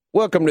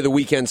Welcome to the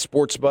Weekend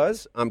Sports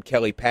Buzz. I'm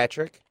Kelly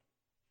Patrick,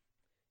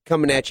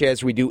 coming at you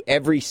as we do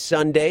every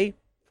Sunday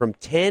from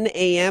 10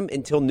 a.m.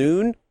 until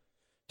noon,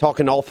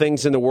 talking all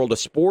things in the world of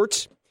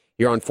sports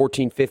here on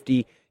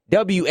 1450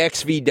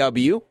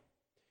 WXVW.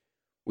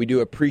 We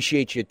do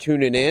appreciate you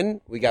tuning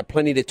in. We got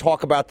plenty to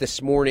talk about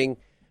this morning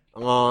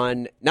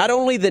on not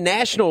only the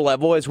national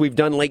level, as we've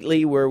done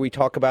lately, where we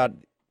talk about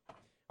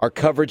our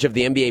coverage of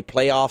the NBA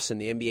playoffs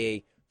and the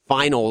NBA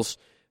finals,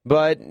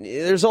 but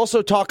there's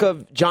also talk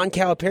of John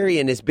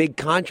Calipari and his big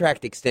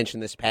contract extension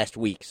this past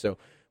week. So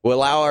we'll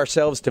allow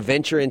ourselves to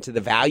venture into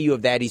the value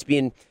of that. He's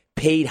being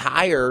paid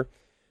higher,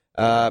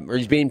 or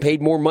he's being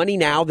paid more money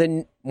now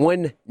than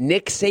one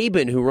Nick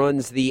Saban, who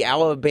runs the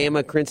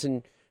Alabama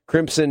Crimson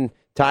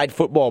Tide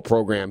football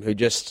program, who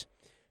just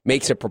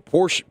makes a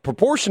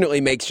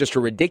proportionately makes just a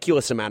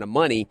ridiculous amount of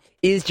money.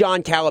 Is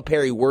John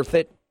Calipari worth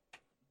it?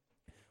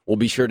 We'll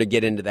be sure to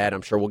get into that.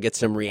 I'm sure we'll get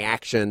some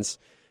reactions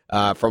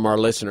from our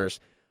listeners.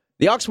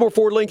 The Oxmoor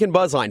Ford Lincoln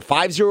Buzzline,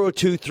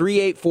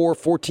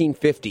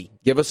 502-384-1450.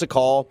 Give us a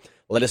call.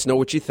 Let us know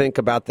what you think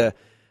about the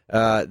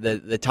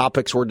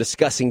topics we're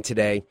discussing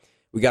today.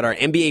 We got our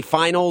NBA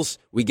Finals.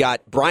 We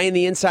got Brian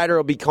the Insider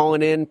will be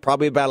calling in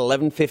probably about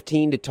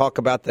 11:15 to talk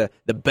about the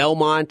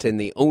Belmont and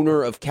the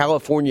owner of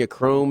California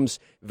Chrome's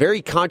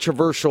very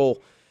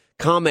controversial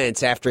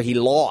comments after he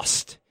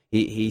lost.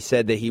 He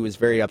said that he was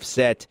very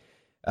upset,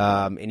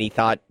 and he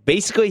said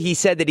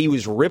that he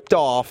was ripped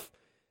off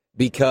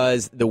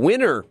because the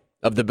winner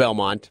of the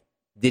Belmont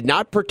did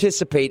not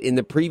participate in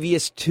the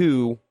previous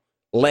two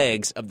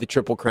legs of the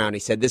Triple Crown. He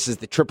said, this is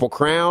the Triple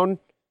Crown.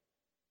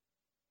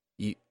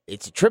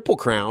 It's a Triple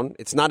Crown.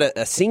 It's not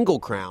a single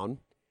crown.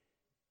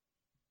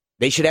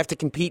 They should have to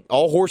compete.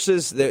 All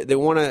horses that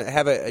want to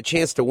have a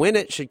chance to win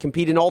it should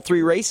compete in all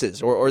three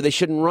races, or they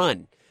shouldn't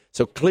run.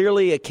 So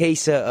clearly a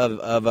case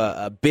of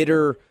a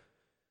bitter,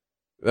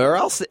 or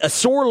else a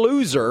sore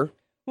loser.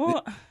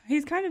 Well,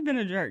 he's kind of been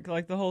a jerk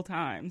like the whole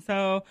time.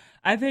 So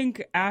I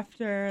think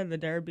after the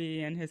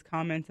Derby and his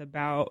comments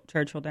about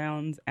Churchill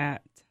Downs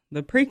at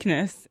the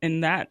Preakness in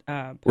that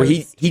where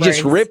he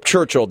just ripped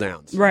Churchill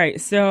Downs.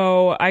 Right.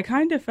 So I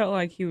kind of felt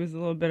like he was a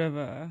little bit of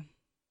a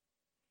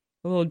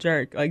little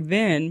jerk like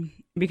then,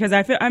 because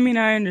I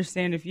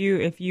understand if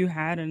you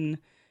had an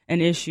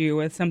issue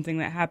with something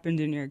that happened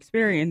in your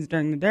experience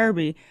during the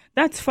Derby,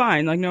 that's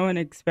fine. Like, no one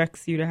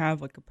expects you to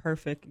have like a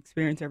perfect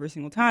experience every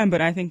single time,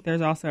 but I think there's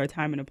also a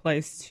time and a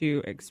place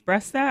to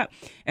express that.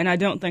 And I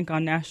don't think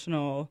on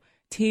national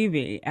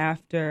TV,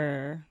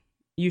 after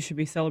you should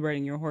be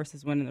celebrating your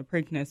horse's win in the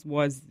Preakness,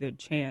 was the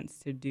chance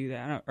to do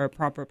that, or a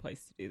proper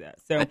place to do that.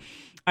 So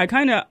I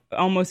kind of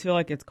almost feel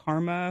like it's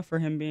karma for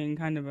him being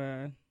kind of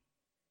a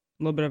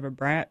little bit of a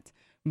brat.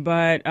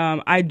 But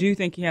I do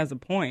think he has a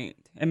point.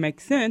 It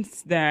makes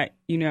sense that,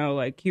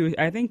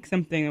 I think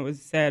something that was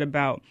said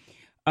about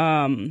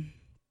the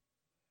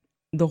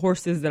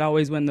horses that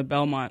always win the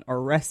Belmont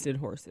are rested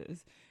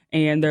horses.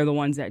 And they're the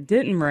ones that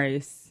didn't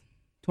race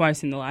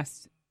twice in the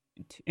last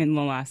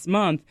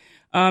month.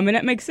 And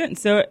it makes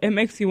sense. So it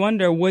makes you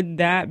wonder, would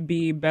that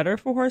be better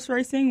for horse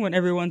racing when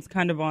everyone's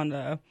kind of on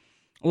a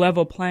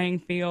level playing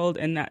field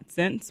in that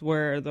sense,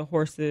 where the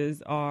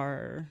horses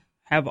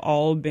have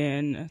all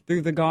been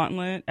through the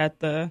gauntlet at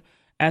the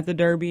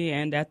Derby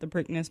and at the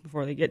Preakness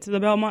before they get to the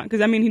Belmont?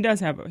 Because he does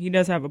have a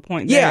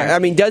point there. Yeah,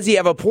 does he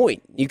have a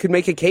point? You could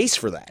make a case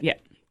for that. Yeah,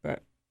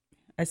 but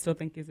I still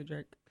think he's a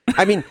jerk.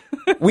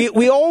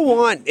 we all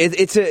want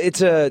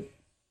it's a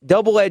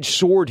double-edged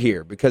sword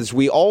here, because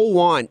we all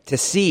want to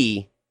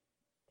see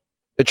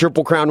the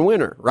Triple Crown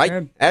winner, right,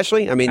 sure.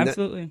 Ashley?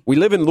 Absolutely. We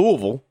live in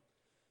Louisville.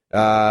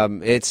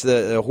 It's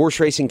the horse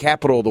racing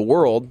capital of the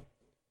world.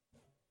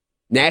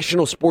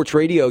 National Sports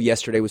Radio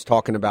yesterday was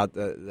talking about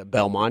the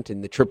Belmont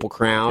and the Triple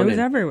Crown. It was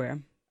everywhere.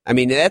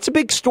 That's a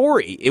big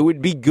story. It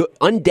would be good,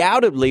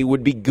 undoubtedly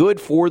would be good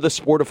for the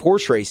sport of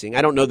horse racing.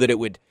 I don't know that it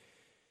would.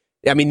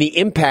 The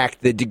impact,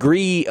 the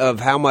degree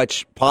of how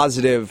much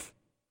positive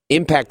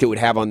impact it would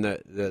have on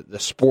the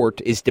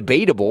sport is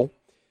debatable.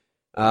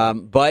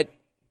 But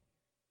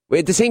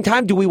at the same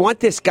time, do we want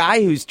this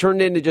guy who's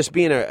turned into just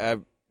being a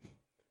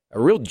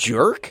real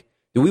jerk?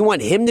 Do we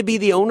want him to be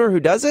the owner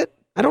who does it?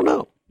 I don't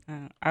know.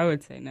 I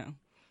would say no.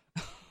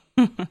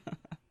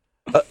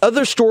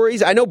 Other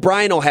stories, I know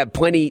Brian will have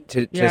plenty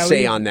to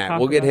say on that.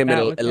 We'll get him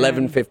at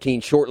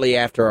 11:15 shortly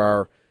after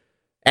our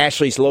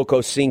Ashley's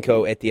Loco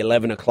Cinco at the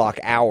 11 o'clock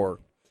hour.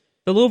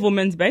 The Louisville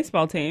men's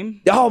baseball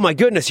team. Oh, my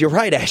goodness. You're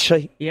right,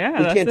 Ashley.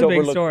 Yeah, that's a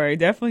big story.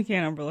 Definitely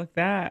can't overlook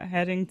that.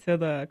 Heading to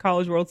the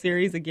College World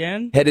Series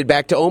again. Headed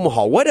back to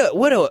Omaha. What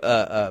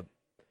a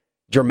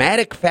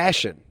dramatic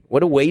fashion.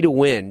 What a way to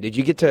win. Did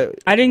you get to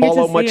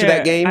follow much of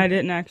that game? I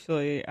didn't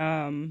actually.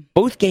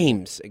 Both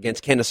games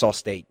against Kennesaw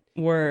State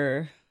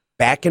were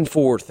back and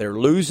forth. They're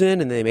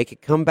losing, and they make a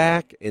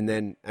comeback. And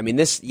then,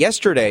 this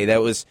yesterday, they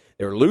were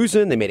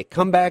losing. They made a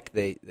comeback.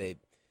 They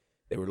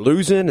were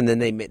losing, and then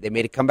they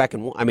made a comeback.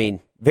 And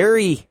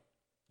very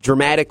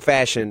dramatic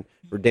fashion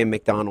for Dan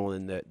McDonald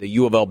and the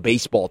U of L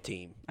baseball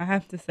team. I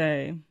have to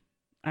say,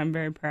 I'm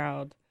very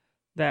proud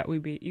that we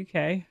beat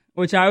UK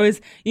which I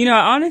was,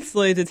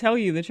 honestly, to tell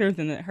you the truth,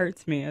 and it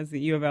hurts me as a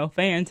U of L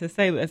fan to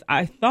say this,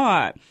 I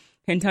thought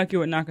Kentucky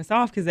would knock us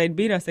off because they'd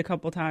beat us a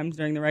couple times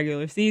during the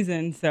regular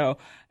season. So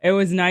it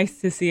was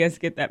nice to see us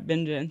get that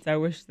vengeance. I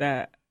wish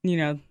that,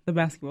 the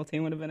basketball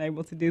team would have been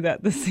able to do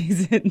that this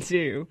season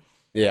too.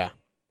 Yeah.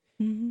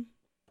 Mm-hmm.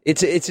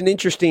 It's an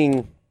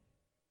interesting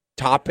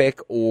topic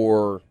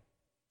or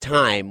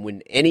time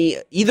when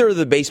either of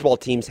the baseball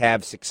teams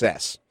have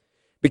success.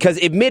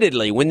 Because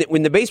admittedly,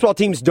 when the baseball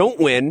teams don't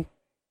win,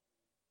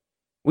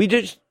 we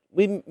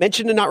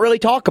mention to not really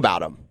talk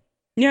about them.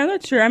 Yeah,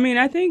 that's true. I mean,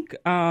 I think,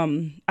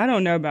 I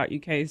don't know about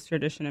UK's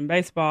tradition in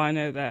baseball. I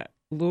know that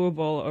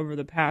Louisville over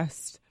the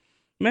past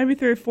maybe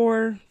 3 or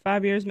 4,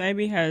 5 years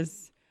maybe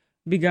has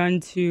begun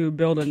to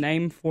build a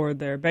name for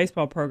their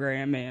baseball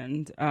program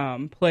and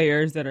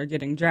players that are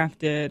getting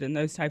drafted and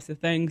those types of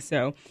things.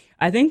 So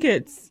I think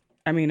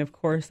of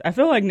course, I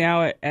feel like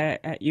now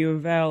at U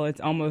of L,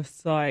 it's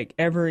almost like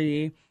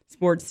every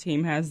sports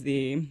team has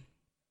the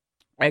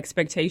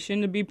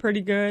expectation to be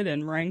pretty good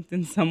and ranked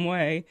in some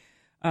way.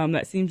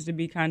 That seems to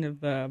be kind of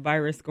the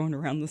virus going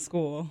around the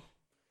school.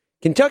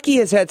 Kentucky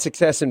has had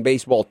success in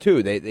baseball,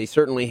 too. They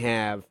certainly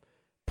have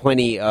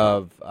plenty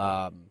of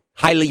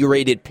highly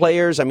rated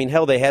players. I mean,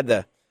 hell, they had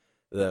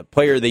the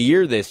player of the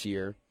year this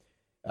year.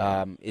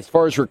 As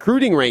far as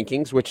recruiting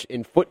rankings, which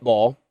in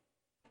football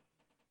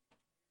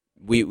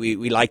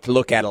we like to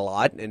look at a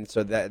lot, and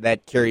so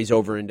that carries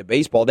over into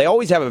baseball. They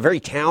always have a very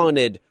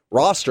talented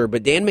roster,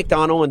 but Dan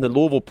McDonnell and the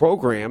Louisville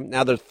program,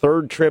 now their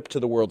third trip to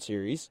the World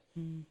Series,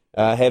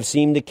 have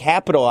seemed to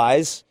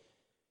capitalize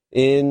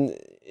in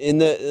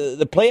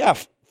the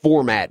playoff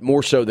format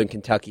more so than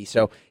Kentucky.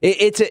 So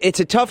it's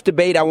a tough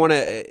debate. I want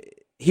to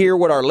hear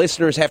what our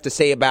listeners have to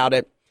say about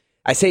it.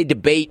 I say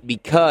debate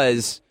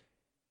because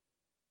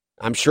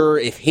I'm sure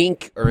if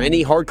Hink or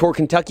any hardcore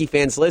Kentucky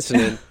fans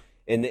listening,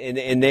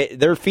 and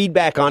their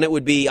feedback on it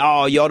would be,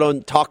 oh, y'all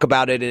don't talk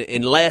about it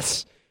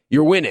unless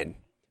you're winning.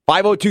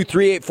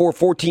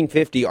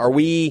 502-384-1450. Are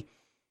we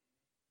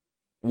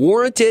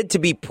warranted to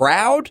be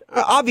proud?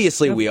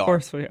 Obviously we are. Of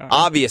course we are.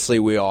 Obviously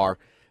we are.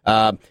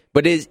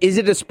 But is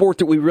it a sport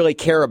that we really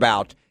care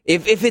about?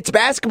 If it's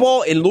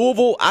basketball in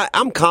Louisville,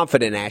 I'm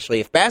confident, Ashley.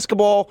 If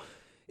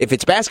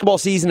it's basketball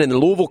season and the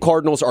Louisville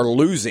Cardinals are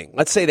losing,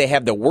 let's say they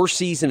have the worst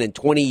season in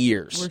 20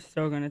 years.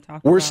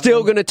 We're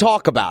still going to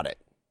talk about it.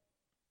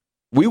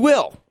 We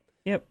will.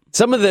 Yep.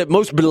 Some of the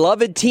most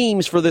beloved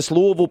teams for this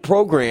Louisville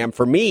program,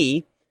 for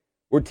me,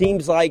 were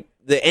teams like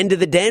the end of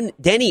the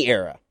Denny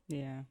era.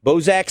 Yeah.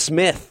 Bozak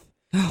Smith.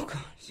 Oh,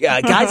 gosh. Yeah,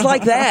 guys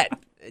like that.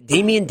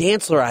 Damian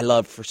Dantzler I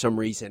loved for some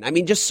reason. I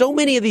mean, just so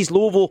many of these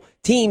Louisville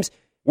teams.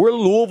 Here in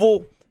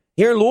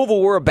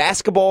Louisville, we're a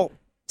basketball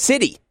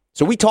city.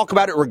 So we talk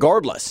about it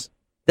regardless.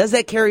 Does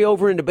that carry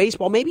over into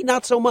baseball? Maybe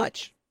not so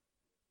much.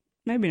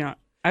 Maybe not.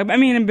 I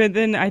mean, but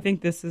then I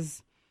think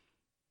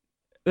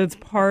it's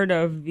part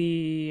of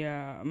the,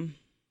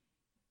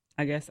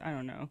 I guess, I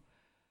don't know,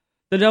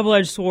 the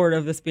double-edged sword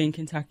of this being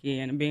Kentucky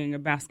and being a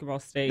basketball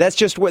state. That's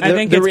just what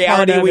the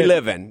reality we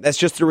live in. That's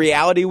just the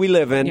reality we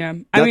live in. Yeah.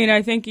 I mean,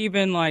 I think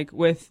even like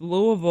with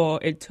Louisville,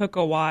 it took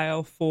a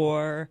while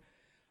for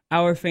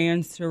our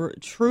fans to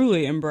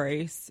truly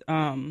embrace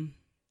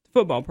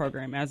football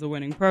program as a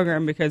winning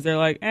program because they're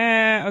like,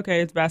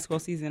 okay, it's basketball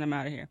season, I'm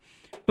out of here.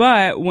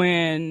 But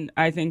when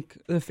I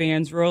think the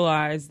fans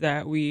realize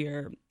that we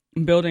are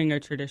building a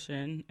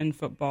tradition in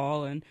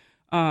football and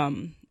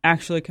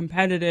actually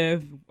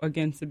competitive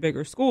against the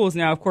bigger schools.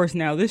 Now, of course,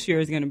 this year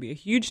is going to be a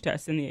huge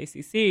test in the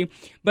ACC,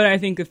 but I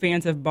think the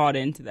fans have bought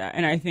into that.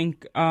 And I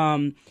think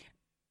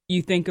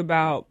you think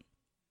about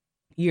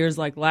years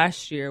like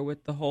last year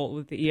with the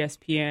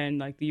ESPN,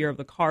 like the year of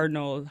the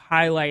Cardinals,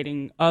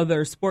 highlighting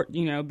other sport,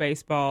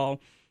 baseball,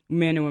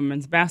 men and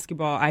women's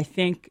basketball. I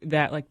think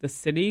that like the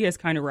city has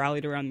kind of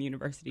rallied around the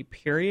university,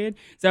 period.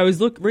 So I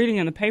was reading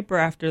in the paper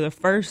after the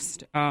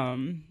first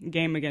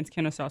game against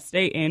Kennesaw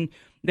State, and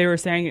they were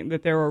saying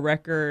that there were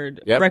record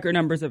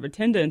numbers of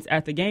attendance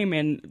at the game,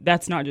 and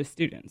that's not just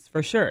students,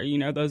 for sure.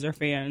 Those are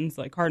fans,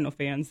 like Cardinal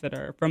fans that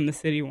are from the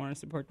city, want to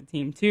support the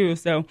team too.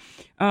 So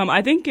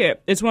I think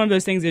it's one of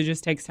those things that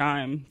just takes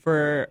time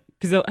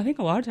because I think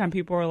a lot of time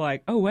people are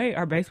like, oh, wait,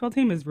 our baseball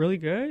team is really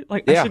good?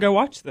 Like, I should go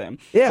watch them.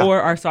 Yeah.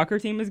 Or our soccer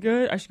team is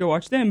good? I should go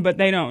watch them. But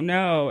they don't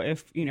know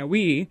if,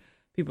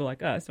 people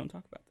like us, don't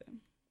talk about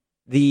them.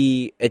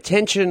 The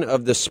attention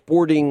of the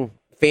sporting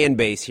fan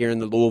base here in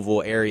the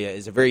Louisville area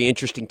is a very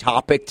interesting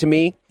topic to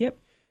me. Yep.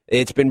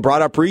 It's been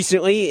brought up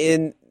recently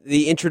in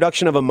the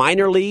introduction of a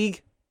minor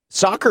league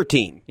soccer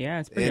team. Yeah,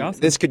 it's pretty awesome.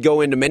 This could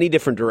go into many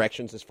different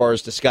directions as far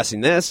as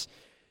discussing this.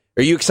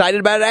 Are you excited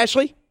about it,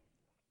 Ashley?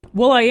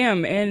 Well, I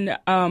am. And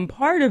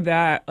part of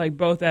that, like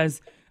both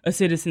as a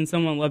citizen,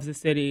 someone loves the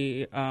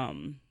city,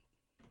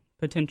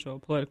 potential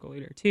political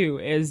leader too,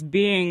 is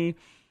being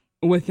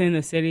within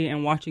the city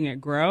and watching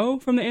it grow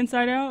from the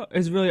inside out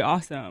is really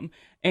awesome.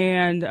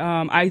 And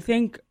I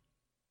think,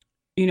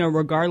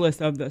 regardless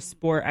of the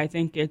sport, I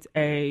think it's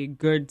a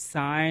good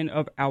sign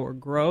of our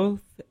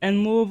growth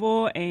in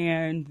Louisville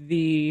and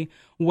the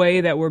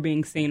way that we're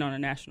being seen on a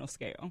national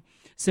scale.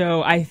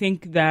 So I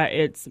think that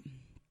it's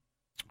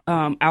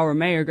our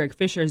mayor, Greg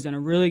Fisher, has done a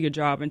really good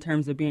job in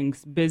terms of being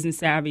business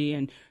savvy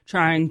and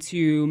trying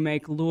to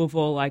make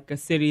Louisville like a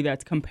city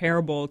that's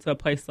comparable to a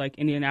place like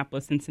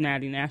Indianapolis,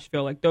 Cincinnati,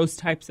 Nashville, like those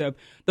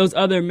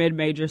other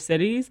mid-major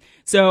cities.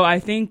 So I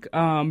think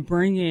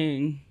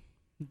bringing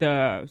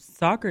the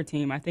soccer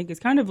team, I think it's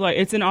kind of like,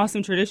 it's an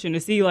awesome tradition to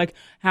see like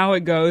how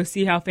it goes,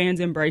 see how fans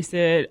embrace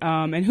it,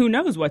 and who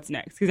knows what's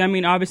next. Because I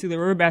mean, obviously the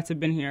Riverbats have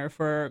been here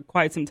for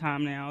quite some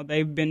time now.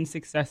 They've been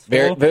successful,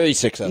 very, very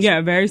successful.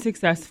 Yeah, very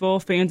successful.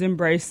 Fans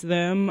embrace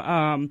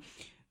them.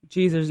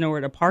 Geez, there's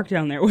nowhere to park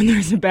down there when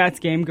there's a Bats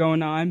game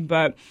going on.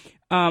 But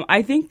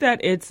I think that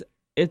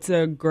it's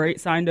a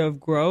great sign of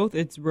growth.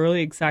 It's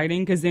really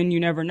exciting because then you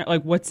never know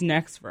like what's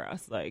next for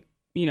us. Like,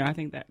 you know, I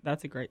think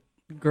that's a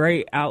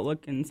great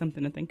outlook and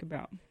something to think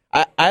about.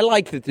 I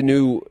like that the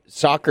new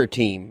soccer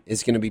team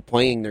is going to be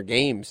playing their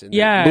games in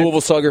the Louisville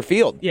Slugger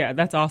Field. Yeah,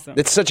 that's awesome.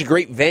 It's such a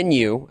great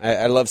venue.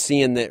 I love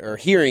seeing that or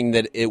hearing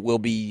that it will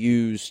be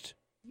used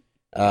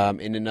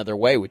in another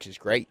way, which is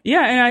great.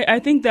 Yeah, and I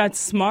think that's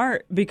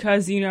smart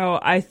because, you know,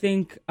 I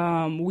think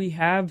we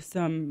have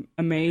some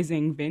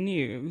amazing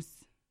venues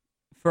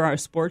for our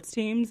sports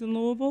teams in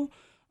Louisville.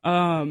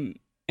 And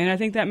I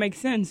think that makes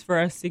sense for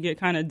us to get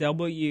kind of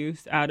double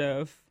use out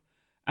of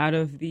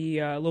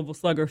the Louisville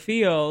Slugger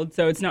Field,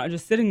 so it's not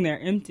just sitting there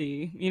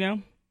empty, you know?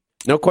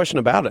 No question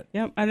about it.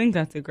 Yep, I think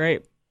that's a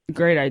great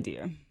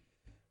idea.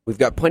 We've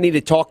got plenty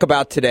to talk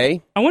about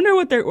today. I wonder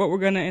what we're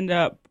going to end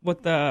up,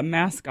 what the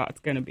mascot's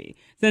going to be.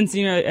 Since,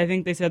 you know, I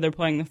think they said they're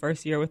playing the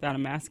first year without a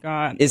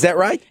mascot. Is that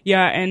right?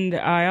 Yeah, and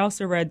I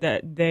also read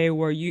that they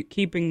were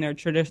keeping their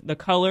the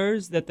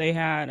colors that they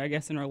had, I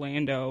guess, in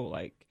Orlando,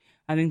 like,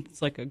 I think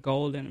it's like a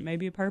gold and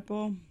maybe a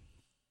purple.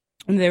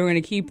 And they were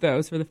going to keep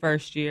those for the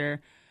first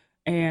year.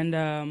 And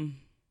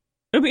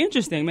it'll be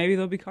interesting. Maybe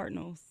there'll be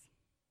Cardinals.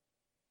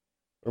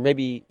 Or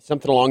maybe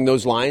something along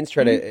those lines,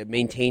 try to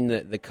maintain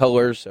the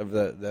colors of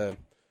the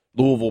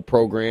Louisville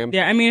program.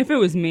 Yeah, I mean, if it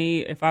was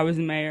me, if I was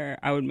the mayor,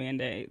 I would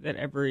mandate that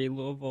every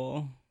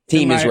Louisville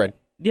team is red.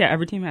 Yeah,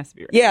 every team has to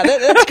be red. Yeah,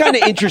 that's kind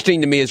of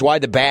interesting to me is why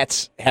the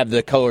Bats have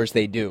the colors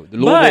they do. The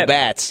Louisville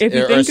Bats are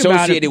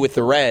associated with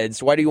the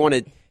Reds. Why do you want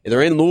to –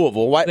 they're in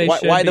Louisville. Why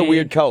the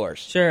weird colors?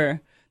 Sure.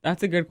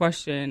 That's a good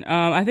question.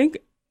 I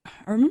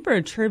remember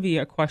a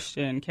trivia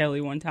question,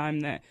 Kelly, one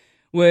time that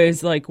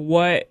was like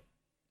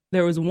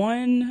there was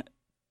one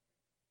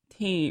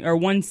team or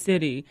one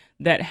city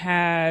that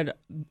had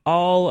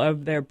all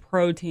of their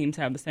pro teams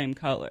have the same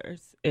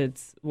colors.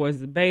 It was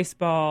the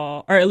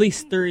baseball, or at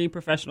least 3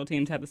 professional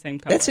teams had the same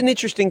colors. That's an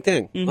interesting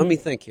thing. Mm-hmm. Let me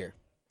think here.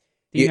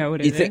 Do you know what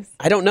it is?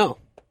 I don't know.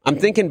 I'm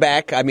thinking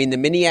back. I mean, the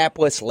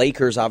Minneapolis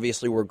Lakers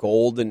obviously were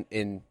gold and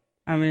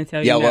I'm going to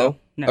tell you yellow.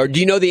 No. Or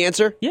do you know the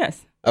answer?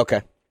 Yes.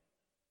 Okay.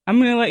 I'm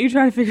going to let you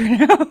try to figure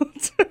it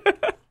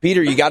out.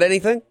 Peter, you got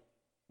anything?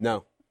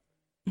 No.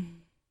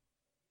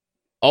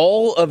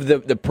 All of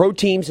the pro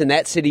teams in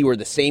that city were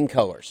the same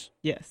colors.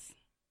 Yes.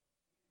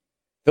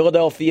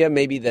 Philadelphia,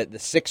 maybe the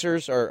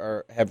Sixers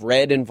have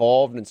red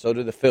involved, and so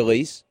do the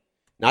Phillies.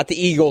 Not the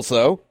Eagles,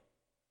 though.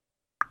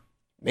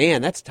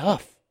 Man, that's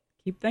tough.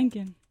 Keep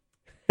thinking.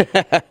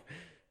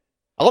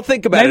 I'll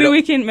think about it.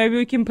 Maybe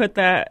we can put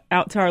that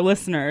out to our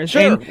listeners.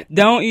 Sure. And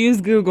don't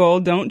use Google.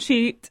 Don't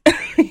cheat.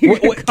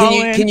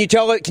 Can you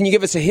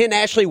give us a hint,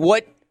 Ashley?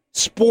 What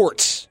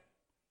sports?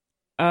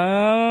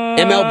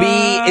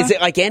 MLB, is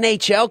it like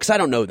NHL? Because I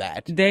don't know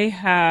that. They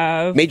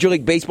have Major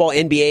League Baseball,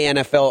 NBA,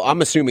 NFL.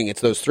 I'm assuming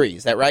it's those 3.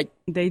 Is that right?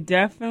 They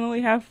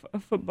definitely have a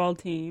football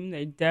team.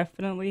 They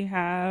definitely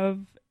have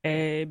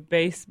a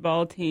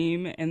baseball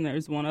team, and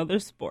there's one other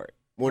sport.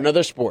 One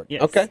other sport.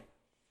 Yes. Okay.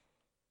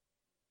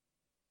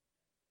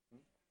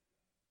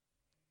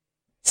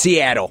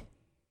 Seattle.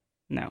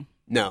 No.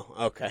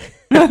 Okay.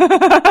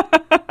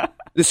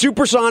 The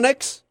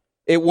Supersonics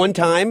at one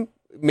time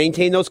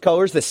maintained those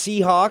colors. The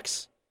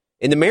Seahawks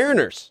and the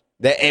Mariners.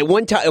 At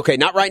one time. Okay,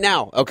 not right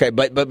now. Okay,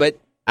 but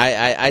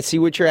I see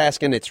what you're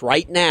asking. It's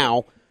right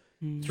now.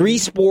 3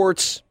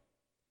 sports.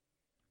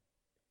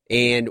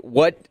 And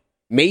what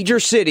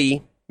major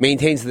city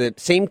maintains the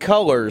same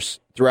colors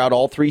throughout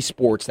all 3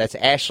 sports? That's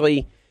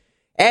Ashley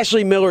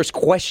Miller's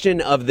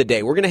question of the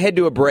day. We're going to head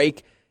to a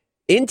break.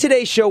 In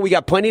today's show, we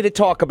got plenty to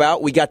talk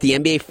about. We got the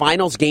NBA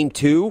Finals Game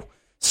 2.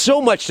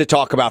 So much to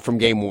talk about from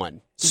Game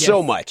 1.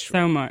 So much.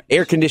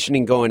 Air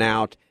conditioning going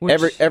out.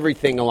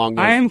 Everything along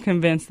those. I am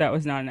convinced that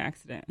was not an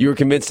accident. You were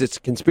convinced it's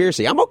a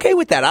conspiracy. I'm okay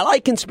with that. I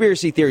like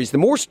conspiracy theories. The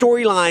more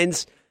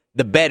storylines,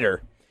 the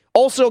better.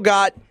 Also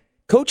got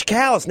Coach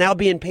Cal is now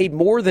being paid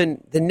more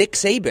than Nick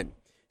Saban.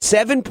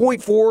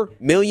 $7.4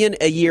 million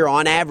a year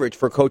on average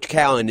for Coach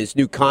Cal in his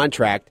new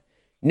contract.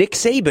 Nick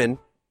Saban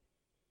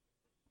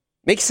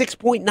makes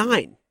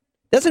 6.9.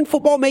 Doesn't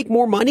football make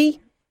more money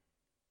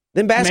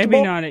than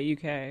basketball? Maybe not at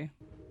UK.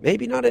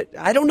 Maybe not at...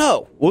 I don't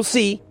know. We'll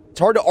see. It's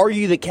hard to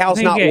argue that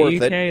Cal's not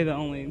worth UK, it. The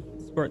only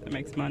sport that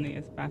makes money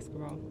is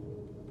basketball.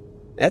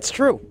 That's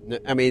true.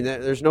 I mean,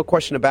 there's no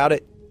question about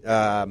it.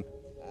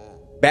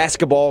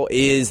 Basketball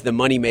is the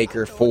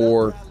moneymaker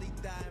for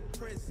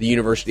the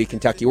University of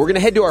Kentucky. We're going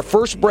to head to our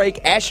first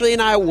break. Ashley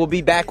and I will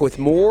be back with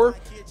more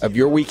of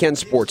your Weekend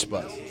Sports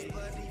Buzz.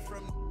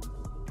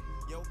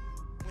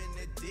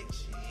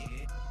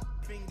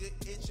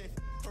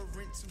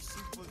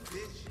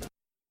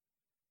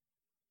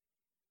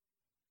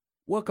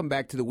 Welcome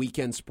back to the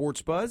Weekend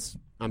Sports Buzz.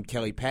 I'm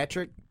Kelly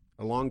Patrick,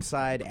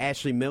 alongside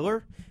Ashley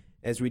Miller,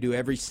 as we do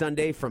every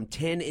Sunday from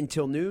 10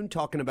 until noon,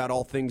 talking about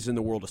all things in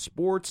the world of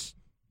sports.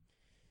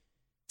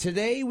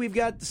 Today, we've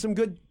got some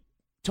good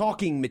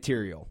talking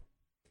material.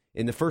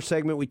 In the first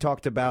segment, we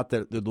talked about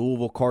the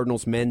Louisville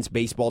Cardinals men's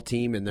baseball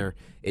team, and they're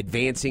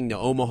advancing to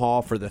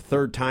Omaha for the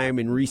third time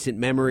in recent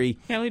memory.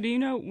 Kelly, do you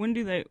know when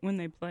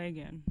they play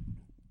again?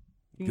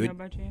 Do you know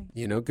by chance?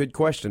 Good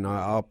question.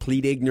 I'll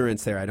plead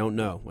ignorance there. I don't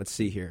know. Let's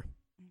see here.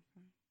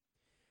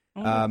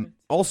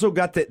 Also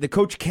got the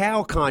Coach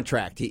Cal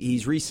contract.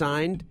 He's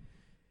re-signed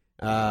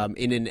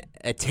in an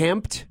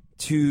attempt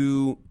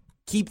to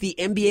keep the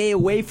NBA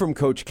away from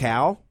Coach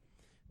Cal.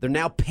 They're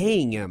now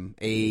paying him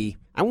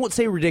I won't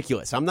say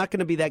ridiculous. I'm not going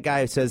to be that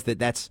guy who says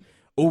that's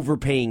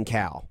overpaying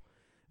Cal.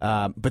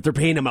 But they're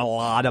paying him a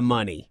lot of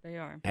money. They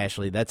are.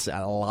 Ashley, that's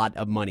a lot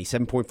of money.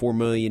 $7.4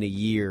 million a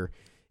year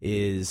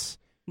is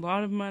a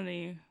lot of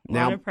money, a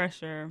lot of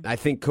pressure. I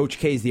think Coach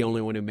K is the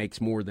only one who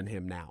makes more than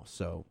him now,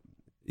 so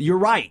you're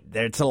right.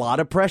 It's a lot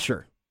of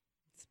pressure.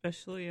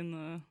 Especially in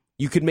the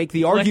You could make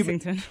the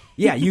argument. Lexington.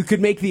 Yeah, you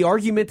could make the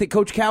argument that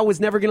Coach Cal was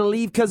never going to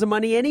leave because of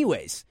money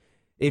anyways.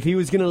 If he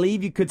was going to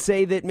leave, you could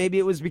say that maybe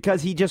it was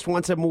because he just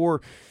wants a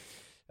more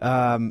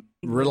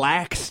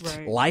relaxed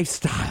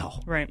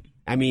lifestyle. Right.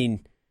 I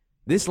mean,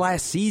 this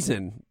last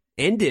season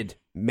ended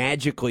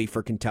magically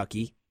for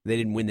Kentucky. They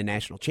didn't win the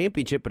national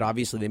championship, but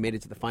obviously they made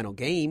it to the final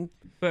game.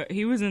 But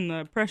he was in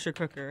the pressure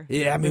cooker.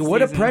 Yeah, I mean,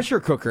 what season. A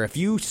pressure cooker. If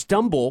you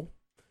stumble,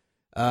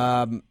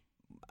 God,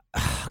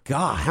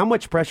 how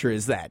much pressure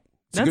is that?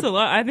 That's a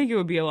lot. I think it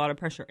would be a lot of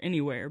pressure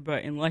anywhere,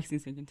 but in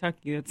Lexington,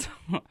 Kentucky, that's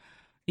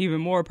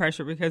even more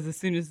pressure because as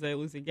soon as they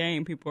lose a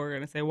game, people are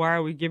going to say, why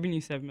are we giving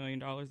you $7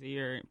 million a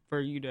year for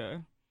you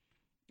to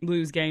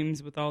lose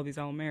games with all these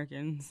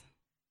All-Americans?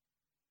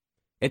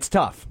 It's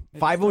tough.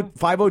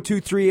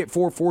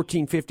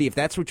 502-384-1450. If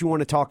that's what you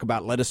want to talk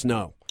about, let us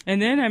know.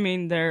 And then, I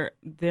mean,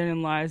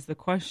 therein lies the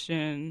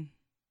question.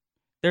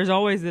 There's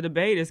always the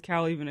debate, is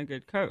Cal even a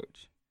good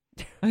coach?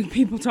 Like,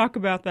 people talk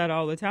about that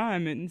all the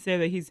time and say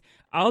that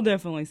I'll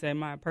definitely say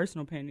my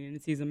personal opinion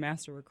is he's a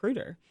master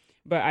recruiter.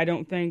 But I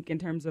don't think in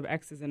terms of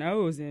X's and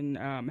O's and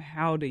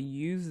how to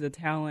use the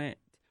talent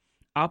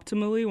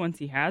optimally once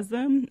he has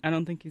them, I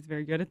don't think he's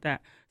very good at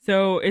that.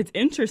 So it's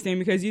interesting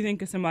because you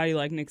think of somebody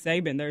like Nick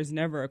Saban, there's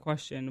never a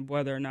question of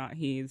whether or not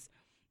he's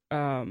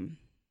a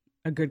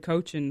good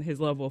coach and his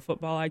level of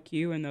football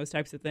IQ and those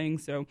types of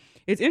things. So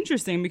it's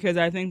interesting because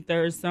I think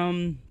there's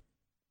some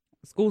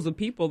schools of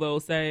people that will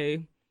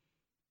say,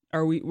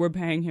 we're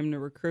paying him to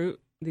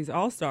recruit these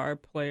all-star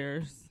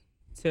players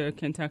to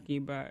Kentucky,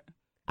 but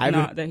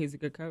not that he's a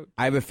good coach.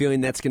 I have a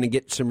feeling that's going to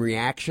get some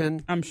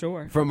reaction. I'm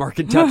sure. From our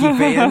Kentucky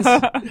fans.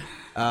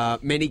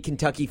 Many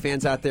Kentucky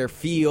fans out there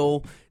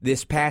feel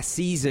this past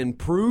season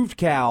proved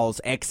Cal's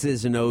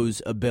X's and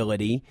O's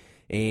ability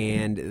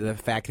and the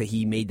fact that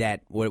he made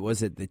that, what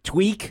was it, the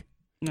tweak?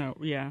 No,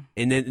 yeah.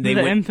 And then the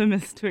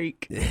infamous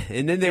tweak.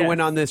 And then they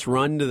went on this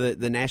run to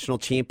the national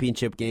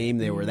championship game.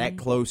 They were that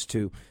close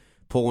to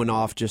pulling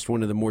off just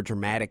one of the more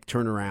dramatic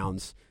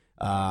turnarounds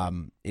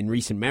in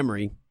recent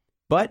memory.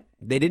 But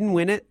they didn't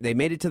win it. They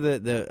made it to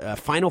the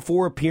Final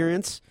Four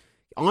appearance.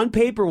 On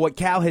paper, what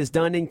Cal has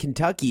done in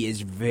Kentucky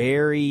is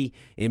very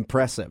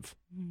impressive.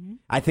 Mm-hmm.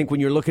 I think when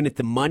you're looking at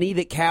the money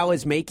that Cal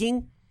is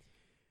making.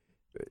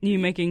 You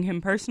making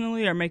him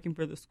personally or making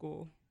for the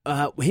school?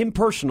 Him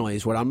personally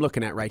is what I'm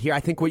looking at right here. I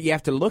think what you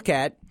have to look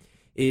at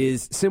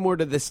is similar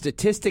to the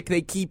statistic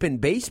they keep in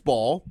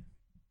baseball.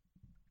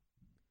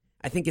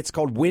 I think it's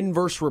called win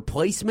versus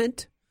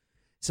replacement,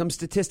 some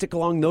statistic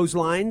along those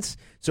lines.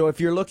 So if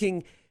you're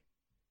looking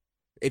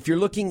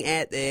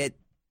at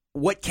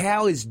what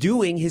Cal is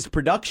doing, his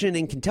production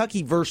in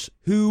Kentucky versus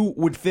who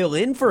would fill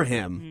in for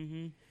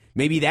him,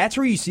 maybe that's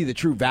where you see the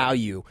true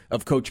value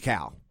of Coach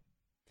Cal.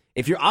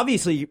 If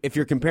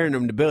you're comparing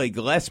him to Billy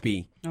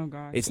Gillespie,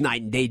 it's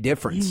night and day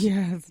difference.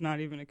 Yeah, it's not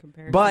even a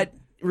comparison. But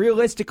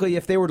realistically,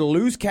 if they were to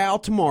lose Cal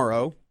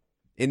tomorrow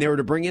and they were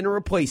to bring in a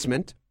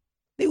replacement,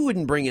 they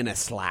wouldn't bring in a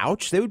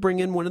slouch. They would bring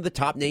in one of the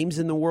top names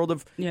in the world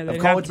of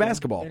college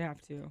basketball. They'd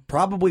have to.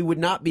 Probably would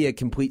not be a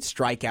complete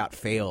strikeout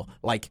fail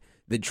like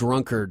the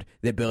drunkard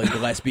that Billy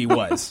Gillespie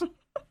was.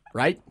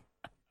 Right?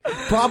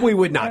 Probably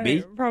would not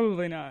be.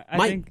 Probably not.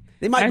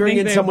 They might bring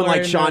in someone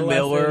like Sean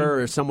Miller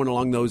or someone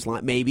along those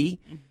lines.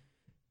 Maybe.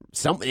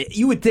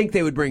 You would think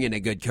they would bring in a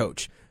good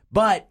coach.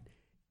 But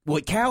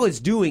what Cal is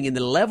doing and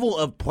the level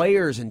of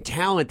players and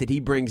talent that he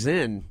brings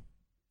in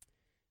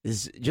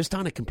is just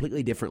on a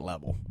completely different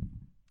level.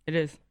 It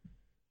is.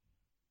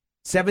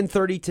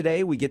 7:30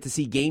 today, we get to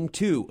see Game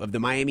 2 of the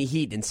Miami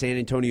Heat and San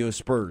Antonio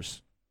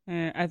Spurs.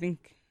 I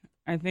think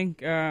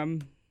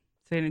San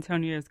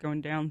Antonio is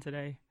going down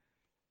today.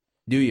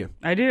 Do you?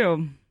 I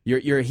do.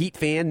 You're a Heat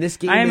fan. This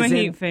game I am a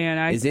Heat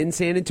fan. Is in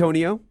San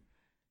Antonio.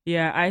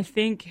 Yeah, I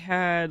think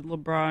had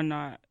LeBron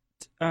not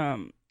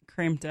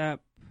cramped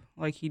up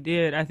like he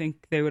did, I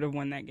think they would have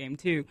won that game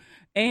too.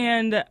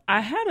 And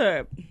I had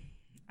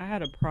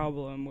a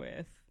problem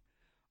with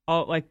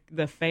all like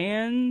the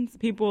fans,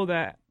 people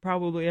that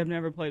probably have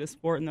never played a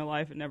sport in their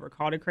life and never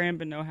caught a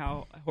cramp and know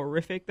how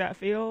horrific that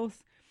feels,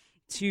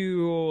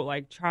 to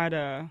like try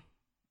to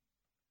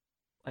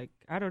like,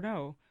 I don't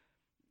know,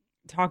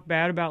 talk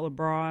bad about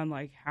LeBron.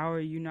 Like, how are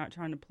you not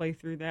trying to play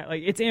through that?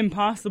 Like, it's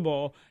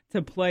impossible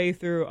to play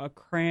through a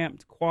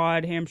cramped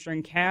quad,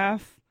 hamstring,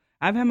 calf.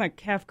 I've had my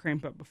calf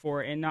cramp up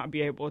before and not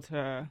be able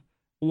to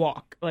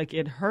walk. Like,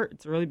 it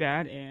hurts really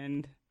bad,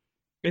 and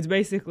it's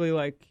basically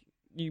like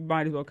you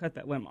might as well cut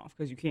that limb off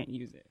because you can't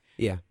use it.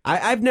 Yeah,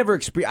 I've never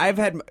experienced. I've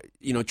had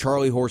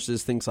Charlie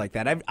horses, things like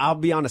that. I'll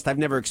be honest, I've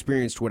never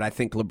experienced what I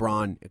think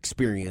LeBron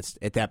experienced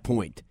at that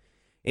point,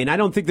 and I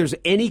don't think there's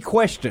any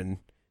question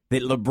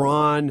that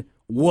LeBron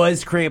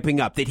was cramping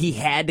up, that he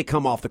had to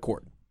come off the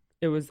court.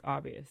 It was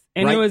obvious,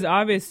 and right? It was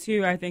obvious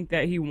too. I think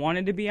that he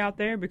wanted to be out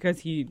there because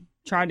he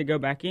tried to go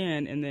back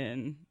in and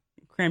then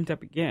cramped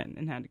up again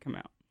and had to come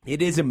out.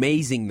 It is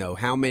amazing, though,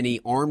 how many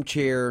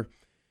armchair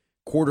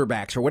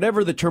quarterbacks, or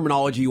whatever the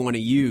terminology you want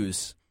to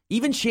use,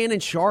 even Shannon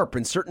Sharp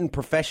and certain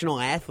professional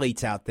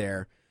athletes out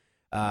there.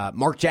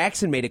 Mark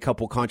Jackson made a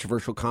couple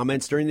controversial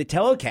comments during the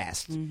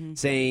telecast,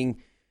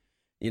 saying,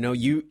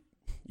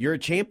 you're a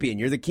champion,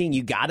 you're the king,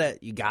 you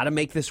gotta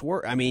make this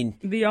work. I mean,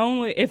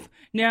 if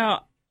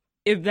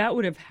that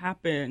would have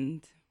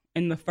happened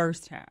in the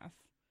first half,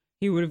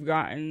 he would have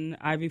gotten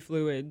IV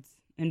fluids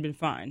and been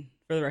fine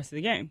for the rest of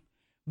the game.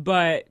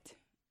 But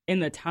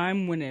in the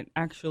time when it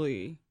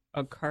actually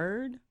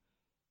occurred,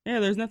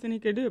 there's nothing he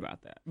could do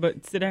about that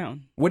but sit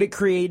down. What it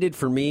created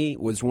for me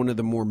was one of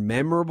the more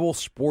memorable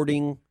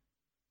sporting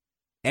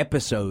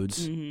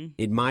episodes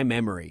in my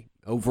memory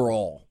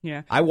overall.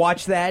 Yeah. I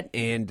watched that,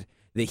 and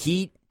the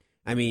Heat,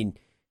 I mean,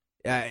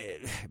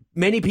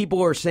 many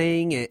people are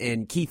saying,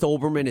 and Keith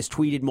Olbermann has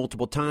tweeted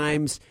multiple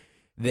times,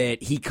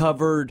 that he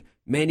covered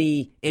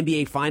many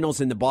NBA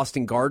finals in the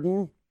Boston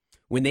Garden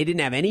when they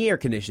didn't have any air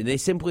conditioning. They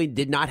simply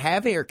did not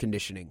have air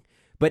conditioning.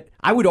 But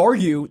I would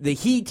argue the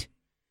Heat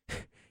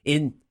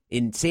in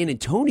San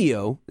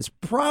Antonio is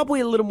probably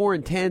a little more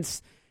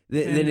intense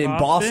than in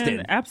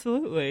Boston.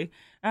 Absolutely.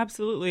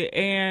 Absolutely.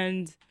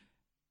 And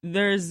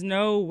there's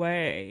no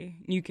way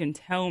you can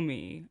tell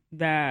me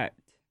that,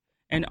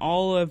 and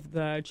all of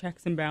the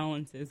checks and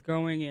balances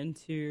going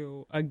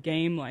into a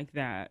game like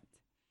that,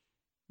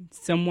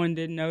 someone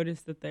didn't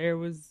notice that the air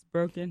was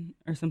broken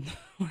or something.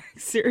 Like,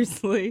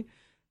 seriously,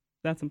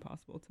 that's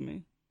impossible to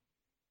me.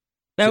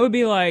 That would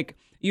be like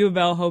U of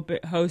L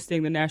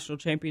hosting the national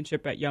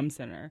championship at Yum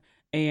Center,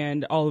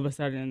 and all of a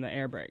sudden the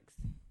air breaks.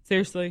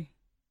 Seriously,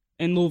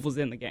 and Louisville's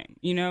in the game.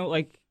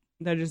 Like,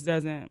 that just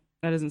doesn't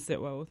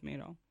sit well with me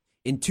at all.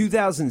 In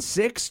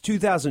 2006,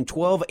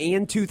 2012,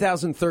 and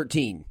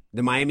 2013,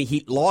 the Miami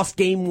Heat lost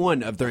Game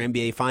 1 of their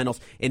NBA Finals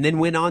and then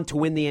went on to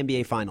win the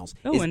NBA Finals.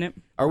 They'll win it.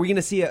 Are we going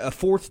to see a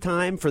fourth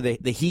time for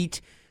the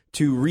Heat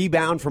to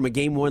rebound from a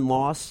Game 1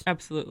 loss?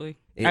 Absolutely.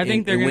 I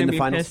think they're going to be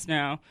pissed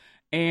now.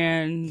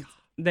 And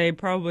they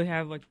probably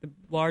have like the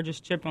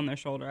largest chip on their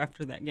shoulder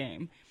after that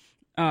game.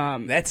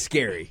 That's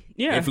scary.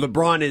 Yeah. If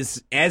LeBron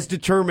is as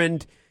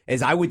determined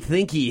as I would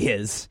think he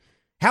is,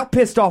 how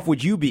pissed off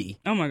would you be?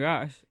 Oh, my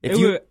gosh. If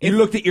you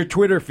looked at your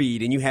Twitter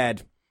feed and you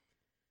had,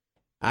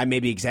 I may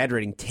be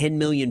exaggerating, 10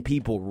 million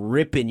people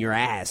ripping your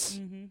ass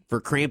for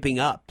cramping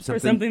up. For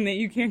something that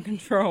you can't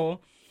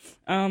control.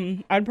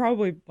 I'd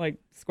probably,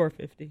 score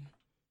 50.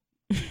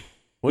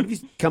 What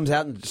if he comes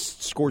out and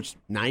just scores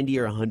 90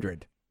 or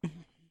 100?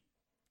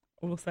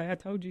 We'll say I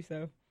told you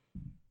so.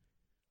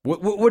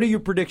 What are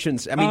your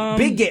predictions? I mean,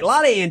 big game, a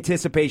lot of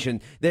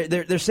anticipation.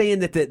 They're saying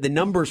that the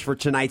numbers for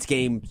tonight's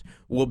game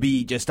will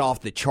be just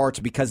off the charts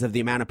because of the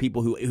amount of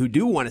people who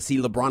do want to see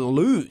LeBron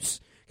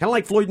lose. Kind of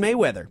like Floyd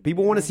Mayweather.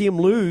 People want to see him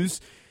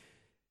lose.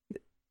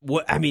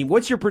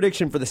 What's your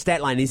prediction for the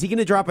stat line? Is he going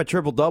to drop a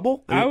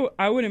triple-double?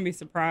 I wouldn't be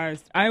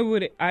surprised. I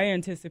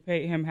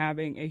anticipate him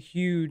having a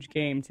huge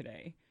game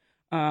today.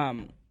 I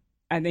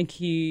think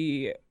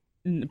he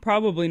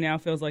probably now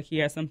feels like he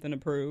has something to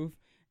prove.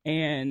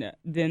 And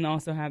then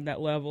also have that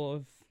level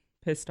of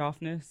pissed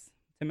offness,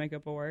 to make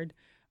up a word,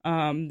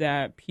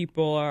 that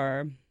people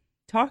are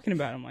talking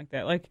about him like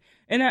that.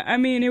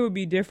 It would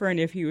be different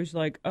if he was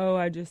like, "Oh,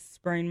 I just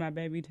sprained my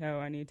baby toe.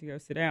 I need to go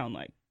sit down."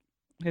 Like,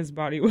 his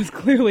body was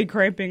clearly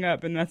cramping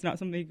up, and that's not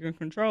something he can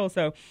control.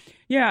 So,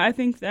 yeah, I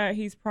think that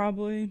he's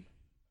probably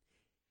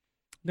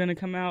going to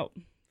come out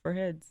for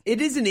heads.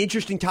 It is an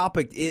interesting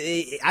topic.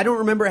 I don't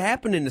remember it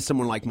happening to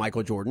someone like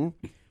Michael Jordan.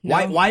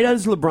 No. Why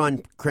does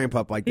LeBron cramp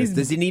up like this?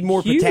 Does he need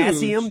more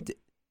potassium?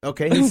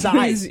 Okay, his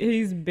size.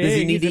 He's big. Does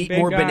he need to eat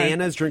more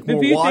bananas, drink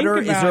more water?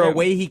 Is there a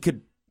way he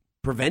could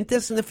prevent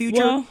this in the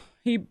future?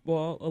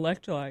 Well,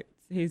 electrolytes.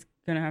 He's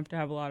going to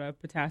have a lot of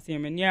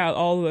potassium and,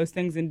 all of those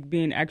things and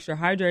being extra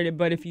hydrated.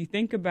 But if you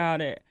think about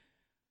it,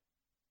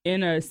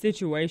 in a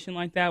situation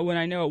like that, when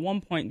I know at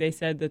one point they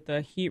said that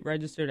the Heat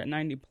registered at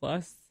 90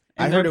 plus.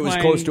 I heard it was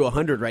close to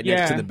 100 right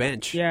next to the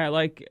bench. Yeah,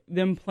 like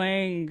them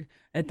playing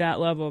at that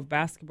level of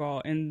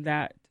basketball and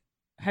that.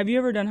 Have you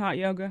ever done hot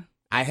yoga?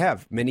 I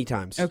have, many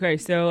times. Okay,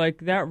 so like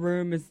that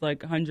room is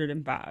like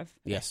 105.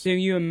 Yes. So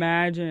you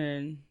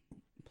imagine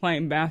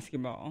playing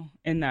basketball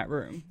in that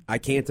room. I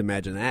can't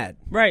imagine that.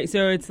 Right,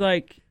 so it's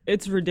like,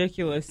 it's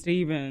ridiculous to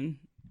even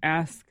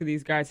ask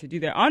these guys to do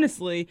that.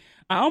 Honestly,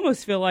 I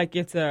almost feel like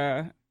it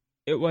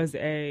was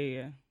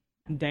a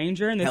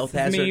danger, and this health is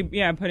hazard.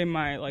 me putting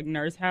my like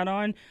nurse hat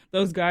on.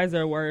 Those guys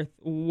are worth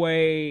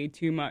way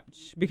too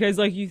much, because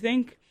like you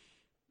think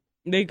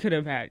they could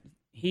have had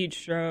heat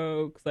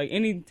strokes, like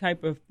any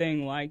type of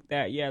thing like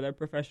that. Yeah, they're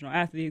professional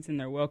athletes and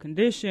they're well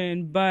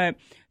conditioned, but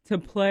to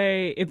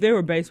play, if they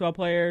were baseball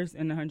players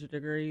in 100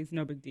 degrees,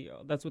 no big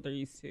deal. That's what they're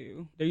used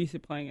to. They're used to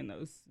playing in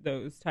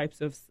those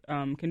types of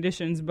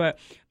conditions, but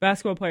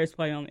basketball players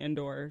play on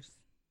indoors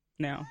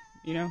now,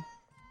 you know?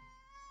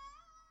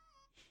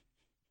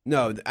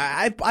 No,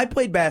 I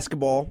played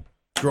basketball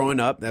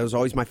growing up. That was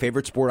always my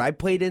favorite sport. I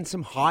played in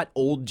some hot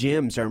old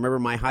gyms. I remember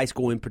my high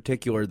school in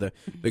particular,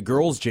 the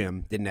girls'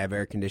 gym didn't have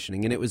air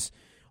conditioning, and it was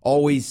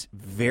always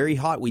very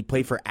hot. We'd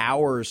play for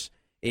hours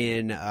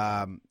in,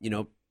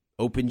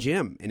 open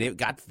gym, and it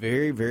got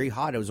very, very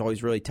hot. It was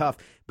always really tough.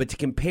 But to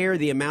compare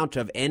the amount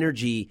of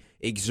energy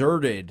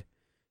exerted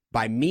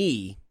by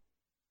me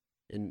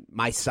and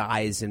my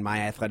size and my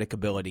athletic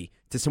ability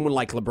to someone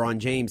like LeBron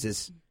James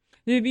is...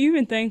 If you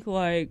even think,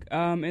 like,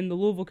 in the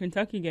Louisville,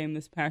 Kentucky game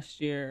this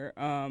past year,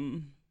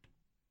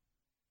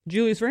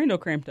 Julius Randle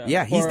cramped up.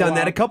 Yeah, he's done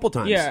that a couple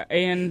times. Yeah,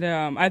 and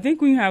I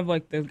think when you have,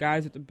 like, the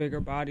guys with the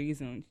bigger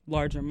bodies and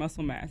larger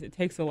muscle mass, it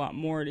takes a lot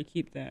more to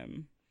keep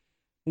them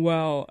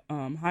well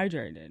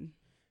hydrated.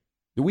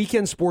 The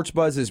Weekend Sports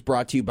Buzz is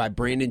brought to you by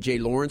Brandon J.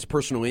 Lawrence,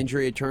 personal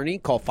injury attorney.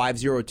 Call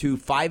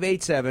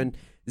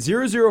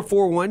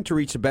 502-587-0041 to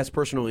reach the best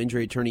personal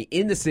injury attorney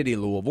in the city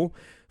of Louisville.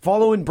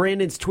 Following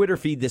Brandon's Twitter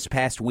feed this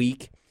past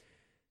week,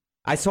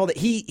 I saw that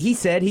he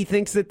said he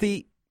thinks that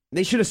they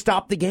should have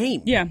stopped the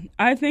game. Yeah,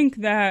 I think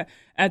that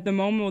at the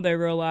moment they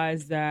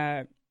realized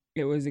that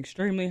it was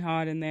extremely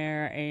hot in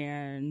there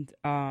and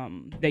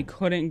they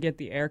couldn't get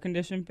the air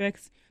condition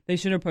fixed, they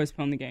should have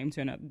postponed the game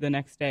to the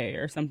next day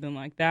or something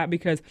like that,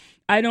 because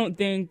I don't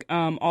think,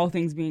 all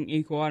things being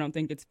equal, I don't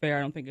think it's fair.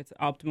 I don't think it's an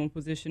optimal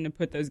position to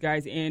put those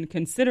guys in,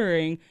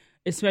 considering,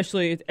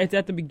 especially it's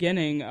at the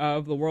beginning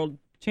of the World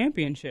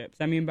Championships.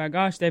 I mean, by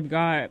gosh, they've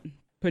got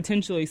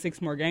potentially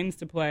 6 more games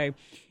to play,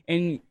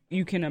 and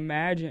you can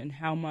imagine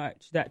how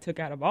much that took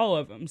out of all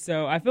of them.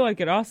 So I feel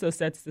like it also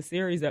sets the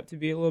series up to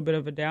be a little bit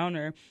of a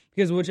downer,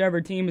 because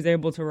whichever team is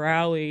able to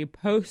rally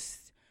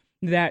post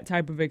that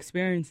type of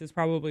experience is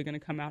probably going to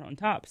come out on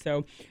top.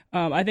 So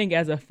I think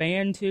as a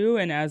fan too,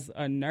 and as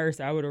a nurse,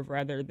 I would have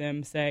rather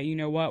them say, you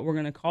know what, we're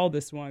going to call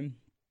this one.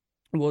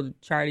 We'll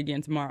try it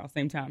again tomorrow,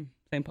 same time,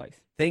 same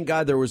place. Thank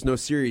God there was no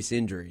serious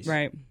injuries.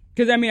 Right.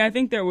 Because, I mean, I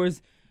think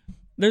there's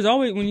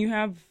always, when you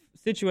have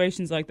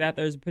situations like that,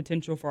 there's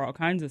potential for all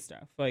kinds of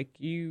stuff. Like,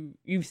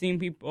 you've seen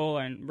people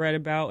and read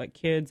about, like,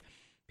 kids,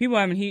 people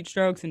having heat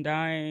strokes and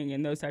dying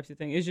and those types of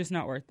things. It's just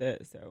not worth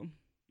it. So,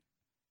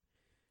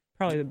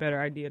 probably the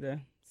better idea to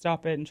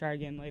stop it and try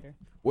again later.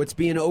 What's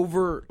being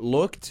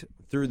overlooked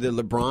through the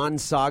LeBron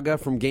saga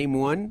from Game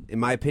 1, in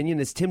my opinion,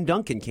 is Tim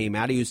Duncan came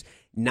out. He was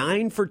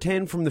 9 for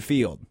 10 from the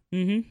field.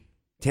 Mm-hmm.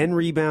 10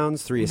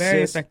 rebounds, 3 assists.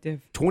 Very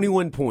effective.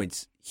 21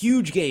 points.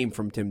 Huge game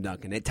from Tim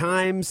Duncan. At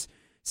times,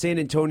 San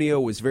Antonio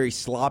was very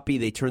sloppy.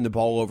 They turned the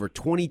ball over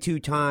 22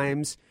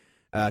 times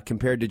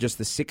compared to just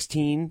the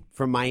 16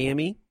 from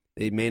Miami.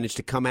 They managed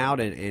to come out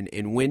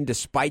and win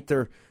despite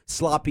their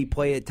sloppy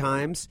play at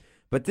times.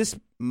 But this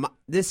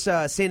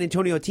San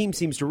Antonio team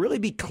seems to really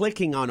be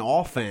clicking on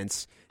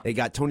offense. They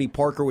got Tony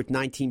Parker with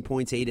 19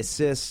 points, 8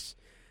 assists.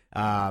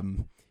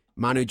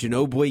 Manu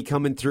Ginobili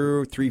coming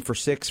through, 3 for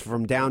 6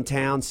 from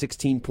downtown,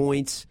 16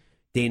 points.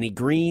 Danny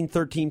Green,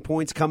 13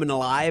 points, coming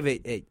alive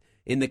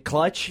in the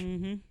clutch.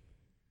 Mm-hmm.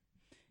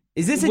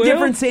 Is this a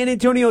different San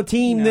Antonio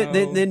team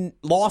than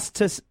lost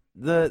to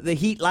the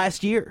Heat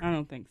last year? I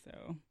don't think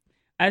so.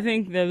 I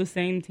think they're the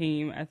same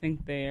team. I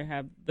think they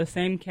have the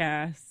same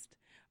cast.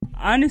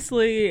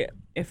 Honestly,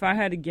 if I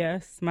had to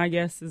guess, my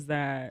guess is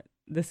that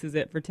this is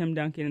it for Tim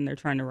Duncan, and they're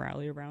trying to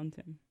rally around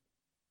him.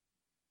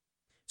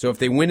 So if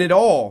they win it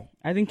all,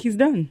 I think he's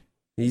done.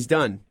 He's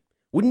done.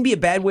 Wouldn't be a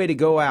bad way to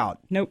go out.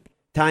 Nope.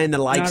 Tying the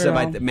likes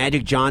of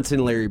Magic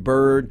Johnson, Larry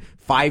Bird,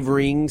 5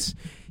 rings.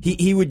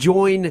 He would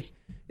join.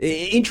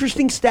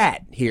 Interesting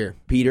stat here,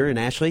 Peter and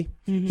Ashley.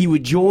 Mm-hmm. He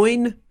would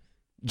join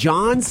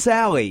John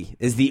Sally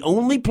as the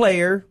only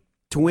player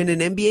to win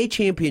an NBA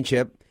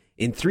championship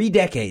in 3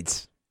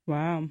 decades.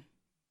 Wow.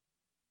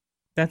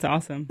 That's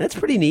awesome. That's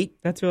pretty neat.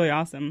 That's really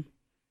awesome.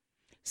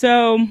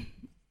 So, I'm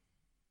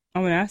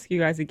going to ask you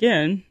guys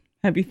again,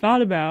 have you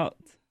thought about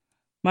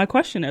my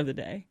question of the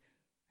day?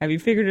 Have you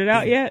figured it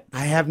out yet?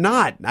 I have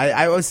not.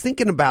 I was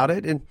thinking about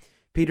it, and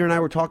Peter and I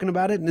were talking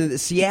about it,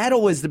 and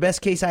Seattle is the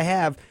best case I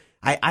have.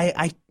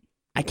 I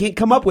can't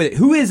come up with it.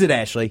 Who is it,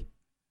 Ashley?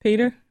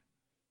 Peter?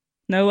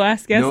 No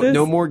last guesses?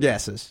 No more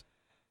guesses.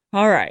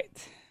 All right.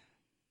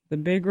 The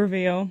big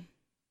reveal.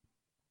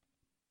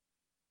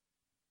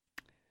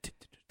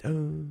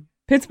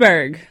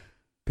 Pittsburgh.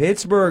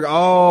 Pittsburgh.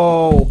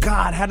 Oh,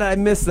 God, how did I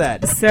miss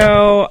that?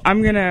 So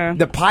I'm going to...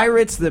 The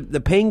Pirates,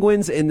 the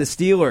Penguins, and the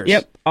Steelers.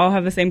 Yep, all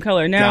have the same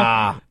color.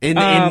 Now,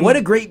 and what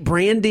a great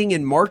branding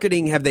and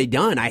marketing have they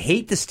done. I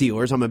hate the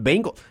Steelers. I'm a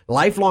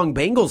lifelong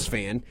Bengals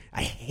fan.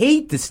 I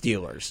hate the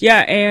Steelers.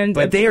 Yeah,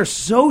 but they are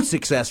so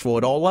successful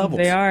at all levels.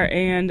 They are,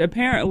 and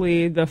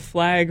apparently the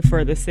flag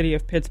for the city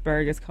of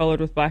Pittsburgh is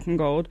colored with black and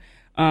gold.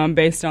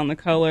 Based on the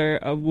color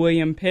of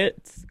William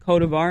Pitt's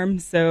coat of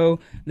arms. So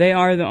they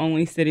are the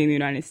only city in the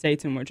United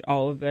States in which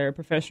all of their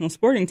professional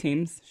sporting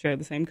teams share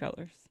the same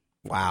colors.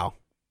 Wow.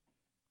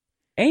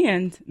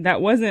 And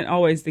that wasn't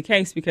always the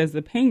case because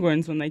the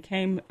Penguins, when they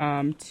came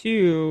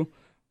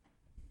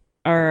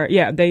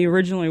they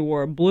originally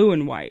wore blue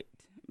and white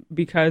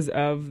because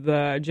of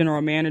the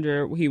general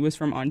manager. He was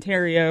from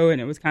Ontario, and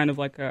it was kind of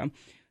like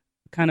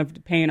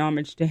paying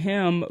homage to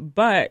him.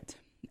 But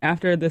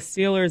after the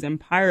Steelers and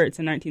Pirates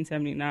in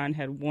 1979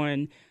 had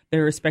won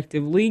their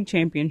respective league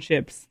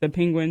championships, the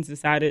Penguins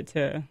decided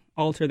to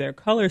alter their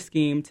color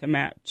scheme to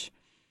match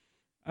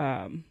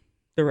the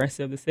rest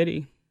of the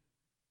city.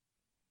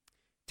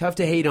 Tough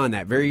to hate on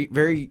that. Very,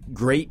 very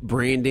great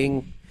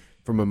branding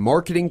from a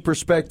marketing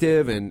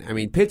perspective. And, I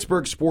mean,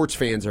 Pittsburgh sports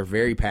fans are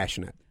very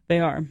passionate. They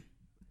are.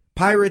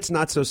 Pirates,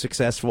 not so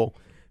successful.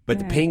 But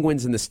the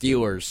Penguins and the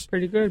Steelers,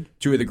 pretty good.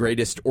 Two of the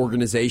greatest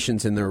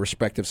organizations in their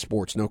respective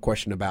sports, no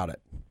question about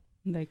it.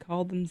 They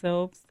called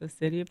themselves the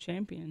City of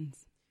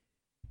Champions.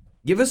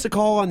 Give us a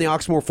call on the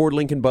Oxmoor Ford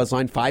Lincoln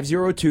Buzzline,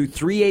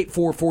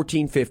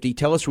 502-384-1450.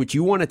 Tell us what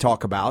you want to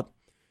talk about.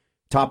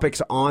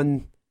 Topics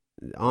on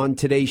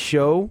today's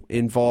show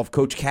involve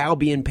Coach Cal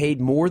being paid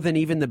more than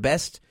even the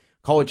best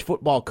college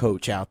football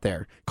coach out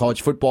there.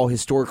 College football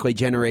historically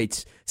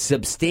generates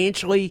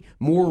substantially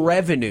more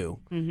revenue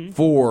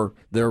for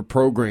their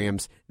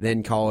programs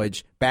than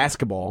college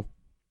basketball.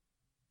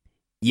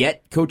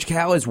 Yet, Coach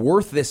Cal is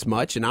worth this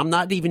much, and I'm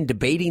not even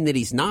debating that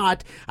he's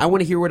not. I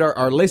want to hear what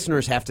our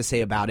listeners have to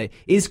say about it.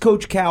 Is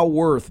Coach Cal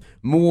worth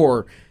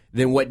more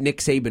than what Nick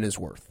Saban is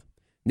worth?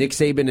 Nick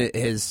Saban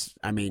is,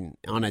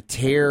 on a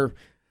tear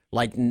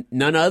like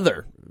none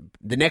other.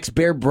 The next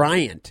Bear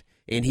Bryant.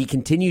 And he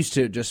continues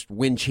to just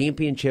win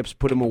championships,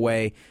 put them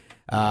away.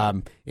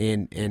 And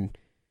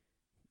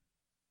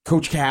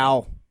Coach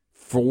Cal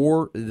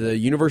for the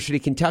University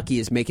of Kentucky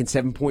is making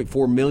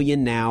 $7.4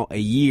 million now a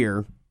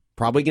year.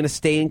 Probably going to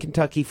stay in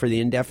Kentucky for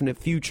the indefinite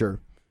future.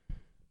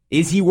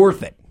 Is he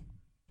worth it?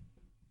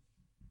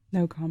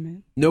 No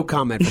comment. No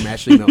comment from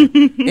Ashley Miller.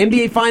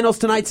 NBA Finals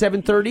tonight,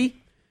 7:30.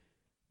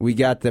 We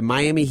got the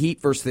Miami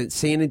Heat versus the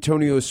San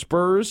Antonio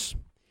Spurs.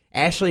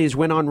 Ashley has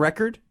went on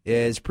record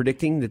as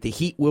predicting that the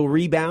Heat will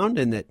rebound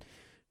and that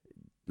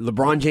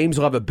LeBron James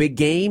will have a big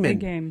game.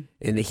 And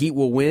the Heat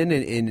will win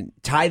and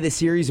tie the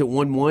series at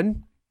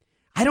 1-1.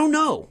 I don't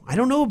know. I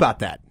don't know about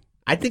that.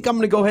 I think I'm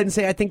going to go ahead and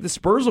say I think the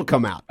Spurs will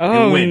come out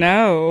and win.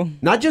 No.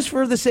 Not just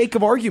for the sake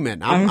of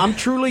argument. I'm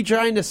truly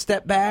trying to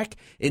step back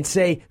and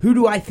say, who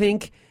do I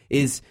think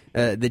is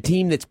the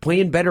team that's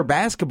playing better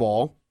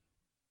basketball?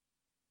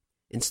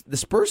 And the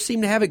Spurs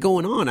seem to have it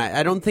going on.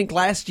 I don't think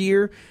last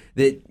year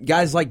that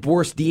guys like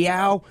Boris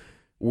Diaw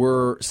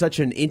were such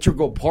an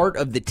integral part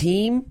of the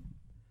team.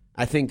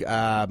 I think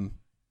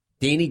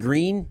Danny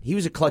Green, he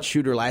was a clutch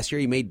shooter last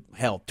year. He made,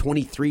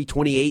 23,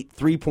 28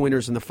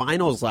 three-pointers in the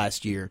finals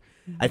last year.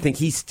 I think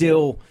he's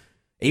still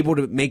able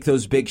to make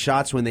those big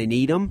shots when they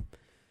need them.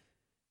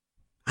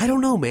 I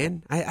don't know,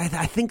 man.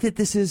 I think that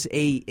this is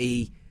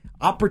a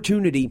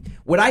opportunity.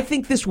 What I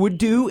think this would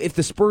do if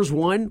the Spurs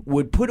won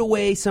would put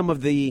away some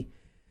of the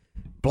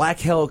black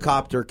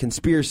helicopter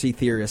conspiracy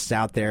theorists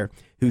out there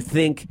who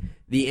think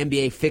the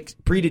NBA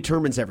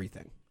predetermines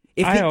everything.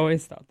 I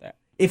always thought that.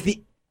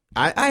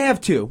 I have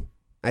too.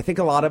 I think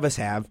a lot of us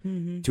have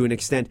to an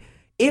extent.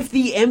 If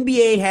the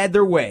NBA had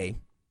their way,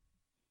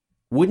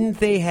 wouldn't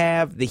they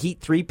have the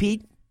Heat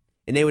three-peat?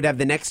 And they would have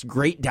the next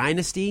great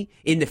dynasty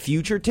in the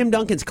future? Tim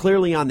Duncan's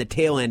clearly on the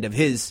tail end of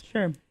his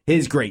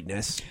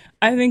greatness.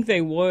 I think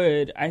they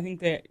would. I think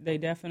they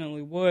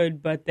definitely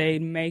would, but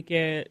they'd make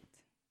it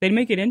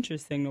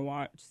interesting to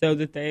watch so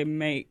that they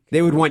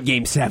would want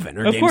Game 7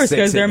 or Game 6. Of course,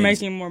 because they're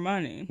making more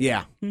money.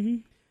 Yeah. Mm-hmm.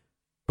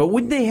 But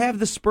wouldn't they have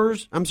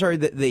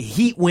the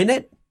Heat win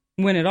it?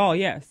 Win it all,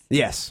 yes.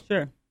 Yes.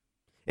 Sure.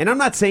 And I'm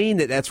not saying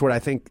that that's what I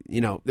think,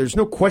 there's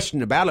no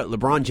question about it.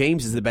 LeBron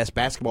James is the best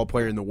basketball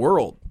player in the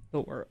world. The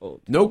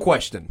world. No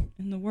question.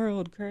 In the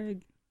world,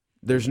 Craig.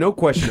 There's no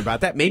question about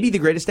that. Maybe the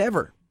greatest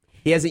ever.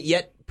 He hasn't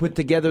yet put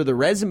together the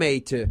resume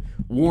to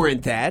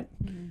warrant that.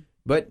 Mm-hmm.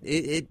 But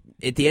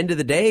at the end of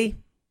the day,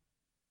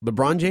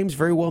 LeBron James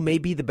very well may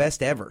be the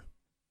best ever.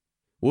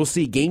 We'll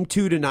see. Game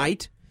 2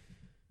 tonight.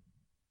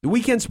 The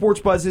Weekend Sports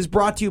Buzz is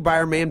brought to you by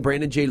our man,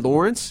 Brandon J.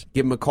 Lawrence.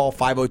 Give him a call,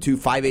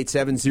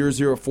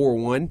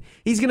 502-587-0041.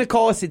 He's going to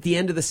call us at the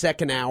end of the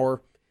second hour,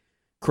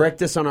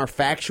 correct us on our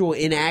factual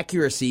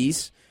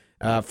inaccuracies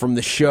from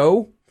the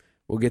show.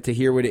 We'll get to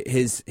hear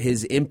his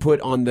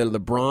input on the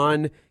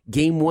LeBron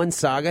Game 1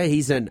 saga.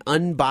 He's an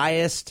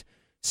unbiased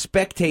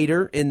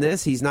spectator in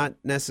this. He's not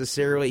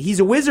necessarily – he's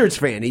a Wizards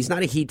fan. He's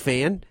not a Heat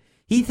fan.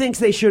 He thinks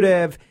they should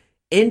have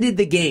ended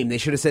the game. They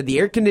should have said the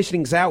air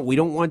conditioning's out. We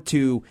don't want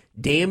to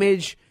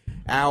damage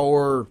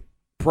our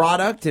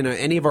product and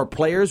any of our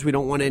players. We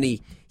don't want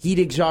any heat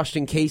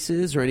exhaustion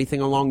cases or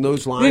anything along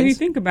those lines. If you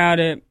think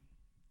about it,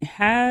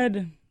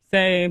 had,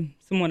 say,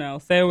 someone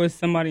else, say it was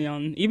somebody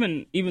on –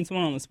 even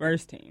someone on the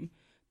Spurs team –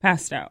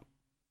 passed out.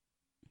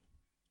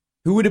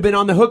 Who would have been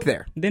on the hook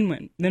there? Then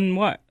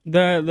what?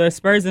 The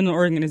Spurs and the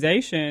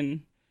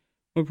organization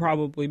would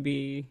probably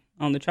be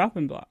on the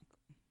chopping block.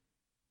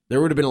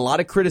 There would have been a lot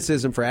of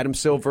criticism for Adam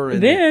Silver.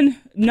 And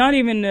then, not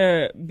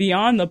even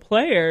beyond the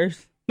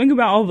players, think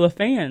about all the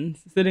fans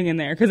sitting in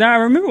there. Because I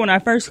remember when I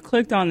first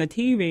clicked on the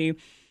TV,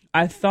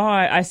 I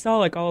thought I saw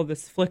like all of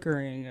this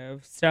flickering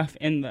of stuff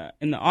in the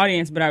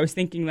audience, but I was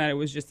thinking that it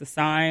was just a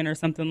sign or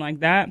something like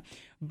that.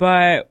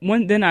 But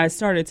then I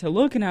started to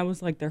look, and I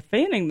was like, they're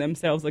fanning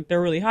themselves, like they're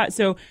really hot.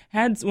 So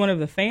had one of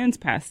the fans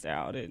passed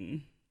out,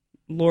 and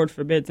Lord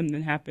forbid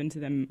something happened to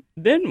them,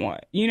 then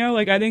what? You know,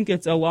 like I think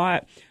it's a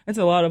lot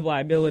of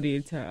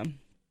liability and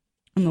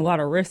a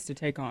lot of risk to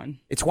take on.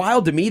 It's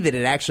wild to me that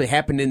it actually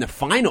happened in the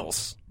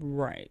finals.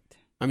 Right.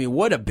 I mean,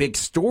 what a big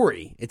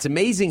story. It's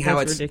amazing how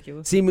That's it's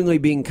ridiculous. Seemingly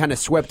being kind of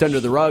swept under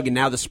the rug, and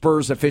now the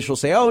Spurs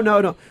officials say, oh,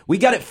 no, we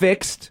got it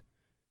fixed.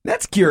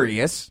 That's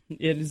curious.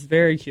 It is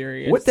very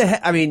curious. What the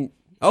heck? I mean,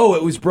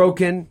 it was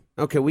broken.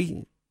 Okay,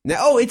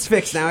 it's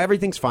fixed now.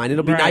 Everything's fine.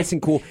 It'll be nice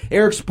and cool.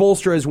 Eric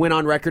Spoelstra has went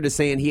on record as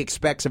saying he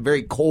expects a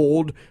very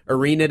cold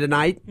arena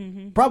tonight.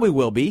 Mm-hmm. Probably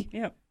will be.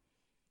 Yep.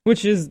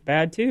 Which is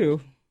bad, too.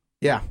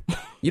 Yeah.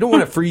 You don't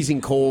want a freezing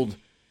cold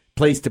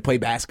place to play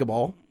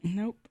basketball.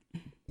 Nope.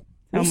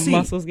 We'll see.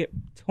 Muscles get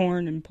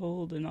torn and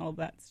pulled and all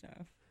that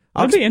stuff.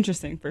 It'll be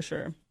interesting for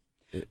sure.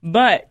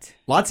 But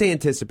lots of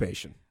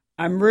anticipation.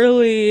 I'm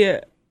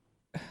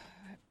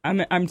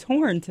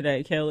torn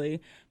today, Kelly,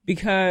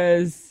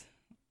 because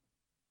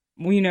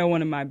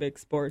one of my big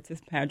sports is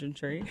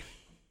pageantry.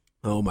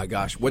 Oh my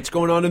gosh, what's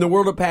going on in the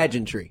world of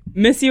pageantry?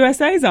 Miss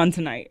USA's on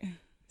tonight.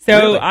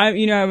 So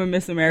really? I'm a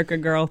Miss America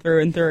girl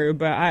through and through,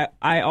 but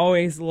I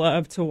always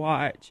love to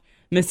watch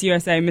Miss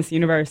USA, Miss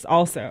Universe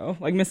also.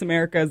 Like Miss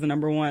America is the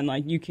number one.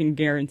 Like you can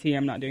guarantee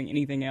I'm not doing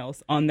anything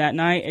else on that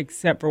night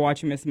except for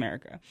watching Miss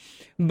America.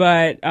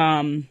 But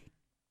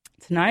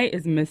tonight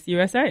is Miss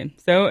USA.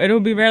 So it'll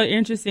be really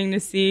interesting to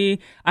see.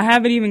 I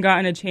haven't even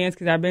gotten a chance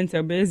because I've been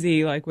so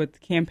busy like with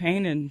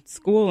campaign and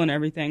school and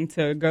everything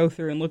to go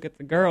through and look at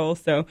the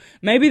girls. So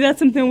maybe that's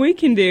something we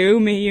can do.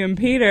 Me, you, and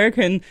Peter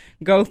can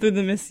go through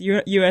the Miss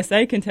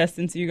USA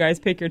contestants. You guys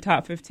pick your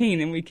top 15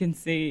 and we can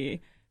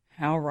see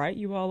how right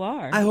you all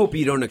are. I hope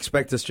you don't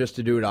expect us just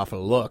to do it off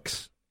of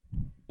looks.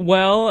 This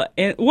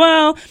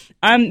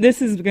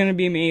is going to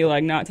be me,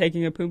 like, not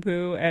taking a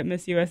poo-poo at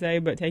Miss USA,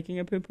 but taking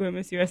a poo-poo at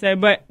Miss USA.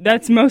 But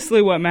that's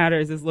mostly what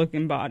matters is look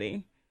and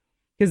body.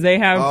 Because they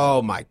have...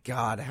 Oh, my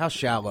God. How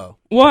shallow.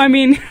 Well, I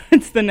mean,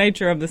 it's the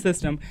nature of the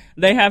system.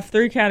 They have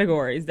 3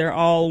 categories. They're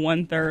all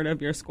 1/3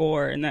 of your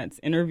score, and that's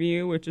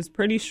interview, which is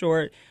pretty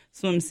short,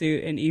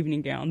 swimsuit, and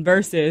evening gown,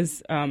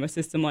 versus a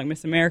system like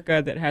Miss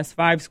America that has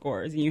 5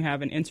 scores, and you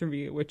have an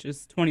interview, which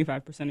is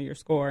 25% of your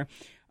score.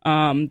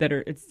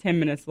 It's 10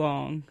 minutes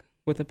long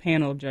with a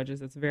panel of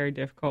judges. It's very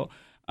difficult.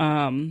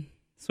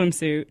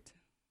 Swimsuit,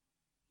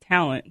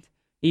 talent,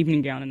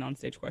 evening gown, and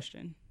onstage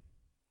question.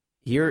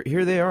 Here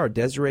they are.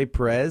 Desiree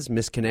Perez,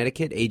 Miss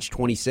Connecticut, age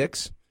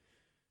 26.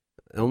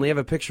 I only have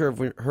a picture of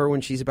her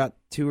when she's about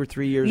 2 or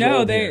 3 years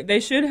old. No, they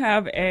should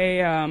have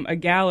a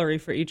gallery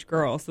for each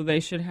girl. So they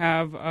should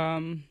have...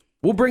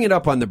 We'll bring it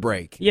up on the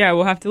break. Yeah,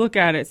 we'll have to look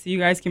at it so you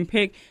guys can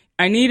pick...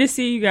 I need to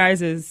see you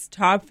guys as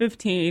top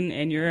 15,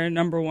 and you're a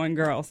number 1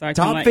 girl, so I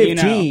can let 15.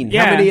 You know.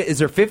 Yeah. How many? Is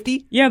there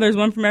 50? Yeah, there's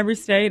one from every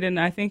state, and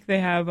I think they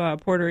have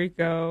Puerto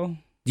Rico.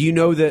 Do you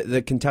know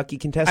the Kentucky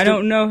contestant? I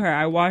don't know her.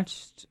 I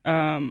watched.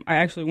 I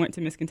actually went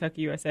to Miss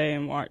Kentucky USA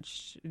and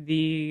watched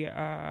the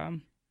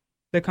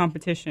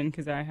competition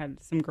because I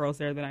had some girls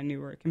there that I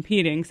knew were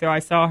competing, so I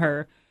saw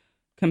her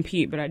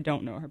compete, but I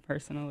don't know her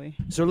personally.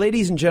 So,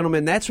 ladies and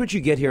gentlemen, that's what you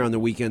get here on the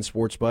Weekend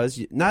Sports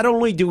Buzz. Not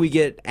only do we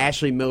get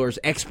Ashley Miller's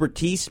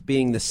expertise,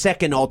 being the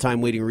second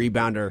all-time leading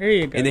rebounder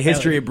in the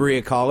history of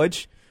Berea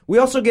College, we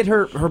also get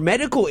her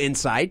medical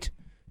insight,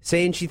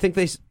 saying she thinks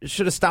they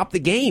should have stopped the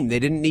game. They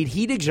didn't need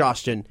heat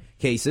exhaustion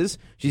cases.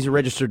 She's a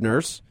registered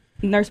nurse.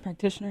 Nurse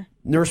practitioner.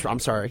 Nurse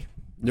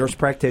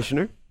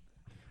practitioner.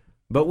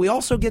 But we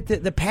also get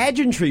the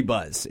pageantry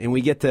buzz, and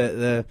we get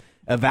to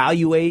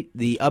evaluate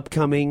the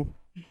upcoming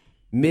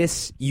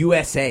Miss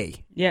USA.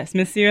 Yes,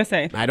 Miss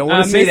USA. I don't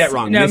want to say that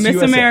wrong. No, Miss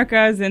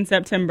America is in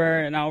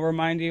September, and I'll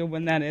remind you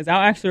when that is. I'll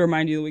actually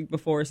remind you the week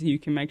before so you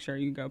can make sure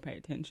you go pay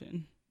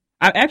attention.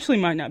 I actually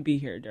might not be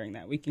here during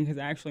that weekend because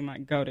I actually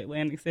might go to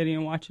Atlantic City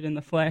and watch it in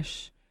the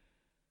flesh.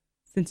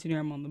 Since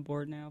I'm on the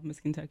board now of Miss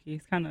Kentucky,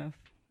 it's kind of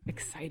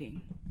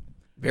exciting.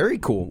 Very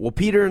cool. Well,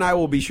 Peter and I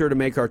will be sure to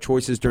make our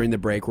choices during the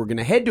break. We're going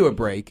to head to a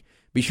break,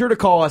 Be sure to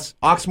call us,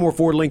 Oxmoor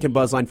Ford Lincoln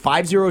Buzzline,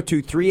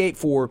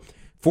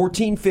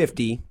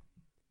 502-384-1450.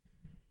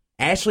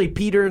 Ashley,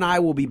 Peter, and I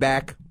will be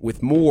back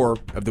with more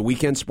of the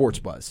Weekend Sports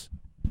Buzz.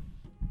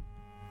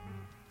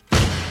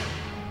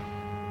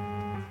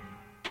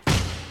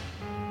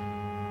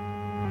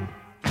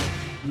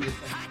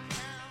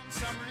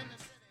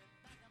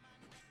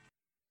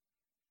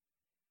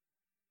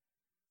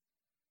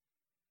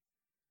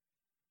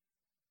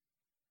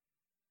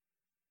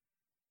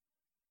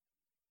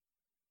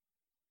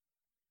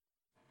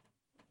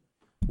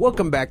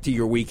 Welcome back to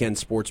your Weekend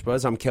Sports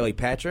Buzz. I'm Kelly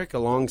Patrick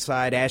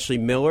alongside Ashley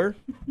Miller,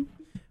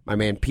 my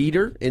man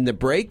Peter. In the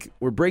break,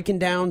 we're breaking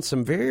down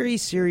some very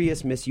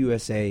serious Miss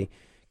USA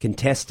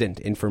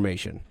contestant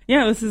information.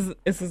 Yeah,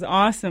 this is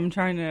awesome,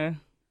 trying to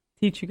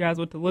teach you guys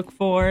what to look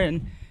for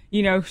and,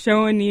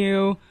 showing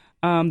you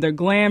their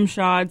glam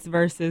shots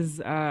versus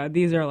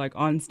these are like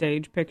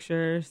on-stage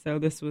pictures. So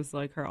this was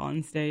like her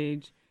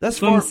on-stage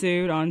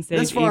swimsuit, on-stage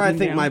Thus far, I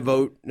think gown. my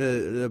vote,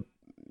 the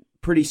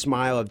pretty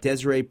smile of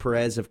Desiree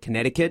Perez of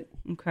Connecticut.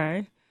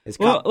 Okay. Has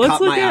caught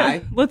my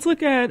eye. Let's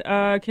look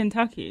at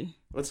Kentucky.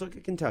 Let's look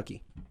at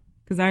Kentucky.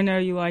 Because I know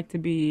you like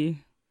to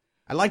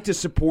I like to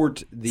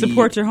support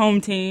your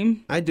home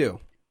team. I do.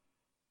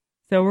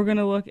 So we're going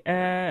to look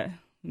at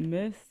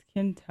Miss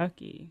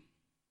Kentucky.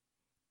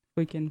 If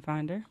we can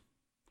find her.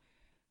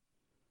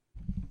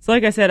 So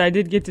like I said, I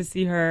did get to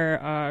see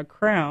her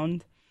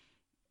crowned.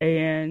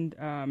 And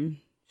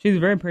she's a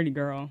very pretty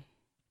girl.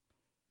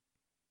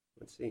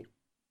 Let's see.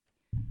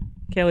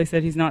 Kelly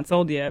said he's not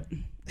sold yet.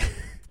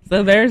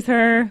 So there's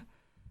her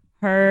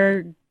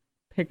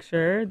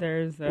picture.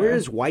 Where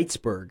is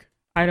Whitesburg?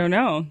 I don't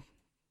know.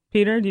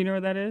 Peter, do you know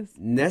where that is?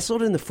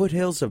 Nestled in the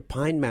foothills of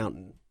Pine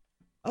Mountain.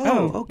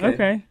 Oh,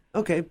 okay.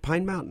 Okay,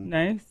 Pine Mountain.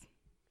 Nice.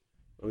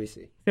 Let me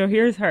see. So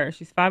here's her.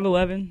 She's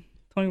 5'11",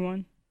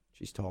 21.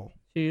 She's tall.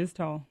 She is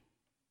tall.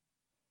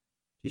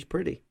 She's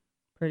pretty.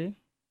 Pretty.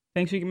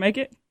 Think she can make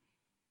it?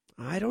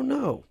 I don't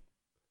know.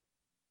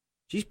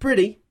 She's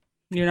pretty.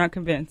 You're not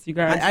convinced. You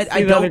guys.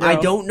 I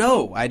don't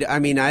know. I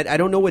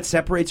don't know what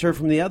separates her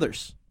from the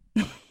others.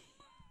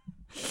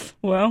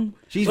 Well,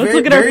 she's let's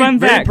very, look at her fun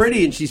very facts.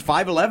 pretty, and she's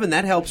 5'11".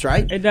 That helps,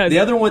 right? It does. The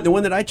other one, the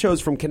one that I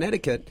chose from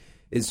Connecticut,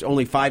 is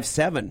only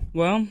 5'7".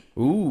 Well,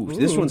 ooh.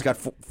 This one's got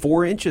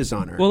 4 inches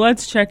on her. Well,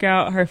 let's check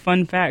out her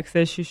fun facts.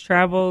 Says she's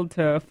traveled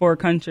to 4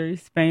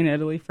 countries: Spain,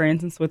 Italy,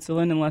 France, and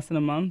Switzerland in less than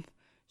a month.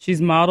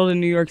 She's modeled in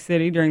New York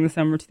City during the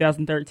summer of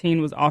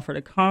 2013. Was offered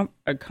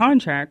a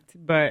contract,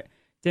 but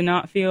did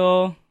not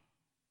feel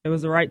it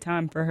was the right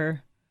time for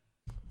her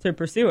to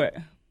pursue it.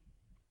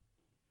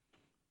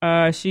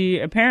 She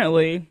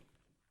apparently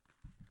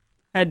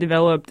had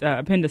developed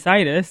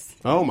appendicitis.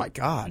 Oh, my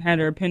God. Had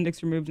her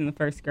appendix removed in the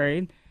first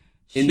grade.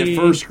 In the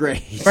first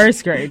grade?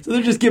 First grade. So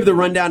they'll just give the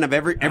rundown of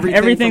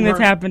everything that's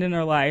her? happened in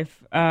her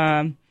life.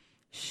 Her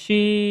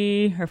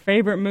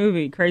favorite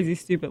movie, Crazy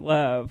Stupid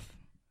Love.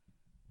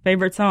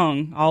 Favorite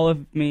song, All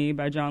of Me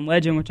by John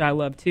Legend, which I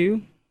love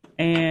too.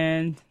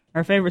 And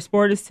her favorite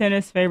sport is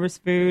tennis. Favorite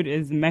food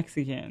is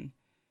Mexican.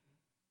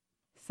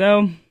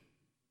 So,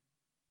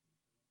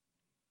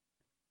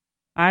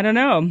 I don't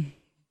know.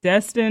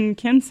 Destin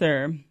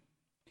Kinser.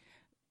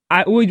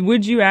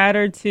 Would you add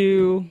her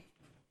to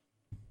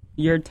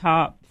your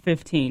top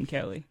 15,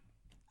 Kelly?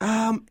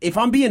 If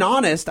I'm being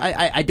honest,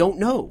 I don't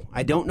know.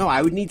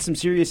 I would need some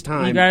serious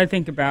time. You got to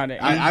think about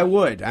it. I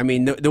would. I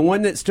mean, the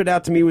one that stood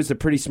out to me was the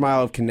pretty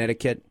smile of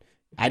Connecticut.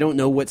 I don't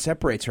know what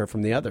separates her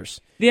from the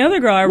others. The other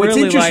girl What's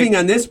really interesting like,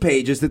 on this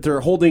page is that they're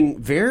holding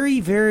very,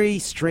 very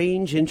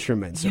strange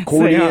instruments. Yes,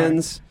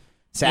 accordions,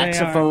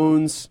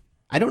 saxophones.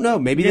 I don't know.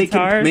 Maybe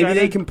Guitars,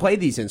 they can play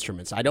these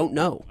instruments. I don't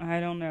know. I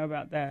don't know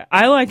about that.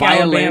 I like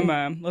Violin.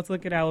 Alabama. Let's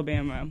look at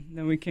Alabama.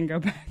 Then we can go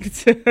back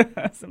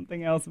to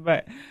something else.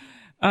 But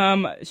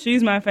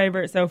she's my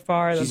favorite so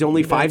far. She's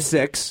only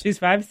 5'6". She's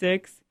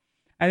 5'6".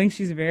 I think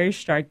she's very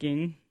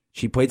striking.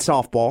 She played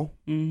softball,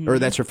 or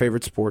that's her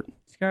favorite sport.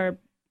 She's got a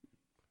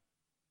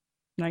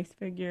nice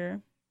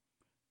figure,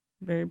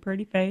 very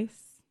pretty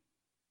face.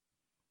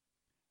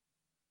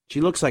 She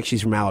looks like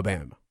she's from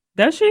Alabama.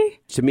 Does she?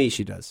 To me,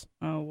 she does.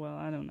 Oh, well,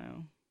 I don't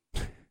know.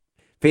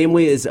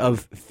 Family is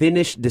of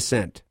Finnish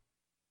descent.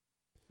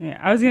 Yeah,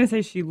 I was going to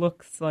say she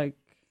looks like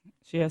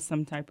she has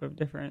some type of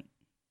different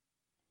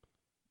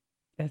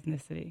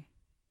ethnicity.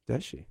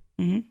 Does she?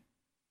 Mm-hmm.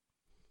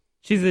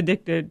 She's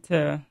addicted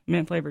to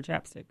mint-flavored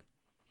chapstick.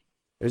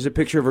 There's a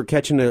picture of her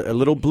catching a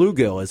little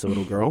bluegill as a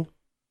little girl.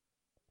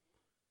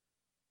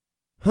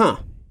 Huh.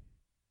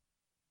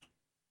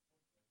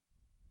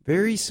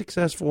 Very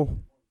successful,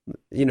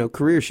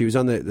 career. She was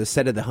on the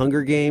set of the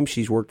Hunger Games.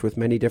 She's worked with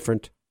many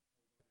different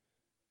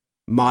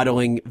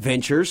modeling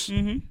ventures.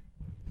 Mm-hmm.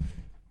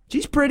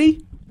 She's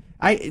pretty.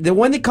 The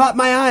one that caught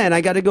my eye, and I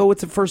got to go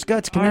with the first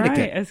guts, Connecticut.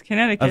 All right, it's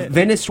Connecticut. Of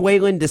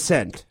Venezuelan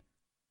descent.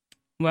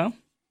 Well,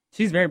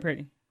 she's very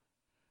pretty.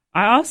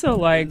 I also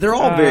like. They're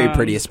all very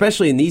pretty,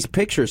 especially in these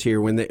pictures here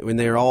when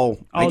they're all.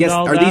 I guess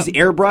dolled are these up.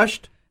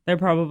 airbrushed?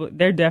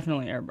 They're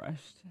definitely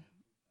airbrushed.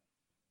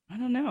 I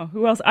don't know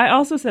who else. I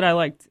also said I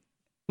liked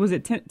Was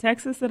it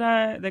Texas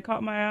that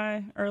caught my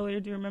eye earlier?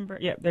 Do you remember?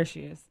 Yep, there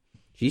she is.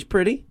 She's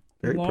pretty.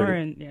 Very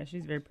Lauren, pretty. Yeah,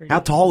 she's very pretty. How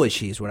tall is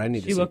she is what I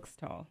need to see. She looks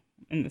tall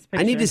in this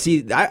picture. I need to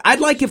see. I'd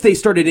like if they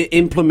started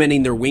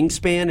implementing their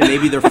wingspan and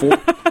maybe their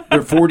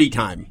 40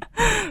 time.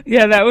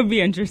 Yeah, that would be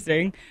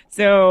interesting.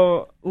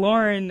 So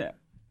Lauren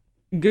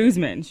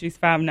Guzman, she's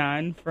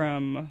 5'9",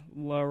 from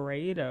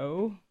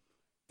Laredo,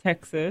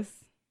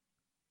 Texas.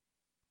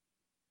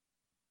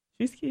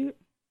 She's cute.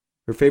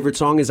 Her favorite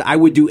song is "I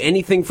Would Do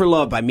Anything for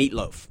Love" by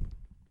Meatloaf.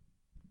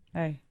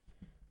 Hey.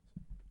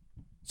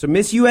 So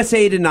Miss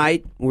USA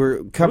tonight,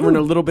 we're covering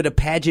a little bit of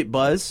pageant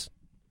buzz.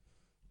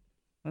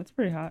 That's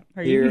pretty hot.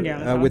 Her evening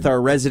gown is awesome. With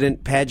our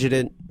resident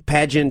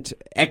pageant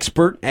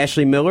expert,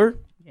 Ashley Miller.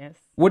 Yes.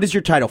 What is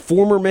your title?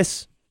 Former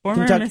Miss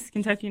Miss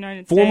Kentucky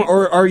United States.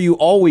 Or are you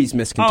always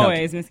Miss Kentucky?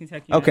 Always Miss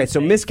Kentucky United Okay, so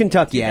States. Miss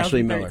Kentucky,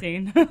 Ashley Miller.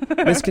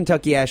 Miss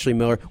Kentucky, Ashley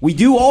Miller. We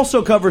do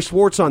also cover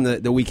sports on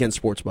the Weekend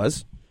Sports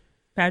Buzz.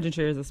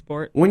 Pageantry is a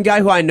sport. One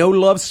guy who I know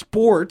loves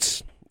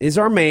sports is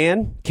our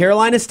man,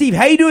 Carolina Steve.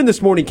 How you doing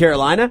this morning,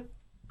 Carolina?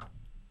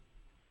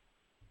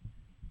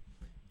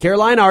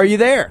 Carolina, are you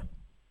there?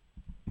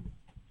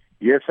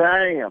 Yes,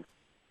 I am.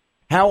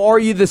 How are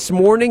you this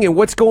morning, and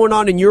what's going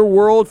on in your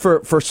world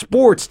for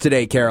sports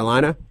today,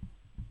 Carolina?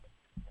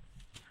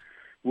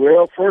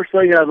 Well, first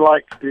thing I'd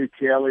like to do,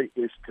 Kelly,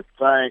 is to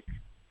thank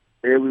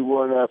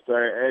everyone up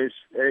there. As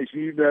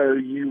you know,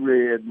 you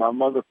read, my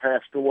mother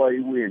passed away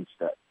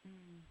Wednesday.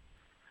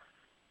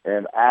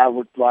 And I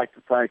would like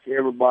to thank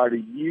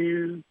everybody,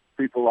 you,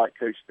 people like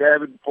Coach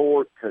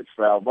Davenport, Coach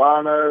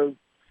Salvano,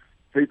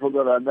 people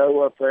that I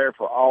know up there,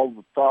 for all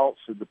the thoughts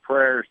and the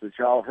prayers that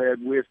y'all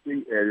had with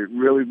me, and it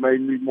really made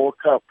me more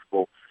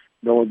comfortable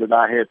knowing that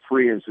I had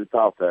friends that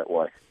thought that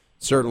way.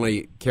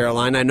 Certainly,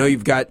 Caroline. I know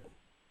you've got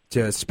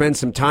to spend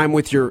some time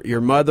with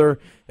your mother.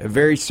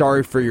 Very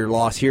sorry for your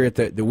loss here at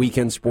the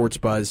Weekend Sports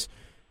Buzz.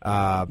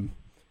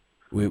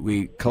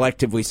 We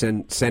collectively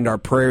send our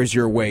prayers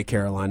your way,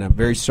 Caroline. I'm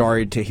very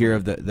sorry to hear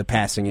of the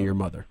passing of your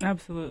mother.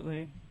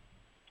 Absolutely.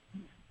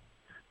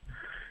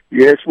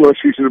 Yes, well,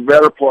 she's in a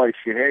better place.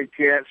 She had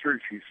cancer,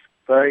 she's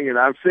thing, and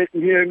I'm sitting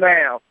here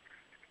now.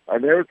 I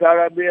never thought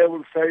I'd be able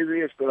to say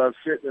this, but I'm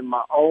sitting in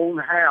my own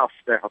house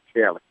now,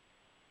 Kelly.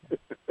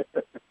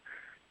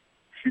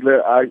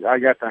 I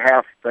got the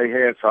house that they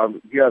had, so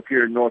I'm up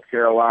here in North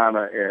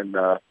Carolina, and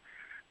the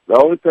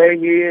only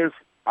thing is,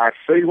 I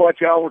see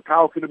what y'all were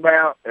talking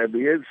about at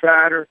the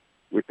Insider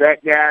with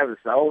that guy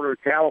that's the owner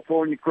of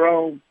California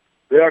Chrome.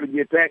 They ought to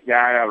get that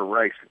guy out of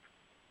racing.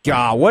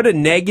 God, what a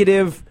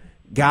negative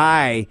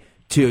guy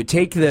to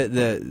take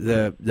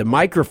the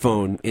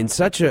microphone in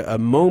such a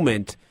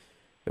moment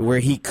where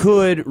he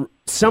could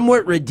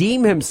somewhat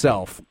redeem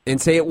himself and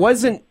say it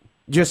wasn't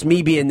just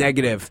me being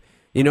negative.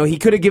 You know, he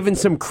could have given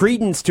some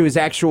credence to his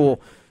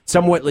actual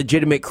somewhat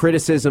legitimate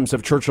criticisms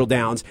of Churchill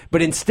Downs,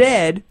 but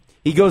instead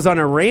he goes on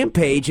a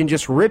rampage and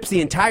just rips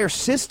the entire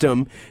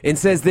system and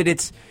says that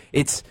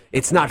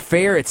it's not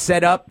fair. It's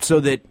set up so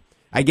that,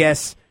 I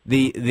guess,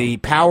 the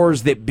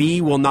powers that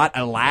be will not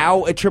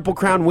allow a Triple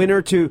Crown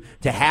winner to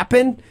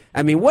happen.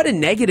 I mean, what a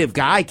negative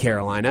guy,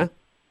 Carolina.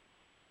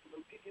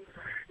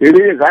 It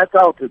is. I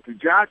thought that the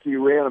jockey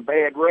ran a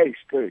bad race,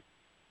 too.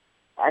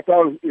 I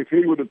thought if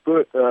he would have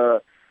put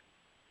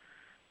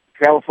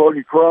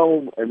California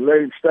Chrome and let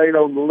him stay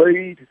on the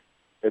lead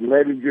and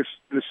let him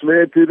just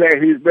lead through that,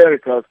 he's better,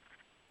 because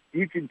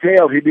you can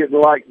tell he didn't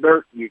like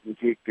dirt getting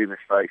kicked in his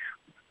face.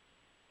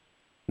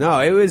 No,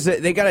 it was.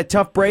 They got a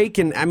tough break,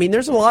 and I mean,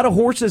 there's a lot of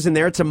horses in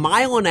there. It's a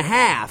mile and a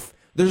half.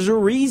 There's a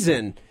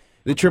reason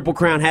the Triple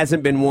Crown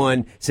hasn't been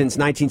won since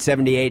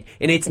 1978,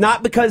 and it's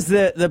not because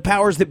the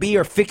powers that be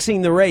are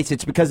fixing the race.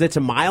 It's because it's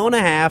a mile and a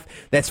half.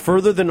 That's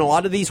further than a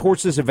lot of these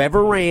horses have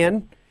ever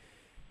ran.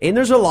 And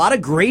there's a lot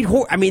of great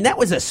I mean, that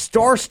was a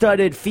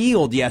star-studded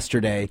field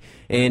yesterday.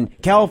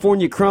 And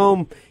California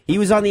Chrome, he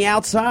was on the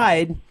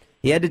outside.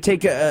 He had to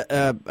take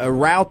a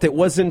route that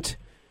wasn't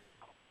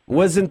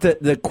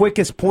the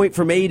quickest point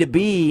from A to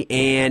B,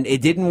 and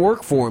it didn't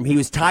work for him. He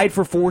was tied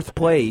for fourth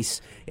place,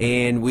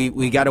 and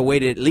we got to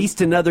wait at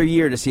least another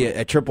year to see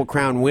a Triple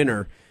Crown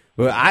winner.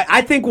 Well,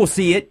 I think we'll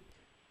see it.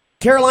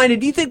 Carolina,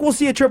 do you think we'll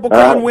see a Triple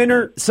Crown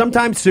winner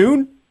sometime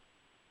soon?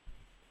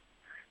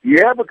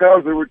 Yeah,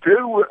 because there were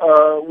two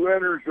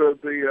winners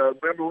of the,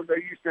 remember when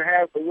they used to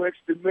have the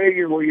Winston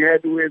Million where you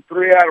had to win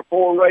 3 out of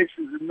 4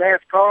 races in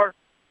NASCAR?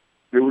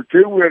 There were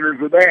 2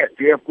 winners of that,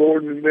 Jeff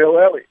Gordon and Bill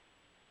Elliott.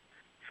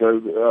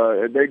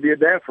 So, and they did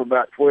that for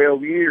about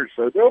 12 years.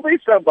 So there'll be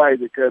somebody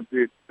that comes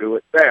in to do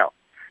it. Now,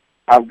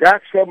 I've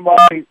got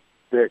somebody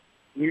that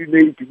you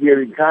need to get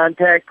in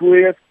contact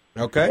with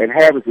and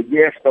have as a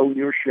guest on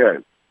your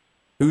show.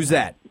 Who's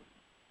that?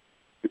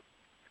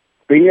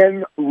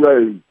 Ben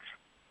Rhodes.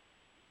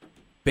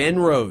 Ben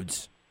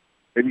Rhodes.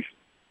 Have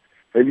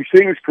you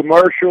seen his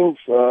commercials?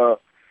 I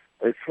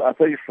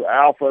think it's for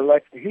Alpha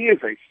Electric. He is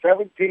a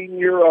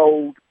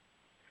 17-year-old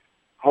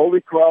Holy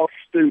Cross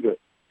student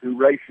who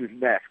races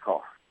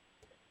NASCAR.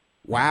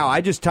 Wow,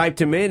 I just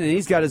typed him in, and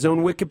he's got his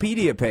own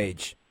Wikipedia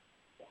page.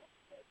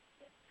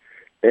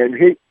 And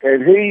he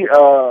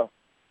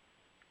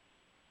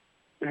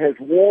has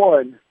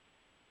won.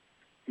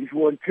 He's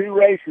won 2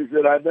 races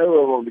that I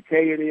know of on the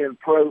K&N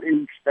Pro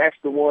East. That's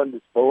the one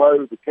that's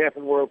below the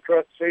Camping World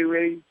Truck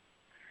Series.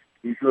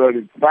 He's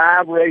running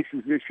 5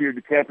 races this year,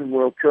 the Camping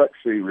World Truck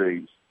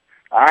Series.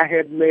 I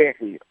have met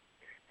him.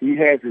 He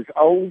has his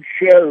own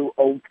show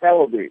on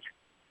television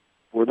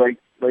where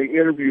they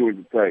interview him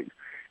and things.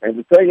 And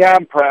the thing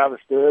I'm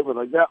proudest of, and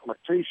I got my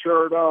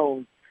T-shirt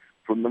on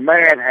from the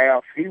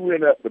Madhouse, he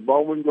went up to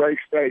Bowman Gray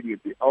Stadium,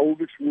 the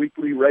oldest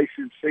weekly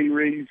racing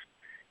series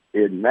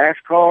in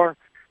NASCAR,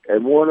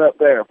 and won up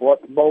there.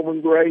 What the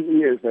Bowman Gray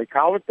is, they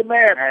call it the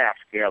Madhouse,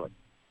 Kelly.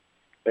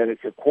 And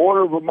it's a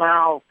 1/4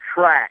 mile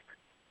track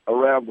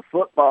around the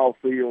football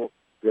field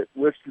that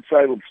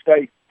Winston-Salem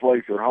State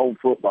plays their home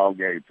football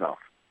games off.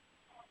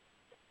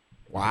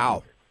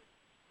 Wow.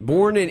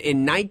 Born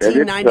in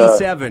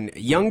 1997,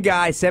 young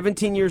guy,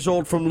 17 years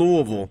old from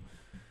Louisville.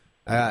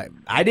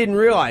 I didn't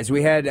realize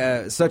we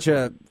had such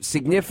a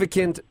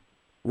significant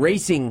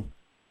racing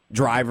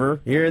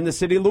driver here in the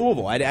city of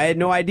Louisville. I had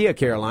no idea,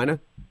 Carolina.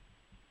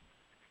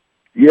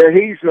 Yeah,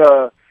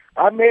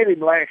 I met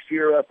him last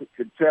year up at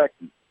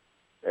Kentucky,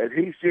 and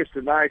he's just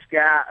a nice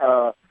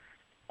guy.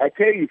 I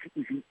tell you,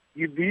 do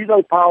you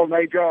know Paul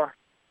Najar?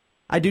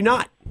 I do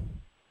not.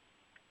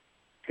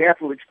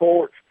 Catholic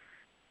Sports.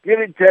 Get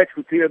in touch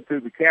with him through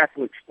the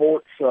Catholic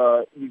Sports.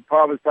 You can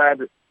probably find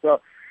it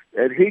stuff,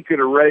 and he could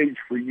arrange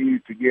for you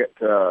to get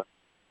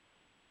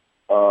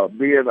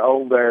being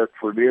on there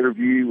for an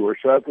interview or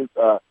something.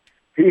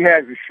 He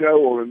has a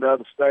show on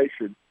another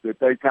station that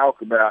they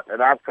talk about,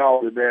 and I've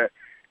called him there.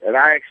 And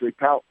I actually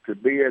talked to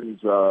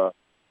Ben's, the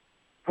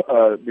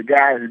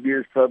guy who did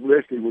his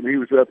publicity when he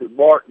was up at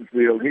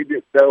Martinsville. He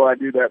didn't know I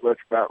knew that much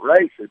about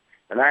racing.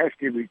 And I asked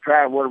him if he'd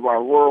try one of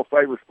our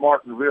world-famous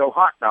Martinsville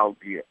hot dogs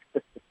yet.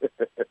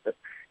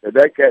 And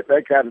that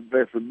kind of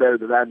lets them know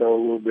that I know a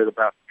little bit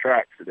about the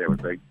tracks and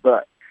everything.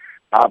 But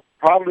I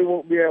probably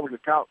won't be able to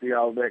talk to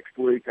y'all next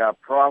week. I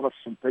promised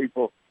some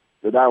people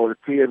that I would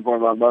attend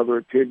when my mother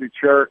attended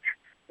church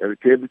and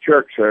attend the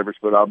church service,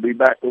 but I'll be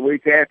back the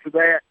week after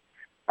that.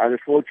 I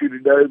just want you to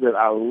know that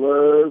I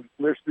love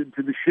listening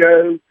to the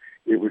show.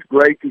 It was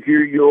great to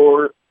hear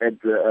your and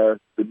the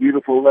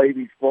beautiful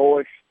lady's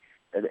voice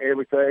and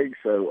everything.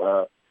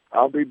 So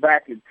I'll be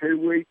back in 2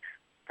 weeks.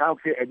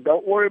 And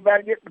don't worry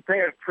about getting the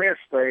press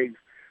things.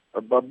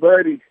 My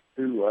buddy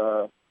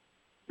who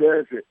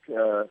does it,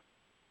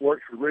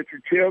 works with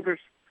Richard Childress,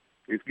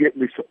 is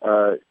getting me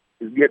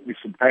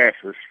some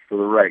passes for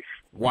the race.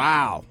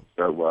 Wow.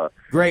 So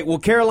great. Well,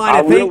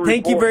 Carolina,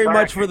 thank you very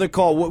much for the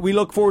call. We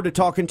look forward to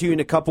talking to you in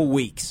a couple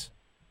weeks.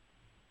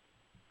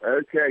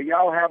 Okay.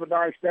 Y'all have a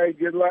nice day.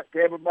 Good luck to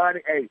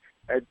everybody. Hey,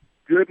 and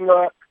good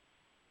luck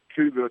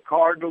to the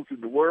Cardinals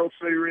in the World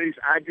Series.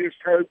 I just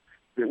hope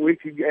that we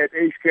can get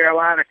East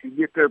Carolina can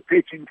get their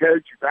pitching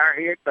coach and our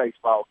head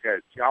baseball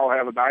coach. Y'all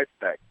have a nice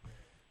day.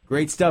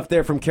 Great stuff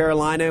there from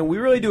Carolina. And we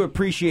really do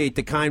appreciate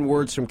the kind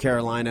words from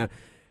Carolina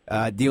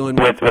dealing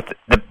with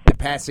the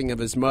passing of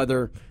his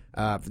mother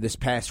this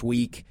past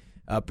week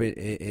up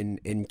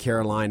in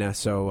Carolina.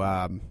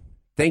 So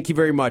thank you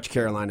very much,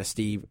 Carolina,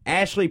 Steve.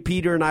 Ashley,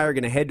 Peter, and I are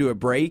going to head to a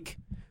break,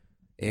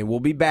 and we'll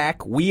be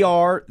back. We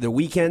are the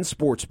Weekend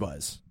Sports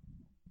Buzz.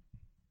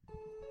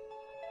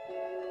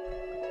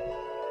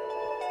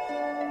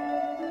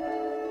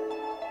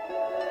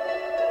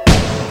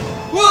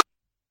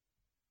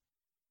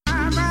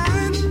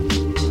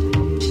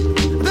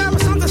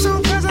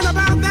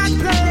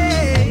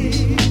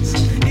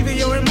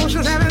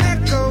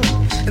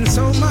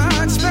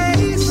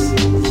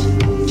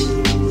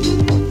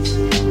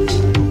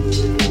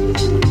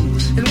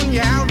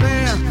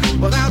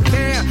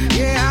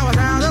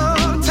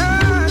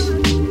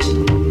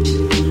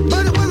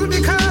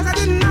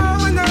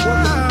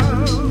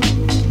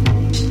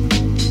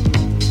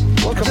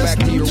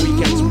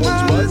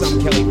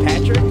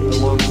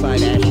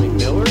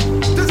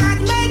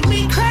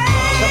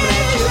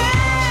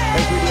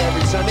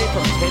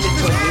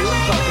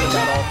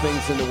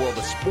 In the world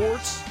of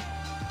sports.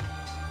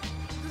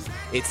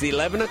 It's the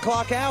 11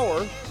 o'clock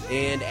hour,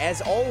 and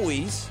as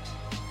always,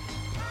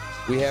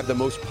 we have the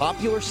most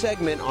popular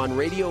segment on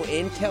radio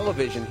and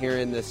television here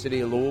in the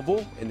city of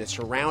Louisville and the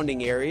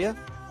surrounding area.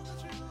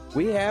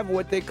 We have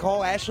what they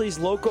call Ashley's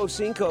Loco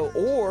Cinco,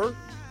 or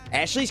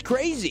Ashley's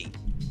Crazy.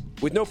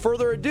 With no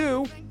further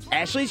ado,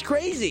 Ashley's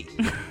Crazy.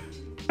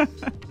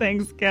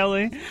 Thanks,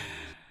 Kelly.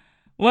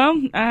 Well,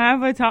 I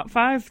have a top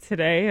 5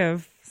 today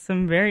of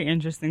some very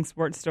interesting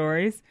sports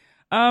stories.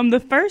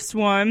 The first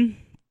one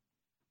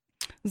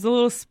was a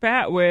little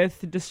spat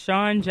with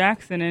Deshaun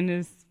Jackson and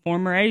his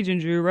former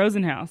agent, Drew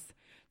Rosenhaus.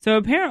 So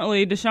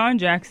apparently, Deshaun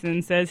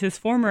Jackson says his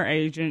former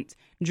agent,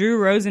 Drew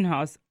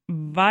Rosenhaus,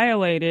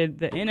 violated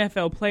the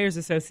NFL Players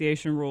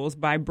Association rules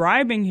by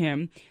bribing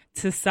him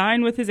to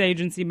sign with his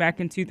agency back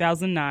in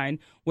 2009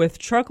 with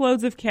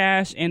truckloads of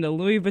cash and a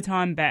Louis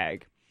Vuitton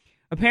bag.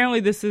 Apparently,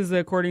 this is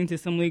according to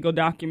some legal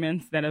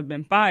documents that have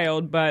been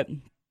filed, but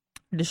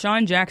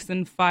Deshaun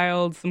Jackson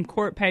filed some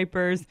court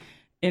papers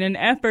in an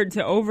effort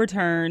to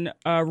overturn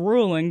a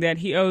ruling that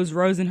he owes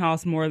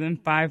Rosenhaus more than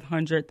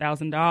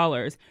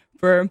 $500,000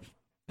 for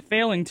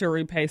failing to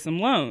repay some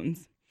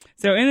loans.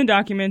 So in the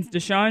documents,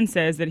 Deshaun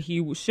says that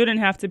he shouldn't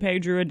have to pay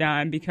Drew a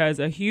dime because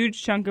a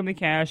huge chunk of the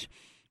cash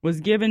was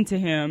given to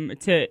him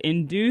to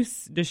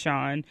induce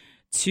Deshaun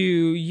to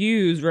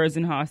use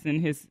Rosenhaus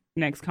in his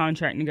next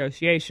contract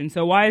negotiation.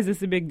 So why is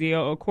this a big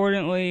deal?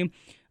 According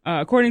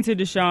to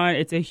Deshaun,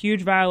 it's a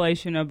huge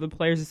violation of the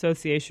Players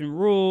Association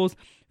rules,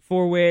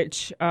 for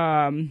which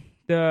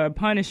the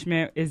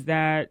punishment is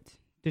that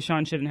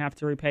Deshaun shouldn't have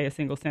to repay a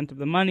single cent of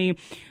the money.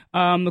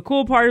 The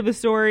cool part of the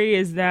story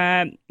is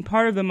that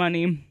part of the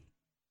money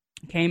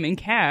came in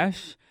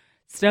cash,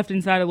 stuffed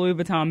inside a Louis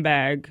Vuitton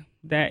bag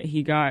that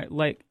he got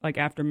like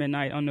after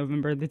midnight on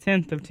November the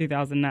 10th of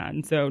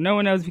 2009. So no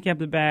one knows if he kept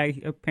the bag.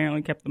 He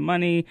apparently kept the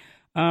money.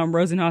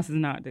 Rosenhaus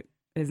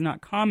is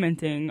not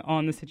commenting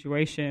on the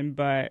situation,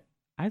 but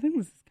I think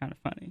this is kind of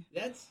funny.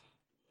 It's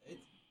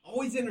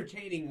always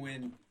entertaining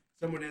when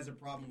someone has a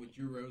problem with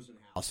Drew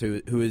Rosenhaus,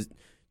 who is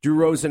Drew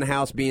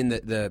Rosenhaus being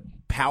the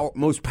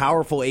most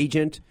powerful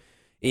agent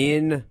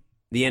in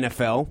the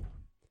NFL.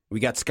 We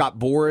got Scott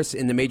Boras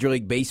in the Major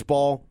League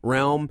Baseball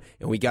realm,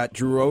 and we got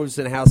Drew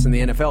Rosenhaus in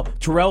the NFL.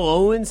 Terrell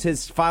Owens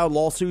has filed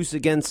lawsuits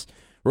against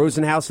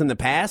Rosenhaus in the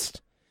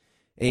past,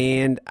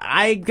 and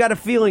I got a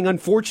feeling,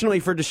 unfortunately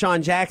for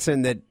Deshaun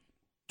Jackson, that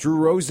Drew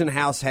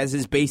Rosenhaus has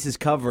his bases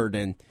covered,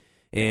 and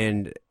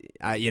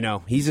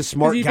he's a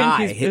smart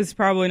guy. It's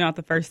probably not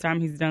the first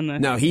time he's done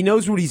this. No, he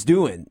knows what he's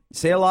doing.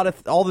 Say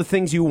all the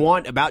things you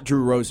want about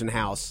Drew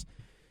Rosenhaus.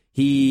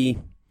 He's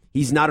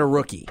not a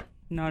rookie.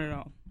 Not at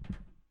all.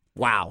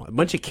 Wow, a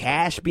bunch of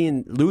cash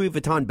being Louis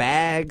Vuitton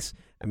bags.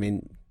 I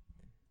mean,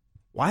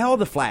 why all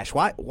the flash?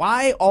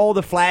 Why all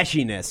the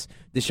flashiness?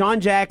 Deshaun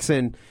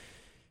Jackson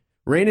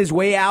ran his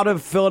way out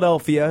of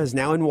Philadelphia, is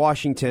now in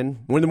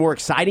Washington, one of the more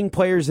exciting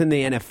players in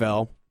the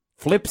NFL,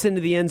 flips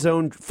into the end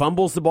zone,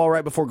 fumbles the ball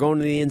right before going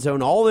to the end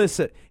zone, all this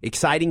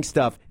exciting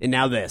stuff, and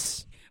now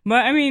this.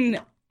 But, I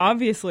mean,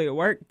 obviously it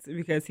worked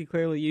because he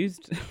clearly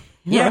used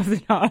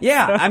Rosenhaus.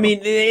 Yeah, so. I mean,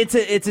 it's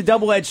a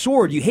double-edged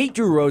sword. You hate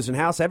Drew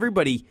Rosenhaus.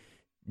 Everybody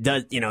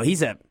does,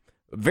 he's a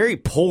very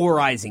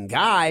polarizing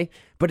guy,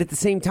 but at the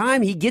same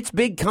time, he gets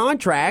big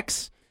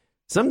contracts,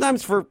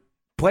 sometimes for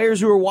players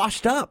who are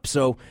washed up.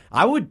 So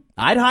I'd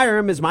hire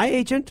him as my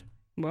agent.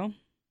 Well,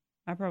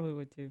 I probably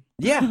would too.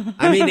 Yeah,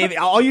 I mean, if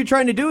all you're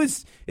trying to do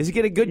is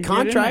get a good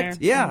contract.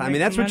 Yeah, I mean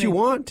that's what you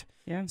want.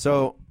 Yeah.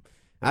 So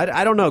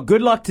I don't know.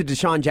 Good luck to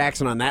Deshaun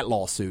Jackson on that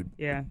lawsuit.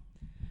 Yeah.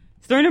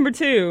 Story number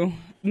 2.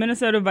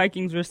 Minnesota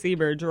Vikings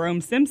receiver Jerome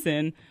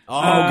Simpson.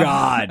 Oh,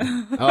 God.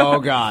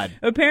 Oh, God.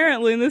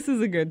 Apparently, and this is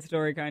a good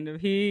story, kind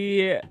of.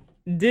 He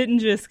didn't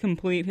just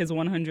complete his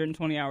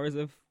 120 hours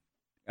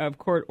of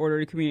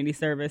court-ordered community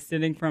service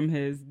sitting from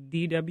his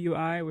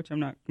DWI, which I'm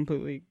not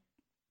completely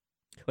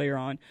clear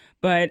on.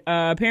 But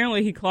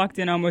apparently, he clocked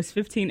in almost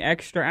 15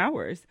 extra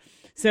hours.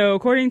 So,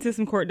 according to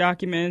some court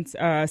documents,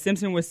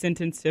 Simpson was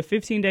sentenced to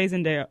 15 days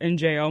in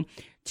jail,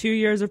 2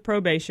 years of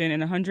probation, and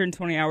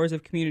 120 hours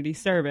of community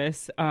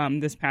service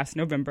this past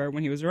November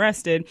when he was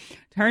arrested.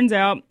 Turns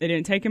out it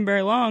didn't take him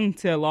very long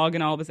to log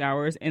in all of his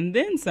hours and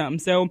then some.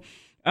 So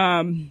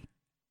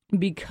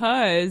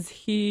because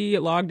he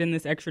logged in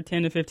this extra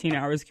 10 to 15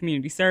 hours of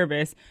community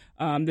service,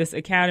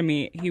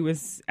 he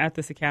was at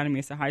this academy.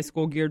 It's a high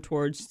school geared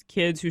towards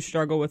kids who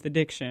struggle with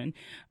addiction.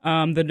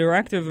 The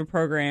director of the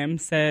program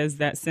says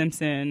that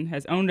Simpson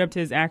has owned up to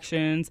his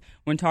actions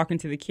when talking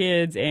to the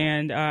kids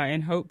and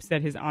in hopes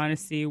that his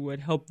honesty would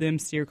help them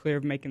steer clear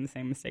of making the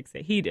same mistakes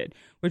that he did,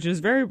 which is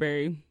very,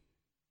 very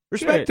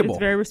respectable. Good. It's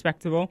very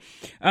respectable.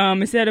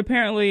 It said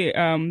apparently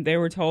they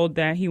were told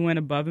that he went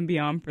above and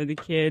beyond for the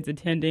kids,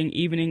 attending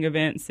evening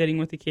events, sitting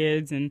with the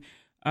kids, and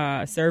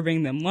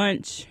serving them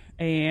lunch.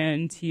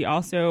 And he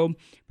also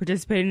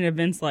participated in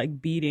events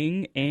like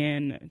beading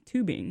and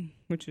tubing,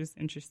 which is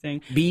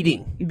interesting.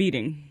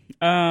 Beading.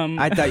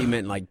 I thought you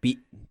meant like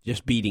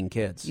just beating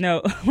kids.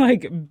 No,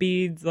 like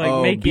beads,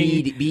 like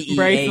making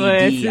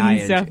bracelets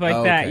and stuff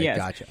like that. Okay, yes.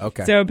 Gotcha.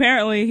 Okay. So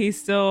apparently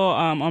he's still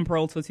on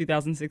parole till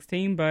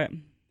 2016, but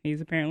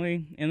he's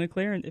apparently in the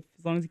clear as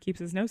long as he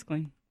keeps his nose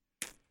clean.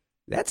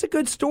 That's a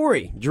good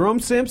story. Jerome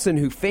Simpson,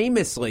 who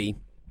famously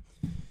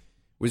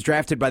was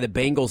drafted by the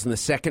Bengals in the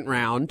second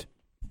round,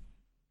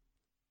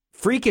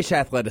 freakish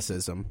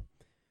athleticism,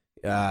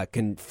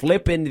 can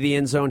flip into the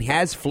end zone,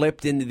 has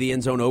flipped into the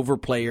end zone over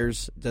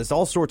players, does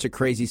all sorts of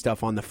crazy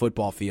stuff on the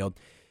football field.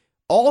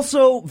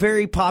 Also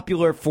very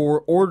popular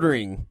for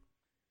ordering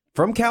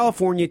from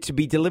California to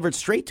be delivered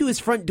straight to his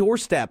front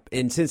doorstep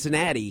in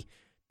Cincinnati,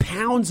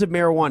 pounds of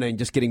marijuana and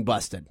just getting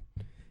busted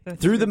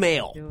through the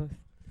mail.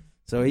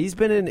 So he's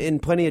been in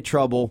plenty of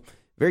trouble.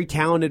 Very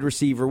talented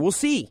receiver. We'll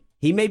see.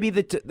 He may be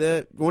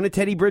the one of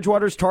Teddy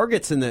Bridgewater's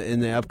targets in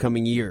the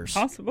upcoming years.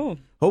 Possible.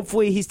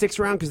 Hopefully he sticks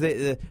around because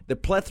the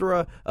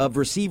plethora of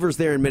receivers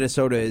there in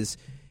Minnesota is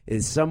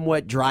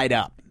somewhat dried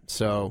up.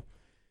 So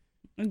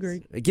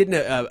Agreed. Getting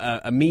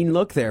a mean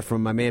look there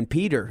from my man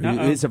Peter, who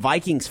is a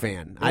Vikings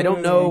fan. I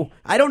don't know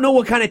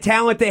what kind of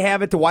talent they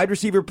have at the wide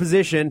receiver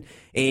position,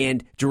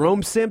 and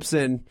Jerome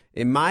Simpson,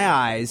 in my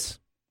eyes,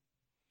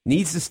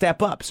 needs to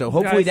step up. So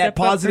hopefully that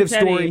positive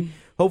story,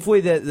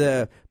 hopefully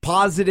the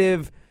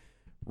positive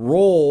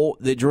role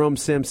that Jerome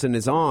Simpson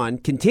is on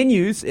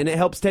continues, and it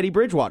helps Teddy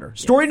Bridgewater.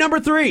 Story number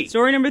 3.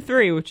 Story number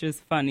 3, which is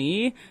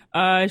funny.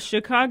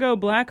 Chicago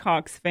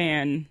Blackhawks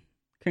fan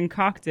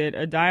concocted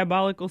a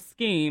diabolical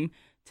scheme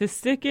to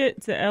stick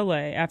it to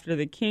L.A. after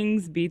the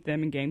Kings beat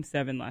them in Game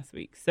 7 last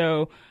week.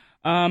 So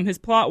his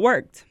plot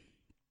worked.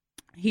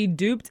 He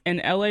duped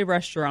an L.A.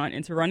 restaurant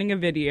into running a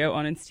video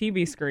on its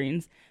TV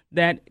screens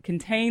that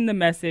contained the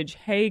message,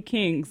 "Hey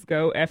Kings,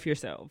 go F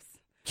yourselves."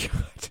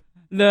 God.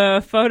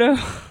 The photo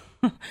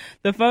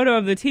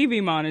of the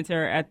TV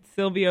monitor at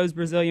Silvio's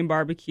Brazilian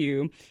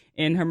barbecue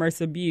in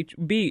Hermosa Beach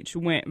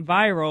went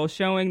viral,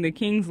 showing the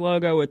Kings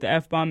logo with the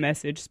F-bomb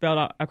message spelled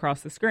out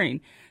across the screen.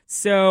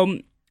 So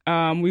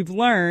we've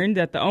learned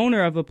that the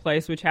owner of the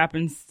place, which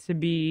happens to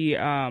be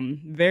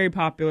very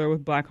popular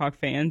with Blackhawk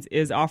fans,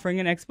 is offering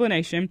an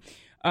explanation,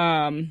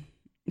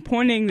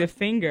 pointing the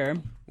finger.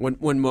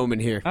 One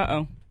moment here.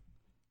 Uh-oh.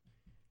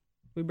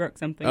 We broke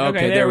something.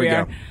 Okay, there we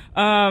are.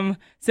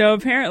 So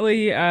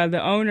apparently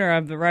the owner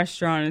of the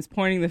restaurant is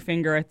pointing the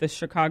finger at the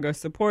Chicago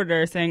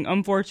supporter, saying,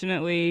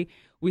 "Unfortunately,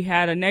 we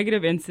had a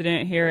negative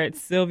incident here at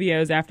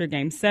Silvio's after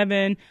Game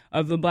 7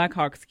 of the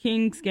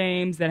Blackhawks-Kings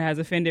games that has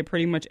offended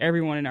pretty much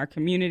everyone in our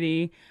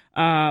community,"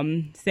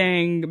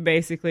 saying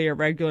basically a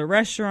regular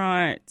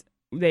restaurant,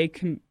 the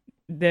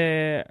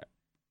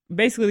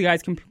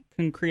guys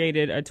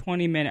created a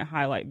 20-minute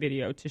highlight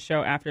video to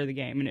show after the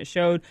game, and it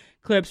showed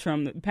clips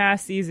from the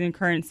past season,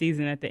 current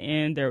season. At the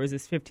end, there was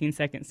this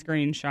 15-second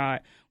screenshot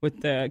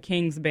with the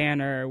Kings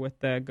banner with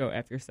the "Go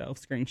F Yourself"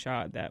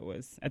 screenshot that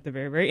was at the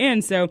very, very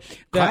end. So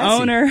the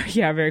owner,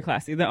 very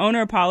classy. The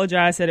owner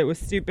apologized, said it was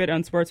stupid,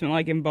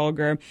 unsportsmanlike, and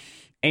vulgar.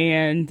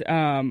 And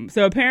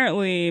so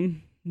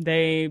apparently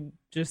they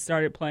just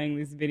started playing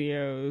these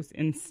videos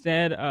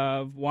instead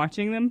of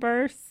watching them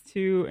first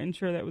to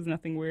ensure there was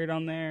nothing weird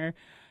on there.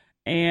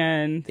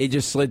 And it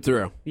just slid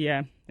through.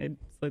 Yeah, it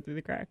slid through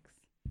the cracks.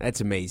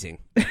 That's amazing.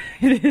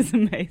 It is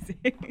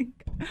amazing.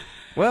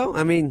 Well,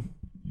 I mean,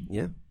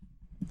 yeah.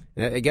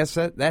 I guess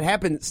that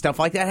happens. Stuff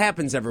like that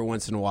happens every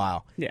once in a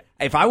while. Yeah.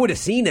 If I would have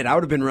seen it, I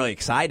would have been really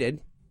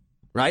excited.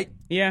 Right?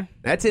 Yeah.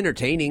 That's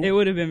entertaining. It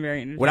would have been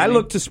very entertaining. What I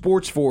look to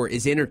sports for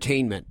is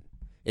entertainment.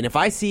 And if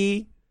I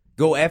see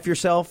 "Go F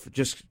yourself,"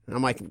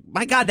 I'm like,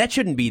 my God, that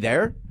shouldn't be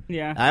there.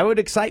 Yeah. That would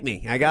excite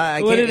me.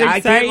 Would it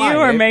excite you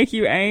or make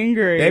you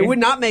angry? It would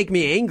not make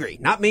me angry.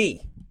 Not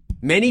me.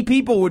 Many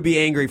people would be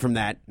angry from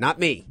that. Not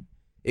me.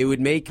 It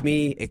would make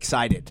me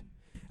excited.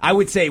 I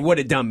would say, what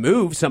a dumb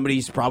move.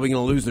 Somebody's probably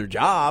going to lose their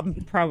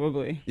job.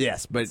 Probably.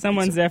 Yes, but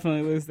someone's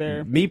definitely lose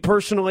their. Me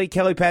personally,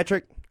 Kelly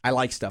Patrick, I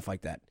like stuff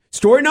like that.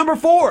 Story number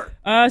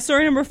 4.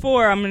 Story number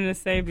 4, I'm going to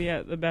save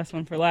the best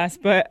one for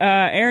last. But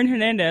Aaron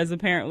Hernandez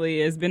apparently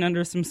has been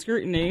under some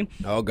scrutiny.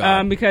 Oh,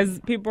 God. Because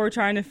people are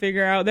trying to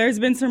figure out. There's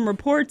been some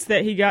reports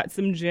that he got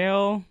some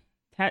jail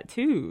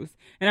tattoos.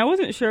 And I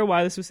wasn't sure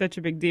why this was such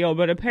a big deal.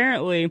 But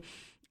apparently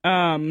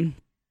some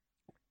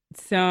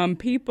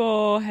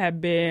people have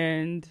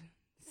been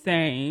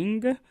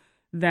saying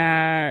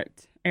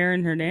that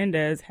Aaron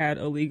Hernandez had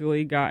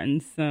illegally gotten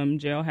some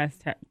jailhouse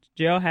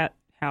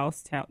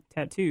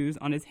tattoos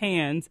on his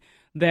hands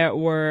that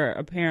were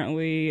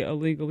apparently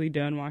illegally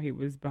done while he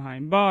was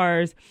behind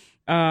bars.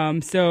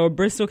 So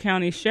Bristol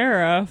County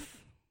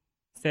Sheriff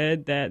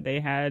said that they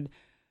had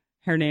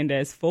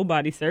Hernandez full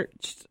body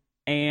searched,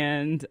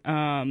 and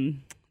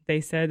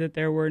they said that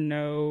there were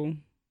no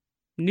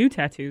new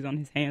tattoos on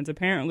his hands.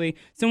 Apparently,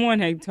 someone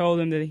had told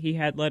him that he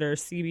had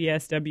letters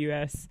CBS,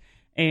 WS,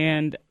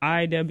 and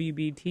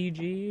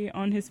IWBTG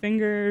on his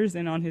fingers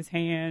and on his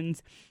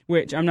hands,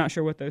 which I'm not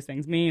sure what those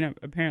things mean.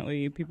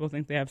 Apparently, people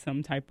think they have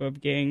some type of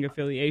gang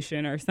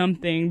affiliation or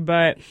something.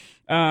 But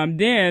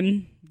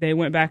then they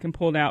went back and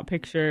pulled out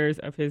pictures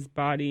of his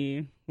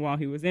body while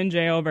he was in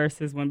jail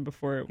versus when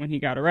he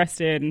got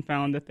arrested, and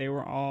found that they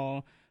were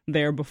all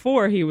there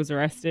before he was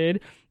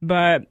arrested.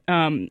 But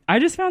I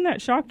just found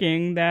that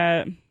shocking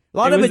that it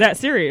was that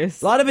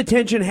serious. A lot of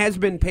attention has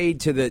been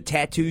paid to the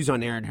tattoos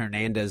on Aaron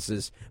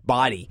Hernandez's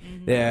body.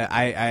 Mm-hmm.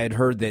 I had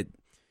heard that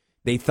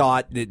they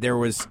thought that there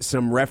was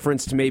some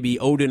reference to maybe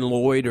Odin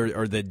Lloyd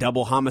or the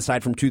double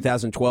homicide from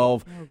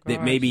 2012,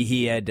 that maybe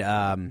he had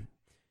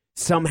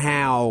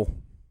somehow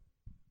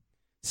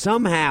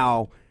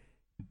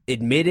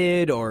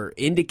admitted or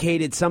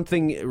indicated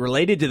something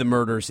related to the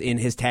murders in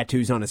his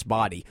tattoos on his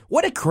body.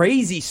 What a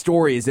crazy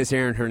story is this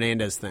Aaron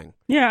Hernandez thing.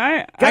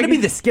 Yeah, got to be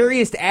the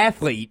scariest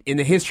athlete in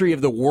the history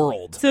of the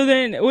world. So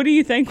then, what do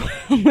you think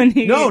when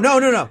he...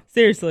 No.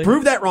 Seriously.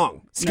 Prove that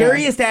wrong.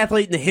 Scariest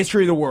athlete in the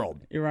history of the world.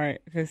 You're right.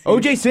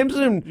 O.J.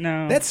 Simpson,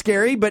 no. That's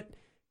scary, but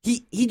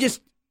he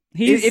just...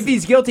 if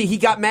he's guilty, he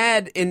got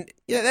mad, and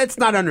that's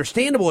not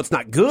understandable. It's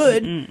not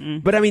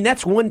good. But, I mean,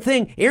 that's one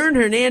thing. Aaron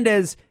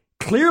Hernandez...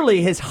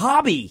 Clearly, his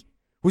hobby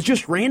was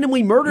just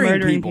randomly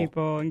murdering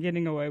people and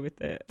getting away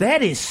with it.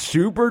 That is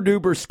super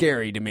duper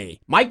scary to me.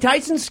 Mike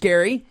Tyson's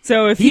scary.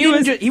 So if he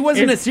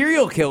wasn't a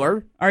serial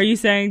killer. Are you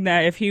saying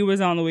that if he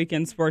was on the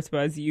Weekend Sports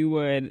Buzz, you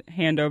would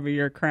hand over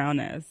your crown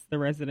as the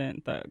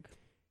resident thug?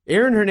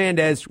 Aaron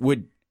Hernandez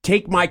would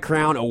take my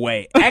crown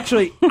away.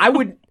 Actually, I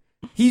would.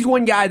 He's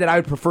one guy that I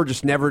would prefer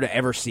just never to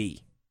ever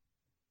see.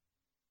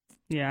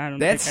 Yeah, I don't.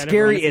 That's think I'd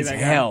scary ever as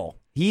hell.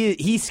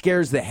 He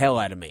scares the hell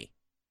out of me.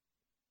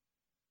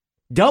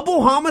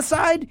 Double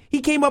homicide?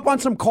 He came up on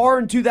some car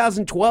in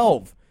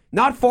 2012,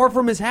 not far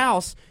from his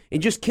house,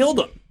 and just killed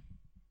him.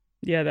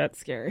 Yeah, that's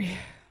scary.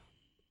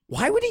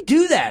 Why would he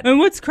do that? And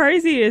what's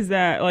crazy is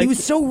that he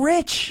was so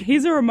rich.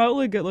 He's a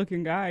remotely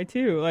good-looking guy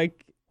too.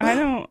 Like I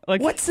don't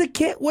like. What's the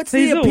appeal? What's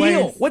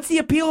the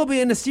appeal of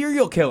being a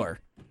serial killer?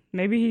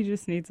 Maybe he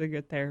just needs a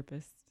good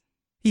therapist.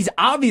 He's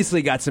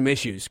obviously got some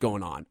issues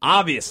going on,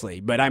 obviously,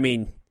 but I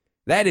mean,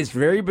 that is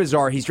very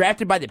bizarre. He's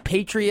drafted by the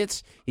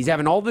Patriots. He's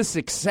having all this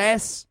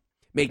success,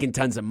 making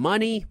tons of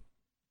money,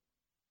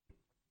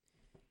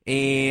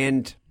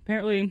 and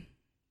apparently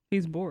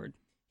he's bored.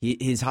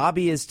 His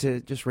hobby is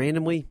to just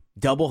randomly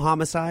double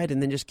homicide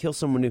and then just kill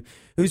someone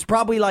who's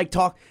probably like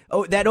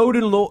that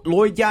Odin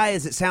Lloyd guy,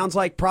 as it sounds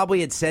like,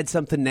 probably had said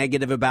something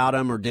negative about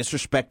him or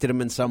disrespected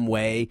him in some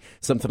way,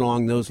 something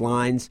along those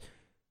lines.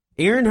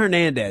 Aaron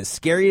Hernandez,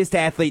 scariest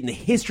athlete in the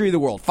history of the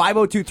world.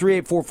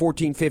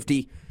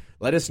 502-384-1450.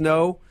 Let us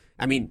know.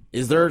 I mean,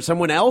 is there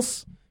someone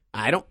else?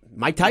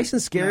 Mike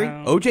Tyson's scary.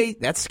 No. OJ,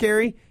 that's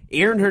scary.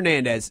 Aaron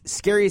Hernandez,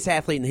 scariest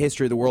athlete in the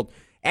history of the world.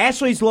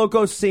 Ashley's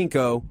Loco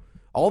Cinco.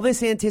 All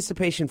this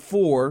anticipation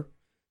for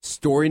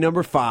story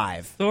number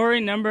 5.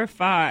 Story number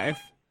 5.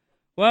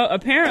 Well,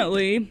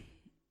 apparently,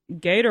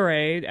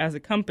 Gatorade as a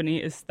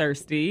company is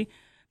thirsty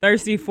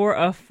for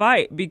a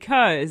fight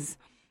because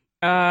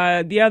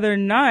the other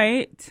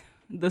night,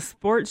 the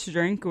sports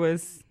drink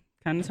was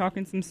kind of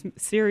talking some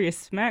serious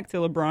smack to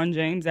LeBron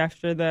James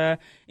after the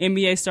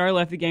NBA star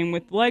left the game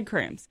with leg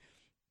cramps.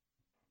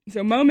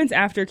 So moments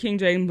after King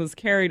James was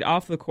carried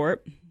off the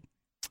court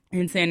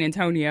in San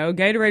Antonio,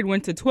 Gatorade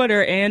went to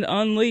Twitter and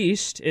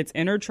unleashed its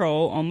inner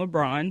troll on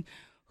LeBron,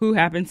 who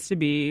happens to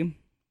be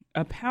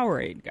a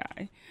Powerade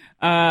guy.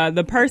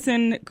 The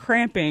person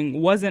cramping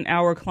wasn't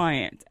our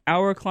client.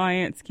 Our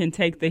clients can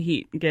take the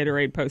heat,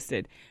 Gatorade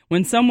posted.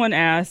 When someone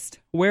asked,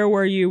 "Where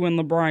were you when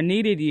LeBron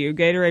needed you?"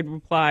 Gatorade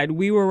replied,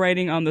 "We were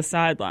waiting on the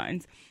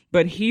sidelines,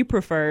 but he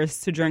prefers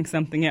to drink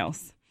something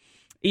else."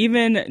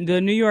 Even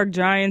the New York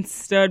Giants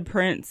stud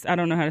Prince, I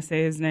don't know how to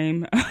say his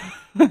name,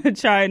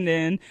 chimed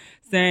in,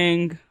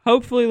 saying,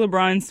 "Hopefully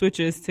LeBron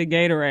switches to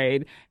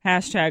Gatorade,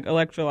 hashtag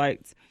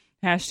electrolytes,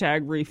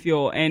 hashtag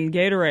refuel." And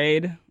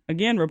Gatorade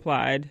again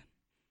replied,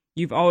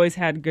 "You've always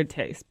had good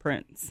taste,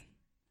 Prince."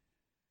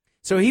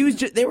 So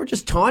they were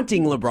just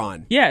taunting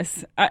LeBron.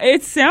 Yes.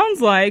 It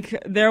sounds like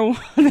they're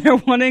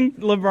wanting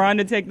LeBron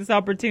to take this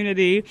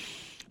opportunity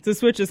to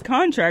switch his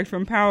contract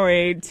from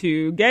Powerade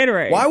to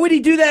Gatorade. Why would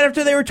he do that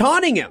after they were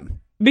taunting him?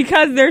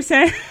 Because they're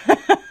saying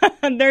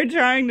they're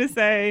trying to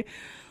say,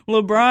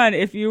 LeBron,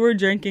 if you were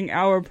drinking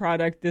our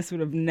product, this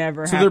would have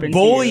never happened. So they're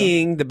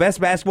bullying the best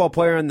basketball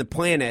player on the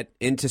planet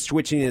into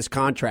switching his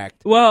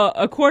contract. Well,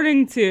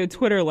 according to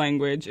Twitter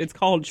language, it's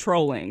called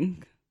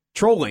trolling.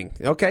 Trolling.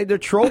 Okay, they're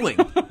trolling.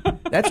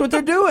 That's what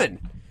they're doing.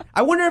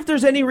 I wonder if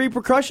there's any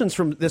repercussions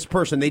from this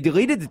person. They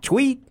deleted the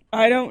tweet.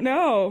 I don't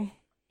know.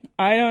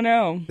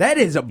 That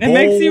is a bold... It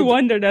makes you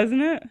wonder,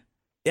 doesn't it?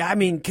 Yeah, I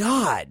mean,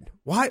 God.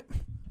 Why?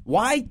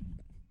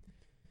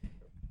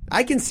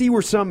 I can see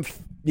where some,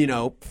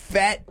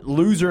 fat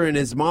loser in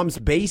his mom's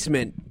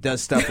basement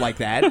does stuff like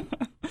that.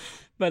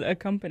 But a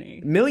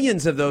company.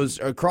 Millions of those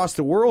across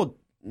the world,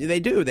 they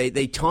do.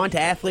 They taunt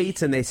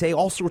athletes and they say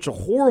all sorts of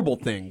horrible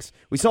things.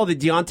 We saw the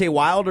Deontay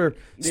Wilder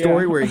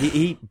story where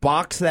he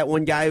boxed that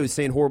one guy who was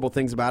saying horrible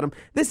things about him.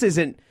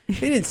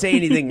 They didn't say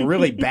anything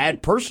really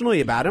bad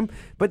personally about him,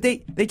 but they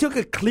took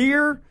a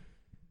clear,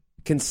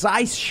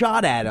 concise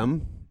shot at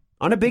him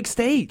on a big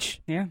stage.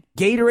 Yeah.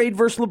 Gatorade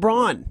versus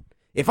LeBron.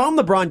 If I'm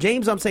LeBron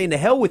James, I'm saying to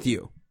hell with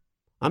you.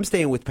 I'm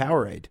staying with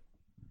Powerade.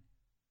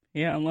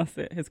 Yeah, unless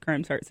his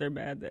crime hurt so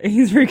bad that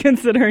he's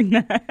reconsidering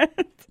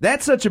that.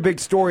 That's such a big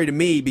story to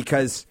me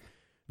because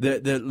the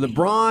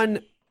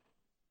LeBron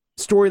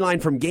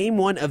storyline from Game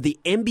 1 of the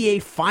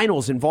NBA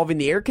Finals involving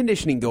the air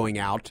conditioning going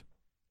out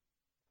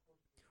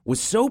was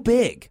so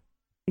big.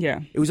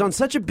 Yeah. It was on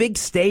such a big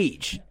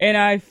stage. And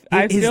I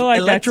feel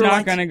like that's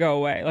not going to go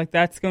away. Like,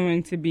 that's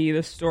going to be the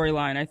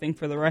storyline, I think,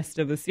 for the rest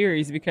of the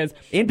series because...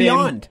 And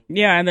beyond.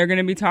 Yeah, and they're going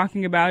to be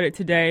talking about it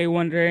today,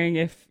 wondering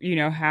if,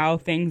 how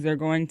things are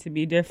going to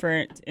be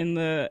different in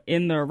the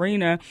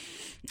arena.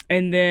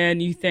 And then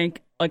you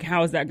think, like,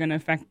 how is that going to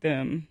affect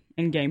them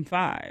in Game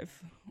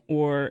 5?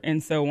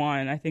 And so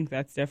on. I think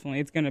that's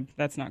definitely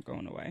that's not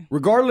going away.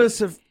 Regardless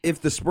of if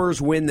the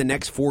Spurs win the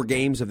next 4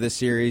 games of this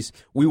series,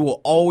 we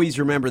will always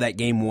remember that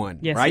Game 1.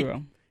 Yes, right? we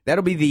will.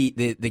 That'll be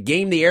the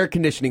game the air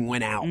conditioning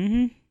went out.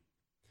 Mm-hmm.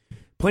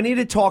 Plenty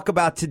to talk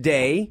about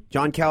today.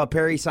 John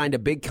Calipari signed a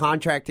big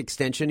contract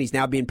extension. He's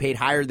now being paid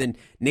higher than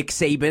Nick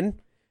Saban.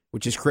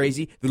 which is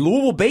crazy. The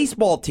Louisville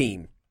baseball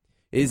team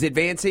is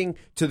advancing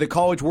to the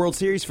College World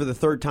Series for the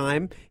third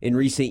time in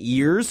recent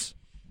years.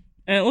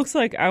 And it looks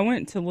like I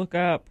went to look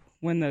up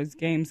when those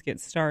games get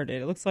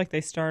started. It looks like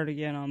they start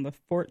again on the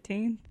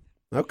 14th.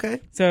 Okay.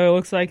 So it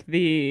looks like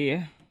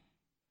the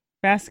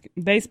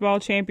baseball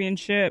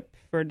championship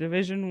for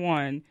Division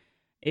I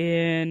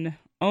in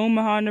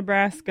Omaha,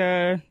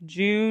 Nebraska,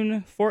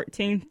 June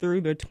 14th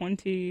through the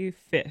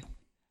 25th.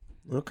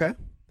 Okay.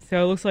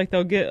 So it looks like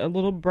they'll get a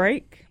little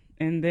break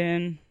and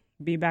then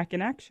be back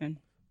in action.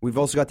 We've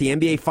also got the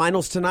NBA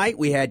Finals tonight.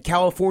 We had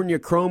California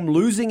Chrome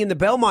losing in the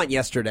Belmont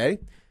yesterday.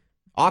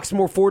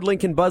 Oxmoor Ford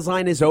Lincoln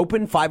Buzzline is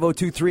open,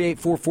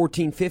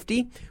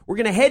 502-384-1450. We're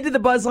going to head to the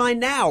Buzzline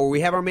now, where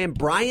we have our man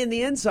Brian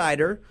the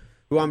Insider,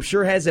 who I'm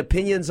sure has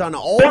opinions on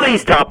all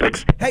these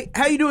topics. Hey,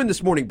 how you doing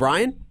this morning,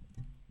 Brian?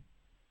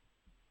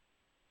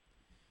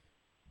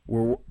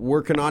 We're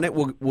working on it.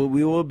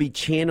 We will be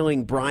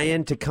channeling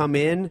Brian to come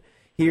in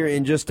here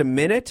in just a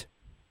minute.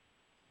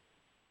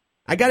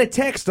 I got a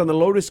text on the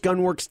Lotus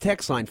Gunworks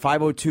text line,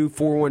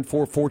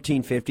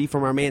 502-414-1450,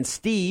 from our man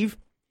Steve.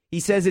 He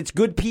says it's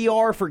good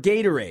PR for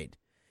Gatorade.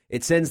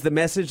 It sends the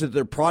message that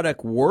their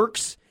product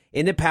works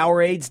and that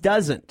Powerades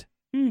doesn't.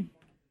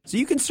 So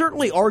you can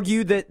certainly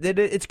argue that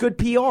it's good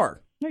PR.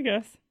 I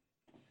guess.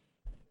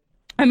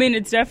 I mean,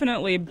 it's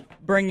definitely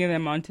bringing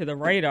them onto the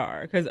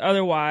radar, because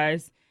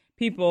otherwise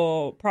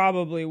people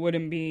probably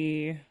wouldn't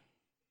be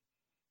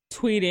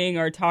tweeting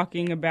or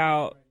talking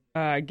about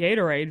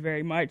Gatorade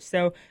very much.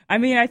 So, I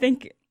mean, I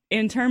think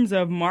in terms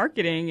of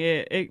marketing,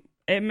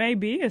 it may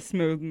be a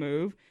smooth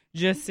move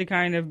just to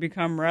kind of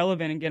become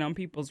relevant and get on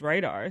people's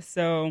radar.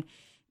 So,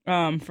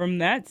 from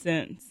that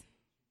sense,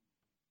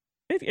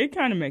 it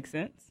kind of makes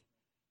sense.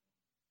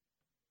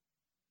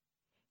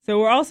 So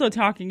we're also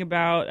talking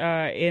about,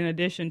 in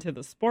addition to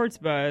the sports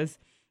buzz,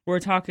 we're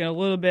talking a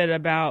little bit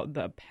about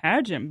the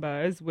pageant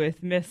buzz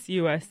with Miss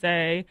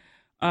USA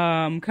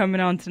coming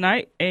on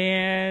tonight.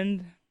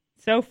 And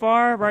so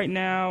far, right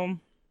now,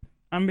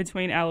 I'm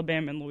between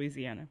Alabama and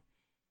Louisiana.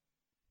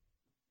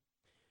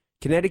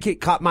 Connecticut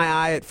caught my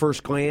eye at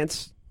first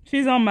glance.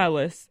 She's on my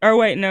list. Or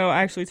wait, no,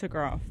 I actually took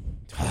her off.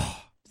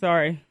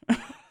 Sorry.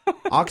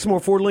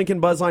 Oxmoor Ford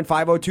Lincoln Buzzline,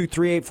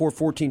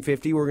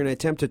 502-384-1450. We're going to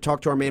attempt to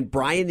talk to our man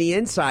Brian the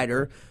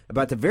Insider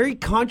about the very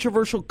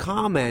controversial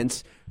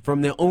comments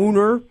from the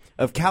owner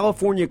of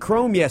California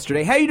Chrome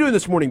yesterday. How you doing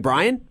this morning,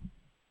 Brian?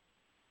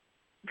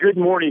 Good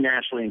morning,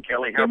 Ashley and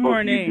Kelly. How are both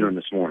of you doing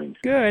this morning?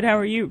 Good. How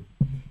are you?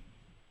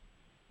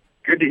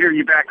 Good to hear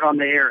you back on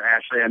the air,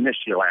 Ashley. I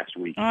missed you last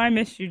week. Oh, I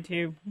missed you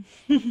too.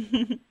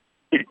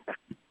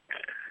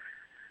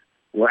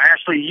 Well,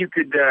 Ashley, you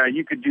could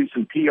do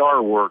some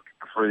PR work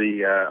for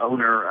the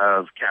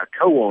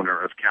co-owner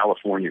of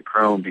California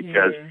Chrome,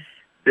 because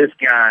this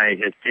guy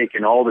has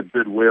taken all the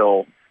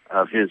goodwill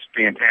of his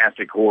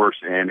fantastic horse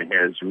and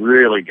has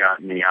really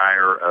gotten the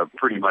ire of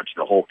pretty much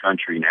the whole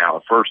country now.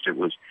 At first, it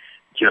was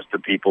just the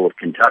people of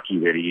Kentucky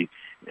that he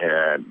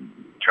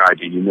tried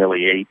to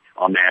humiliate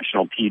on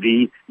national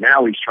TV.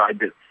 Now he's tried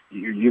to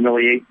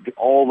humiliate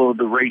all of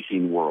the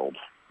racing world.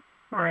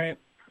 All right.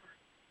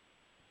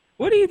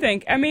 What do you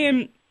think? I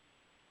mean,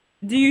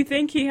 do you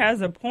think he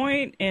has a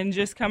point, and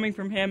just coming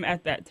from him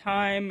at that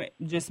time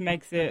just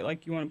makes it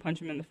like you want to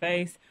punch him in the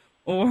face?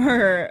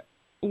 Or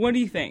what do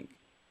you think?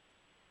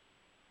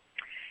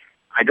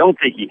 I don't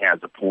think he has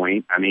a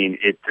point. I mean,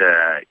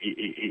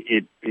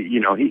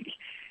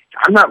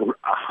 I'm not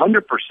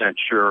 100%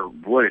 sure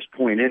what his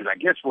point is. I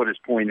guess what his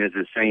point is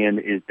saying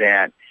is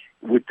that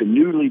with the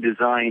newly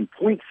designed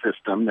point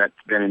system that's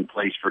been in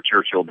place for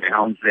Churchill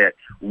Downs, that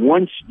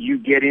once you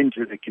get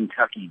into the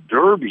Kentucky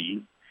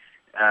Derby,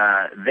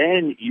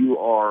 then you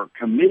are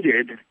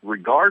committed,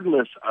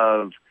 regardless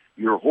of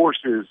your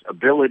horse's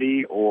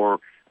ability or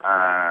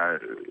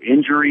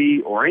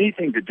injury or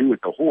anything to do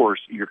with the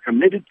horse, you're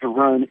committed to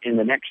run in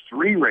the next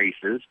 3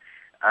 races,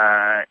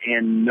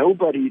 and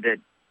nobody that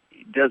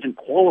doesn't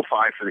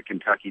qualify for the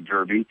Kentucky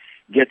Derby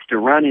gets to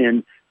run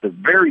in the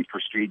very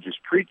prestigious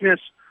Preakness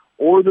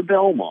or the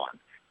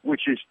Belmont,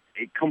 which is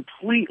a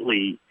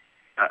completely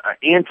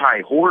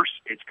anti-horse.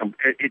 It's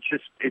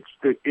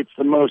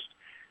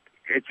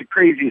the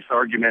craziest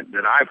argument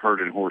that I've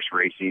heard in horse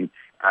racing,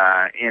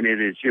 and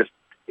it is just,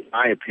 in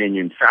my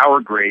opinion,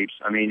 sour grapes.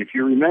 I mean, if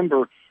you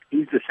remember,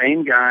 he's the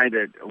same guy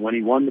that when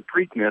he won the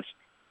Preakness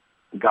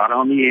got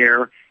on the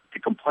air to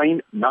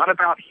complain not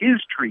about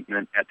his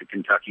treatment at the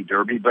Kentucky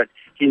Derby, but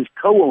his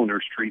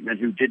co-owner's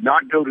treatment, who did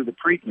not go to the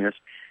Preakness.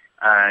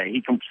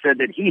 He said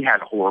that he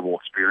had a horrible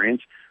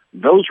experience.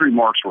 Those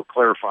remarks were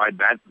clarified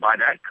by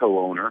that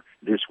co-owner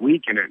this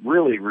week, and it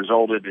really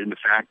resulted in the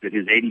fact that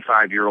his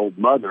 85-year-old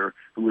mother,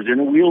 who was in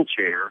a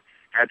wheelchair,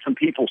 had some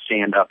people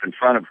stand up in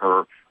front of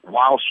her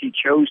while she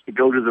chose to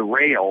go to the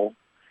rail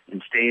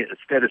and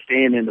instead of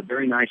staying in the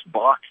very nice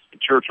box that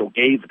Churchill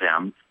gave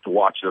them to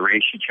watch the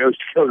race. She chose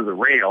to go to the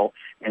rail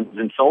and was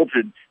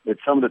insulted that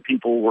some of the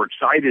people were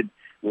excited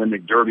when the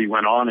Derby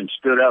went on and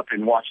stood up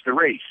and watched the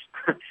race.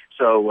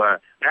 So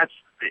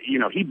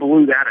he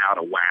blew that out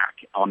of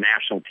whack on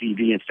national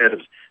TV instead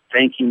of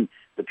thanking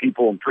the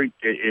people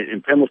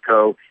in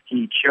Pimlico,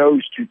 he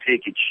chose to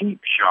take a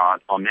cheap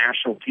shot on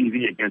national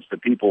TV against the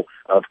people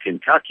of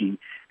Kentucky.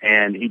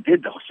 And he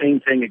did the same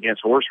thing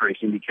against horse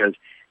racing because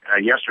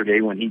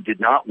yesterday when he did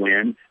not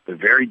win the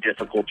very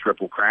difficult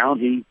Triple Crown,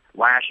 he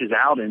lashes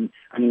out. And,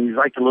 I mean, he's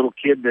like the little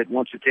kid that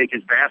wants to take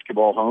his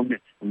basketball home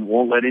and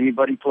won't let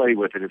anybody play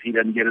with it if he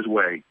doesn't get his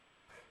way.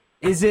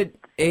 Is it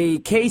a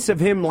case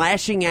of him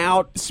lashing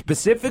out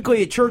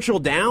specifically at Churchill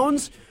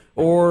Downs,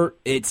 or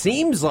it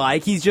seems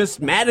like he's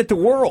just mad at the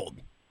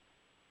world?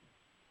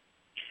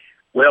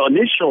 Well,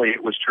 initially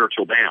it was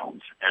Churchill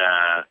Downs,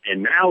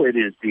 and now it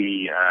is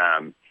the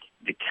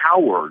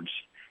cowards.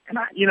 And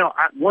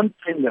one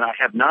thing that I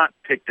have not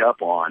picked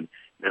up on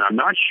that I'm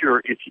not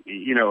sure if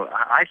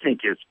I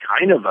think is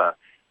kind of a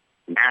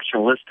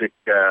nationalistic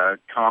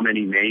comment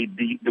he made.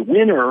 The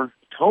winner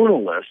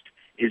tonalist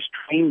is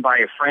trained by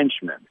a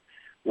Frenchman.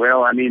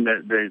 Well, I mean,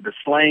 the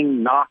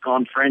slang knock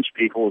on French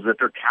people is that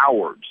they're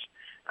cowards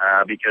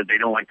because they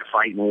don't like to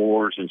fight in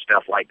wars and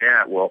stuff like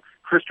that. Well,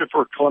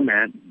 Christopher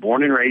Clement,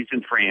 born and raised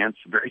in France,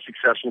 very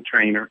successful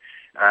trainer,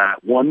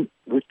 won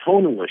with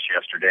tonalist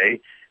yesterday,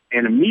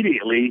 and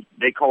immediately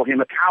they call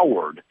him a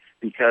coward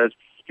because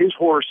his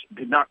horse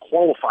did not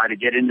qualify to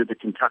get into the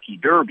Kentucky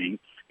Derby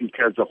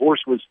because the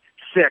horse was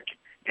sick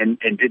and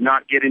did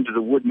not get into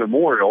the Wood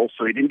Memorial,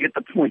 so he didn't get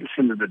the points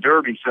into the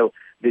Derby. So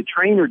the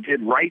trainer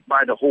did right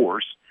by the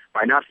horse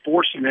by not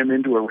forcing him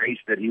into a race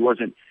that he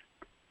wasn't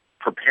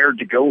prepared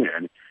to go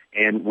in,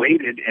 and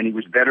waited, and he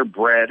was better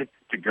bred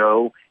to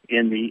go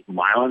in the 1.5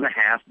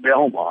 mile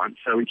Belmont,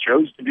 so he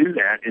chose to do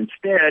that.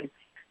 Instead,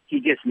 he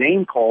gets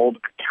name-called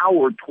a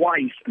coward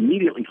twice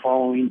immediately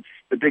following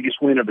the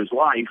biggest win of his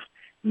life.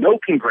 No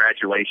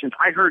congratulations.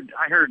 I heard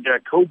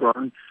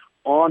Coburn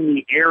on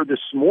the air this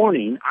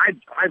morning.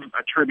 I've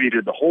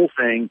attributed the whole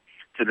thing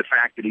to the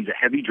fact that he's a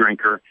heavy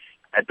drinker.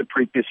 At the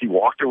Preakness, he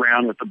walked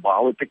around with a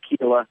bottle of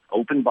tequila,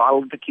 open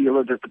bottle of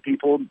tequila that the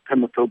people in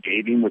Pimlico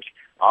gave him, which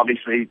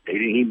obviously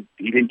he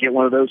didn't get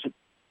one of those at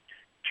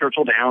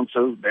Churchill Downs,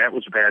 so that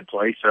was a bad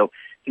place. So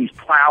he's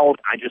plowed.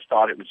 I just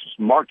thought it was just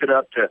marked it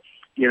up to,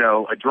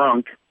 a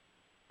drunk,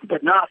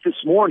 but not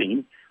this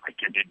morning.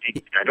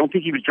 I don't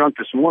think he was drunk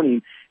this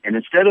morning. And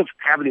instead of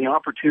having the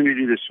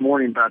opportunity this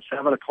morning about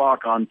 7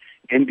 o'clock on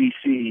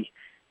NBC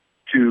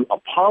to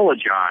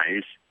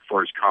apologize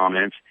for his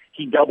comments,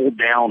 he doubled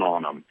down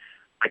on them.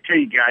 I tell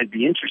you guys,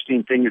 the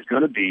interesting thing is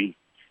going to be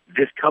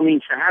this coming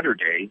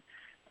Saturday,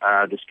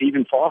 the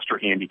Stephen Foster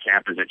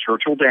handicap is at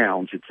Churchill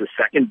Downs. It's the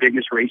second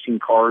biggest racing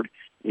card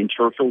in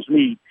Churchill's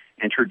meet,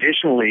 and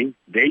traditionally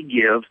they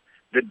give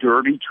the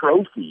Derby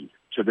trophy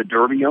to the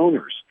Derby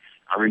owners.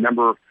 I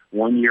remember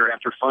one year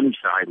after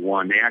Funnyside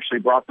won, they actually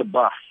brought the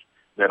bus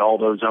that all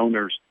those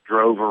owners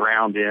drove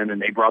around in,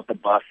 and they brought the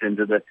bus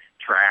into the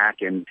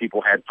track, and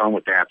people had fun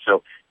with that.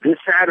 So this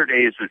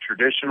Saturday is the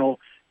traditional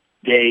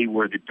day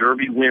where the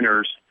Derby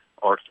winners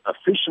are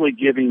officially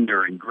giving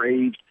their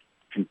engraved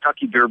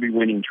Kentucky Derby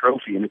winning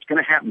trophy, and it's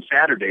going to happen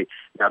Saturday.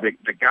 Now, the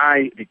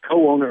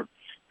co-owner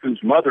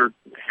whose mother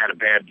had a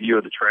bad view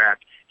of the track,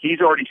 he's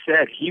already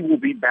said he will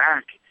be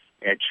back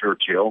at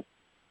Churchill.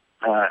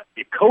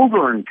 If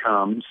Coburn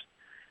comes,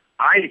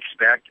 I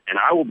expect, and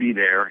I will be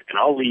there, and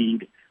I'll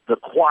lead the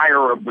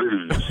choir of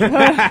boos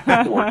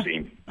towards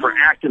him for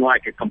acting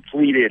like a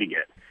complete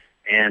idiot.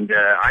 And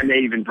I may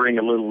even bring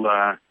a little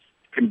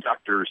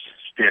conductor's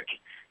stick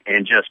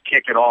and just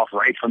kick it off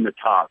right from the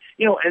top.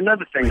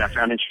 Another thing I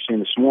found interesting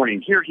this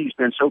morning, here he's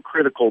been so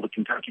critical of the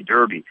Kentucky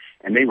Derby,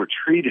 and they were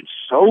treated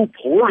so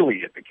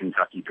poorly at the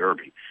Kentucky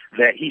Derby,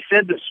 that he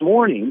said this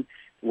morning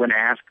when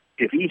asked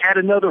if he had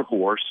another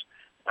horse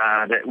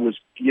that was,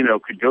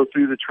 could go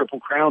through the Triple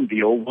Crown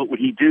deal, what would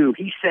he do?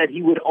 He said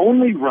he would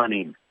only run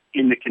him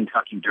in the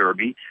Kentucky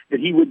Derby, that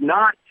he would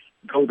not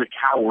go the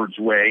coward's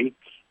way,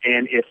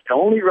 and if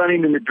only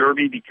running in the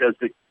Derby because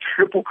the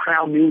Triple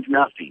Crown means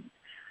nothing.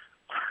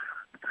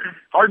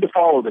 Hard to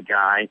follow the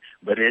guy,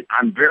 but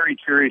I'm very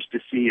curious to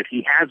see if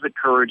he has the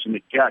courage and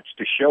the guts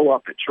to show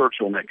up at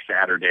Churchill next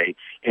Saturday.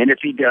 And if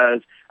he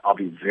does, I'll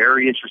be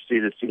very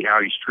interested to see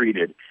how he's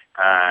treated.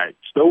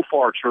 So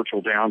far,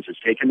 Churchill Downs has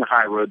taken the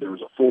high road. There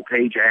was a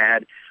full-page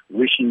ad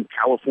wishing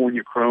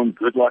California Chrome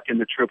good luck in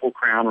the Triple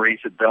Crown race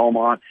at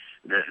Belmont.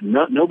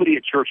 Nobody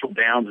at Churchill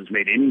Downs has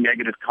made any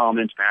negative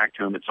comments back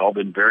to him. It's all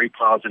been very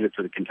positive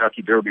for the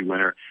Kentucky Derby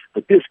winner.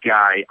 But this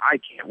guy, I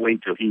can't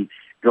wait till he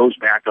goes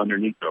back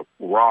underneath the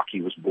rock he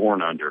was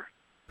born under.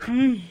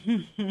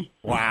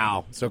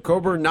 Wow. So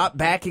Coburn not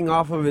backing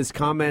off of his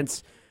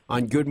comments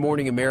on Good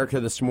Morning America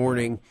this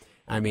morning.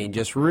 I mean,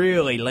 just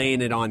really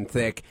laying it on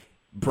thick.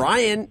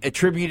 Brian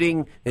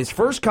attributing his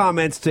first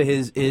comments to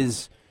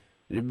his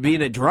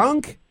being a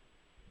drunk.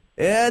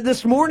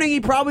 This morning he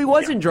probably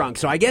wasn't drunk,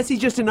 so I guess he's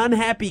just an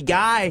unhappy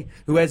guy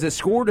who has a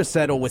score to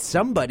settle with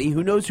somebody.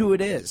 Who knows who it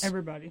is?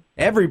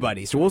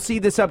 Everybody. So we'll see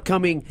this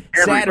upcoming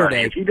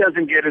Saturday. If he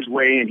doesn't get his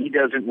way and he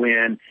doesn't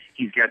win,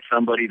 he's got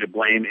somebody to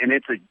blame, and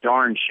it's a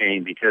darn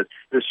shame because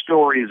the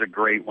story is a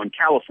great one.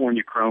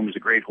 California Chrome is a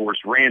great horse,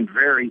 ran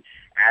very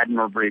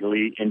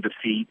admirably in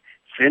defeat,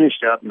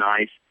 finished up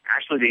nice.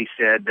 Actually, they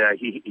said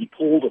he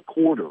pulled a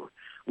quarter,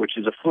 which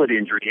is a foot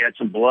injury. He had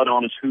some blood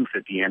on his hoof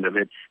at the end of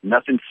it.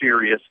 Nothing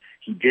serious.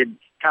 He did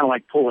kind of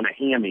like pulling a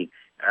hammy.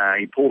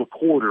 He pulled a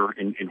quarter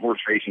in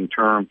horse racing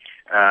term.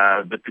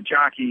 But the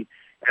jockey,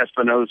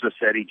 Espinoza,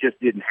 said he just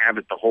didn't have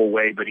it the whole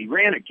way. But he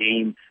ran a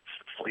game.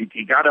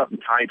 He got up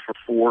and tied for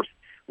fourth,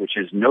 which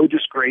is no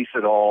disgrace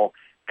at all.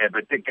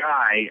 But the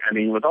guy, I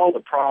mean, with all the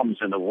problems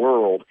in the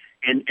world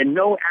and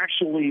no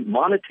actually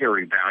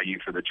monetary value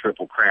for the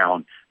Triple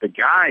Crown, the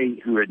guy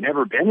who had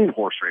never been in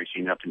horse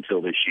racing up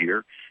until this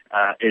year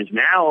is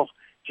now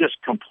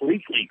just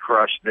completely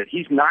crushed that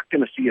he's not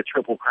going to see a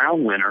Triple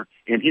Crown winner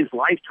in his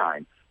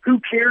lifetime. Who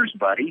cares,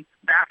 buddy?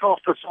 Back off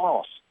the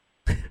sauce.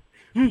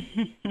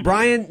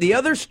 Brian, the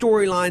other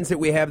storylines that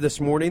we have this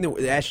morning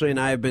that Ashley and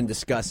I have been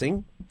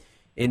discussing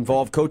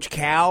involve Coach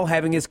Cal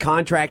having his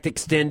contract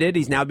extended.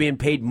 He's now being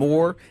paid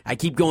more. I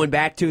keep going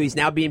back to he's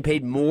now being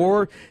paid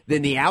more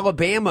than the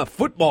Alabama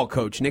football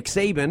coach, Nick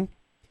Saban.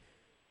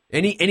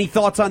 Any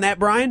thoughts on that,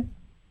 Brian?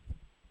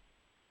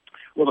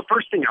 Well, the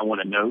first thing I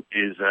want to note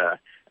is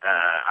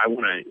I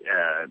want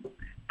to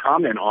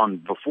comment on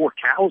before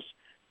Cal's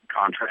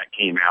contract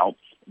came out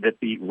that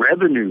the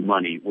revenue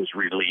money was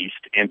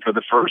released, and for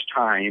the first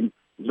time,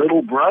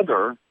 little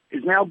brother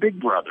is now big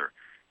brother.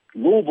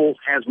 Louisville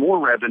has more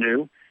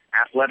revenue,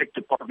 athletic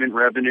department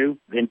revenue,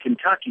 than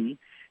Kentucky,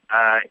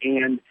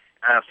 and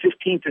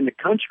 15th in the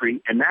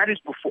country, and that is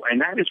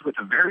with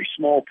a very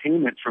small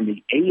payment from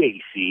the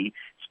AAC.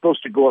 It's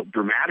supposed to go up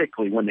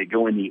dramatically when they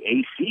go in the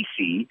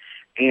ACC.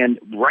 And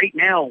right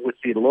now, with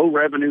the low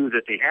revenue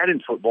that they had in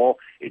football,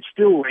 it's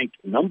still ranked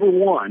number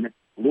one.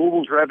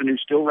 Louisville's revenue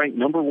still ranked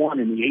number one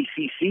in the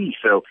ACC,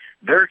 so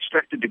they're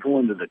expected to go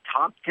into the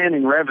top 10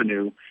 in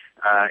revenue.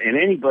 And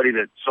anybody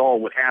that saw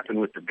what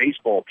happened with the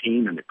baseball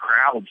team and the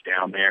crowds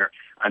down there,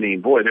 I mean,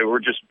 boy, they're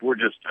going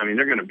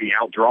to be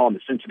outdrawing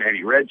the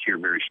Cincinnati Reds here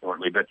very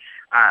shortly. But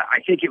I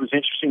think it was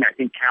interesting. I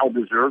think Cal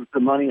deserves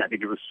the money. I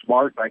think it was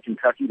smart by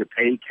Kentucky to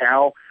pay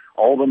Cal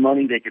all the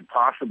money they could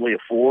possibly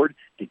afford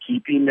to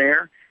keep him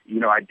there. You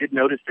know, I did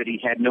notice that he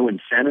had no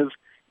incentive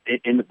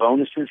in the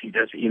bonuses. He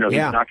does, he's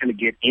not going to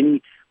get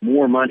any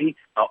more money.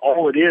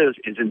 All it is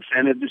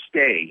incentive to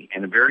stay,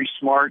 and very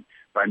smart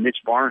by Mitch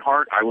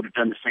Barnhart. I would have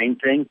done the same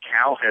thing.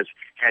 Cal has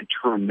had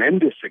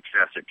tremendous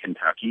success at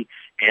Kentucky,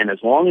 and as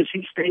long as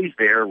he stays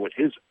there with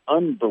his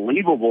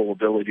unbelievable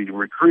ability to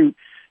recruit,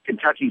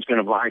 Kentucky's going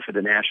to vie for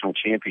the national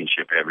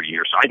championship every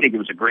year. So I think it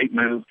was a great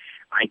move.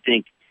 I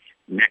think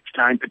next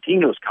time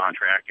Pitino's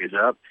contract is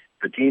up,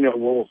 Pitino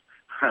will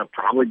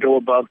probably go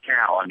above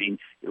Cal. I mean,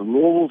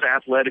 Louisville's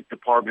athletic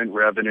department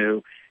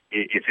revenue,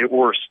 if it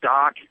were a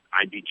stock,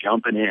 I'd be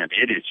jumping in.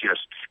 It is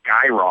just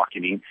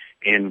skyrocketing.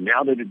 And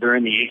now that they're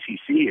in the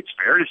ACC, it's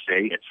fair to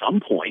say at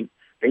some point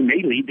they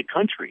may lead the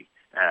country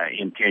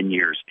in 10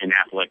 years in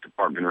athletic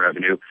department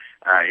revenue.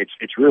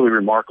 It's really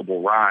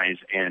remarkable rise,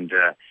 and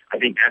I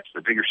think that's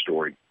the bigger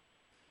story.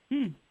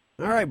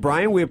 All right,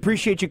 Brian, we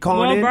appreciate you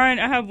calling in. Well, Brian,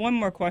 I have one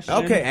more question.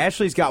 Okay,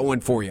 Ashley's got one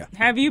for you.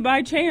 Have you,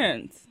 by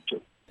chance,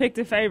 picked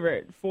a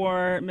favorite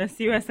for Miss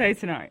USA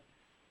tonight?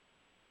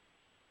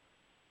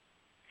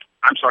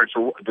 I'm sorry,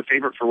 for the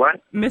favorite for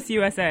what? Miss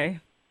USA.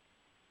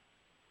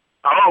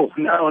 Oh,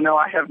 no,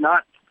 I have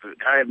not.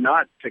 I have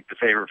not picked the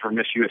favorite for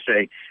Miss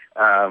USA.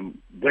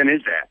 When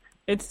is that?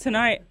 It's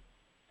tonight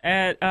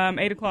at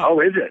 8 o'clock. Oh,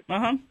 is it?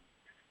 Uh-huh.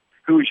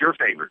 Who is your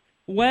favorite?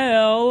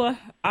 Well,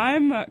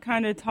 I'm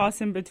kind of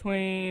tossing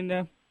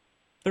between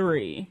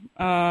three.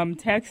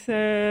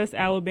 Texas,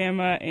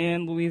 Alabama,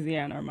 and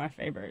Louisiana are my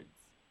favorites.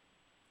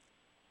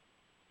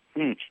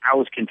 How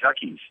was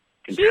Kentucky's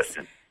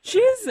contestant?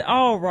 She's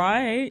all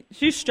right.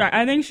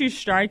 I think she's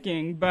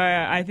striking, but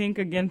I think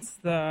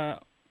against all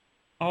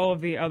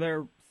of the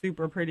other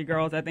super pretty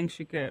girls, I think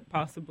she could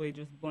possibly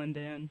just blend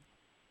in.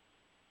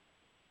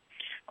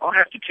 I'll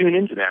have to tune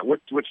into that.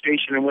 What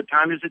station and what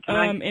time is it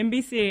tonight?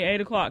 NBC, 8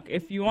 o'clock.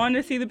 If you want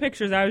to see the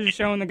pictures, I was just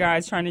showing the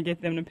guys, trying to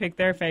get them to pick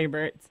their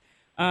favorites.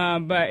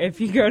 But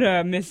if you go to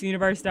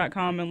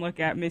MissUniverse.com and look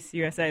at Miss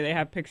USA, they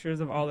have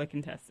pictures of all the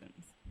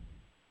contestants.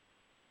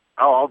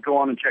 Oh, I'll go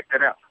on and check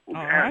that out. All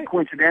right.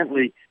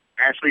 Coincidentally,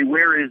 Ashley,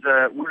 where's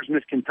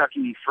Miss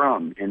Kentucky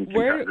from in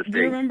Kentucky? Do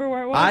you remember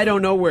where it was? I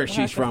don't know where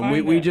she's from.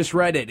 We just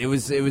read it. It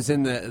was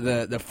in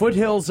the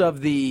foothills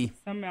of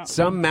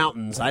some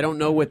mountains. I don't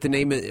know what the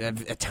name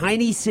of a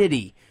tiny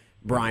city,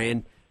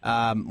 Brian.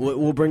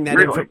 We'll bring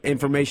that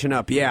information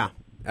up. Yeah.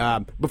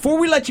 Before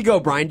we let you go,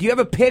 Brian, do you have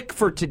a pick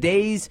for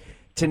tonight's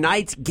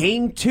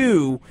Game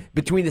 2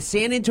 between the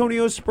San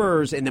Antonio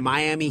Spurs and the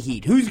Miami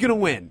Heat? Who's going to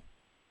win?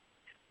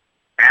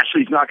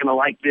 Ashley's not going to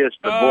like this,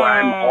 but boy,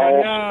 I'm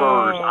all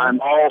Spurs. I'm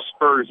all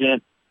Spurs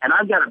in. And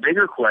I've got a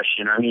bigger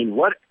question. I mean,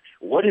 what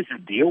is the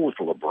deal with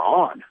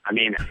LeBron? I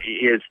mean,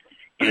 is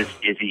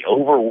he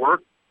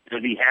overworked?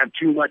 Does he have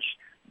too much?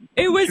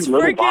 It was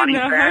freaking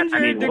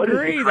 100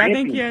 degrees. I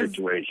think he has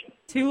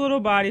too little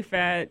body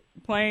fat,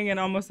 playing at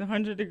almost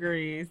 100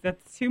 degrees.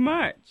 That's too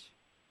much.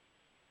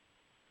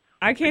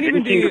 I can't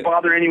even do. Didn't seem to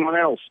bother anyone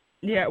else.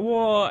 Yeah,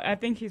 well, I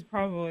think he's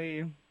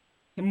probably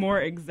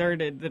more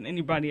exerted than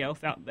anybody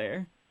else out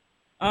there.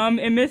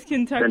 And Miss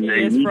Kentucky Then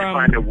they is need from to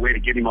find a way to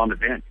get him on the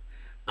bench.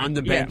 On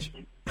the bench.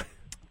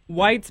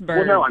 Whitesburg.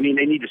 Well, no, I mean,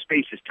 they need to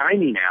space his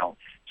timing out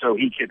so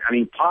he could, I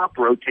mean, Pop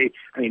rotate.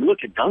 I mean, look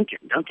at Duncan.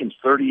 Duncan's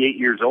 38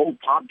 years old.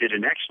 Pop did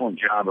an excellent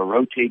job of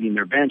rotating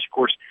their bench. Of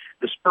course,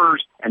 the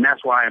Spurs, and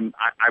that's why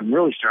I'm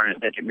really starting to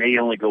think it may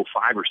only go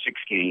 5 or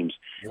 6 games.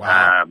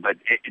 Wow. But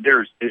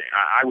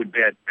I would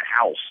bet the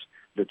house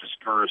that the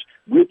Spurs,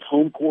 with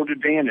home court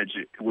advantage,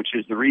 which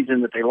is the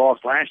reason that they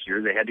lost last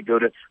year, they had to go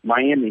to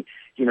Miami.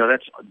 You know,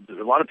 that's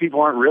a lot of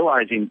people aren't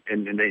realizing,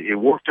 and it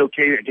worked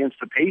okay against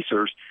the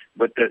Pacers,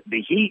 but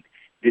the Heat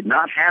did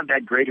not have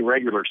that great a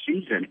regular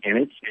season,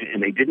 and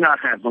they did not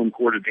have home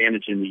court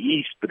advantage in the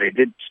East, but they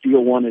did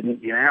steal one in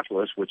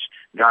Indianapolis, which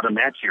got them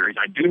that series.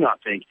 I do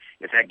not think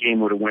if that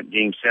game would have went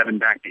Game 7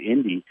 back to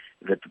Indy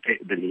that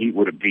the Heat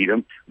would have beat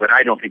them, but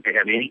I don't think they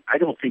have any. I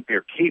don't think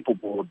they're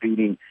capable of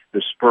beating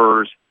the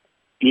Spurs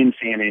in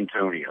San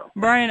Antonio.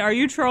 Brian, are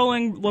you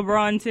trolling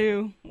LeBron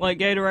too, like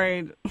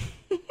Gatorade?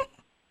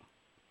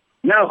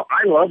 No,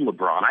 I love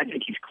LeBron. I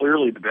think he's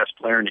clearly the best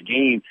player in the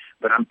game,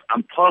 but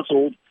I'm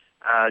puzzled.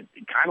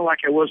 Kind of like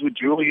I was with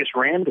Julius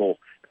Randle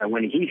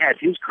when he had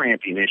his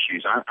cramping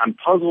issues. I'm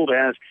puzzled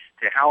as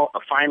to how a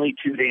finely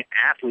tuned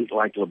athlete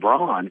like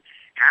LeBron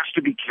has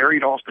to be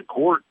carried off the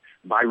court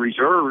by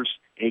reserves,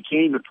 and he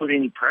can't even put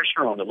any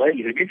pressure on the leg.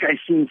 Have you guys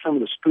seen some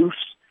of the spoofs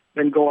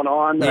been going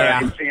on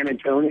in San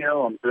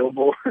Antonio on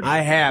Billboard? I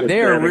have.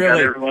 They're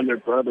really everyone their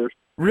brothers.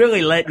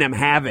 Really letting them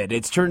have it.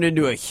 It's turned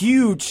into a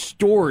huge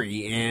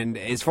story, and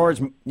as far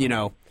as, you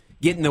know,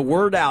 getting the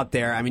word out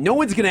there, I mean, no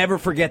one's going to ever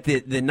forget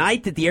the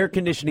night that the air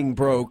conditioning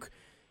broke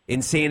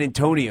in San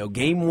Antonio,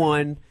 Game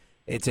 1.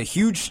 It's a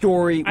huge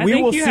story. I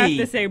think you have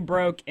to say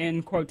broke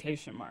in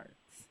quotation marks.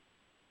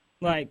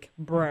 Like,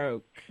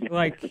 broke.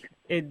 Like,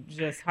 it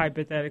just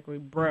hypothetically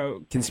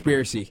broke.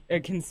 Conspiracy. A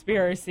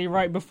conspiracy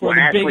right before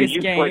the Ashley, biggest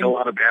you've game. played a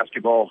lot of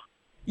basketball.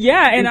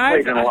 Yeah, and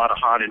I've played in a lot of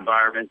hot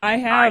environments. I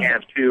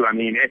have too. I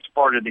mean, it's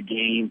part of the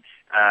game.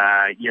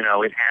 You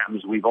know, it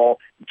happens.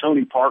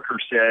 Tony Parker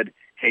said,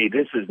 hey,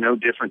 this is no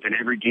different than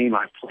every game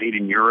I've played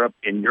in Europe.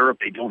 In Europe,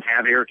 they don't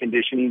have air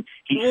conditioning.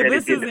 He said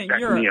it didn't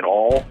affect me at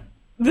all.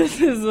 This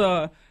is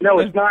no,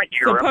 it's not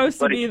Europe, supposed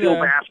to but be it's still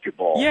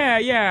basketball.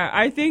 Yeah.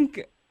 I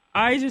think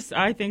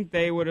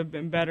they would have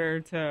been better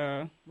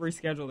to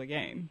reschedule the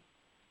game,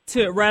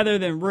 rather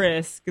than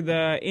risk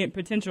the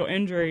potential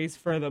injuries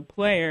for the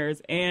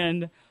players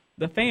and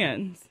the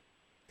fans.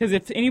 Because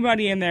if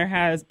anybody in there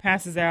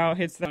passes out,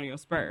 hits the San Antonio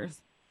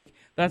Spurs,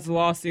 that's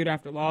lawsuit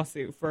after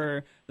lawsuit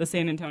for the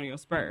San Antonio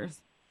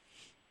Spurs.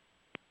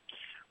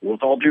 Well,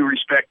 with all due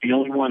respect, the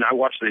only one I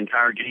watched the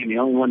entire game, the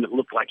only one that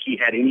looked like he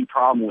had any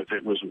problem with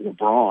it was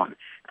LeBron.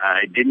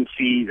 I didn't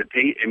see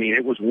I mean,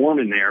 it was warm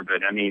in there,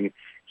 but I mean,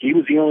 he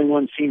was the only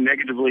one seemed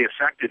negatively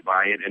affected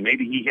by it, and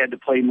maybe he had to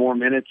play more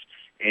minutes.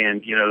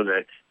 And you know,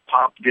 the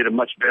Pop did a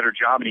much better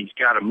job, and he's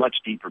got a much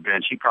deeper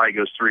bench. He probably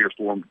goes 3 or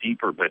 4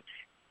 deeper, but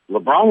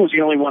LeBron was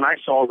the only one I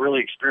saw really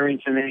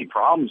experiencing any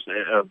problems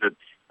of the,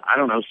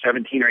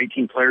 17 or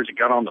 18 players that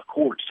got on the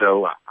court.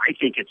 So I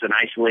think it's an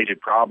isolated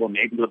problem.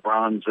 Maybe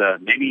LeBron's,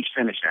 maybe he's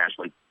finished,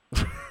 Ashley.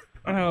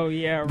 Oh,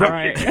 yeah,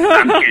 right.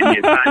 I'm kidding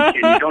you.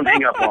 Don't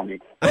hang up on me.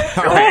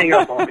 Don't hang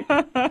up on me.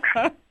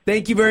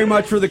 Thank you very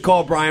much for the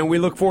call, Brian. We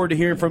look forward to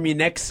hearing from you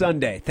next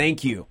Sunday.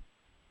 Thank you.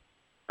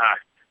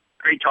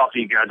 Great talking to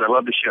you guys. I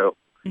love the show.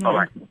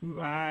 Bye-bye.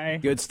 Bye.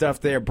 Good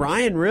stuff there.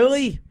 Brian,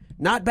 really?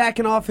 Not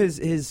backing off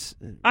his...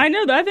 I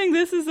know. I think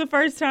this is the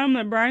first time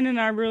that Brian and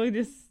I really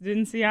just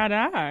didn't see eye to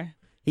eye.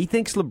 He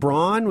thinks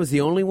LeBron was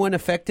the only one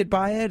affected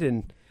by it,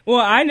 and... Well,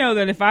 I know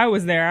that if I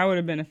was there, I would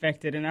have been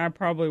affected, and I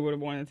probably would have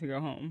wanted to go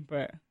home,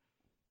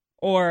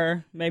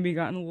 or maybe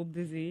gotten a little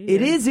dizzy.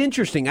 It is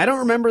interesting. I don't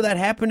remember that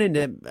happening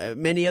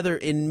in many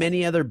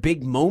other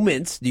big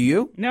moments. Do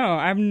you? No,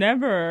 I've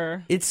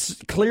never. It's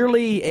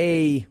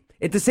clearly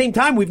at the same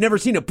time, we've never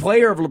seen a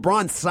player of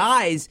LeBron's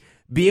size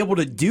be able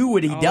to do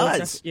what he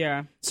does.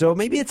 Yeah. So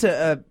maybe it's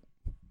a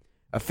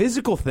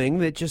physical thing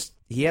that just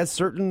he has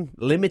certain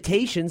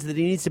limitations that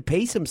he needs to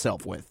pace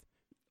himself with.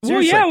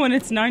 Seriously. Well, yeah, when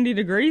it's 90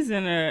 degrees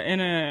in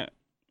an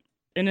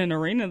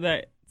arena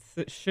that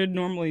should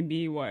normally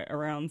be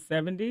around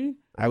 70.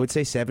 I would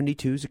say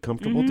 72 is a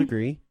comfortable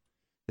degree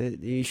that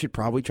you should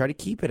probably try to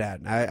keep it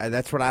at.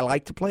 That's what I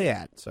like to play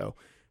at. So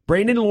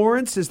Brandon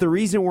Lawrence is the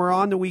reason we're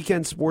on the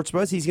Weekend Sports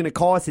Buzz. He's going to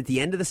call us at the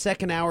end of the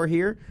second hour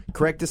here,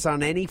 correct us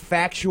on any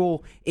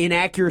factual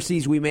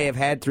inaccuracies we may have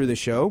had through the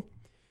show.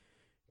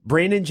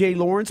 Brandon J.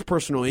 Lawrence,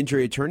 personal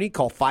injury attorney.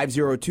 Call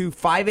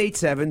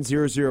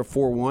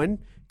 502-587-0041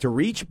 to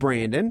reach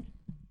Brandon.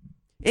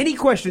 Any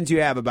questions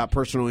you have about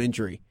personal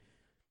injury,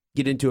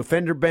 get into a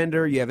fender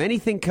bender, you have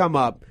anything come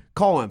up,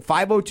 call him,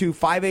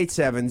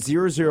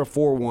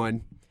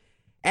 502-587-0041.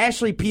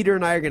 Ashley, Peter,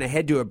 and I are going to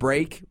head to a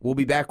break. We'll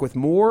be back with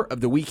more of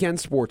the Weekend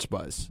Sports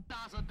Buzz.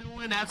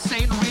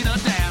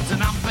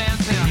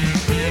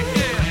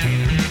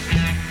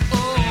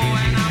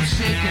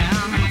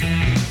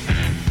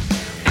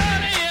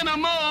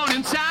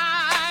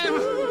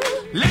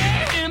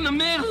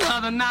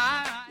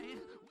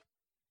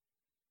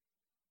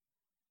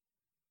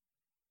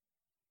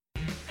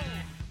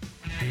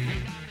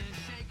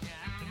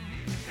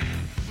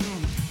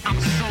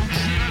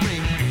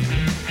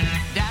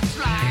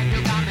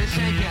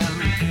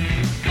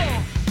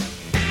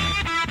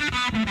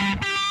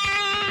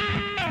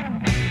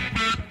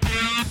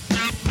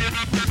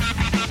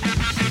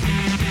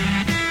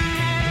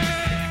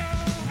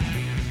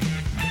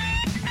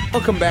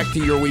 Welcome back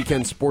to your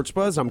Weekend Sports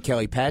Buzz. I'm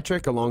Kelly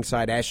Patrick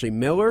alongside Ashley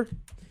Miller,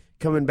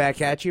 coming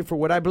back at you for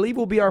what I believe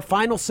will be our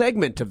final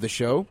segment of the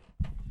show.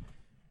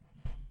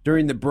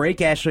 During the break,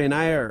 Ashley and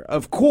I are,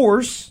 of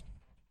course,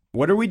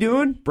 what are we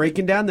doing?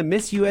 Breaking down the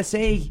Miss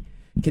USA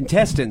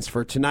contestants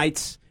for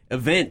tonight's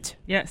event.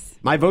 Yes.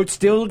 My vote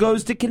still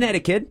goes to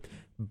Connecticut,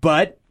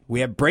 but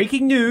we have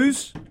breaking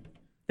news.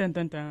 Dun,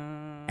 dun,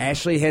 dun.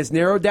 Ashley has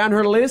narrowed down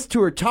her list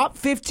to her top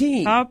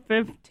 15. Top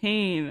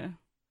 15.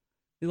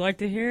 You like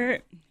to hear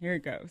it? Here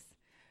it goes.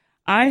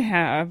 I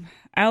have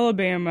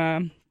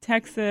Alabama,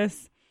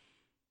 Texas,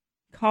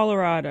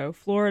 Colorado,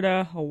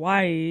 Florida,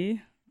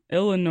 Hawaii,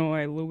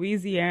 Illinois,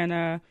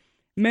 Louisiana,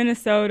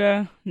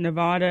 Minnesota,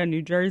 Nevada,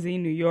 New Jersey,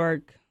 New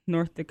York,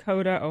 North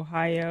Dakota,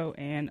 Ohio,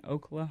 and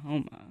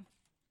Oklahoma.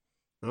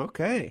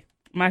 Okay.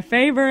 My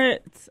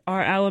favorites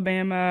are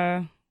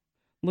Alabama,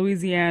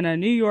 Louisiana,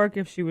 New York,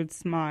 if she would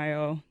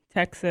smile,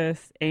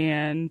 Texas,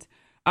 and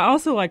I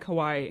also like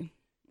Hawaii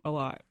a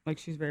lot. Like,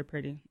 she's very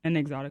pretty and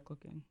exotic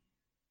looking.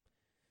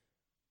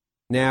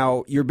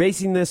 Now, you're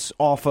basing this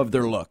off of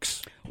their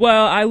looks.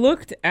 Well,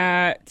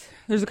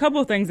 there's a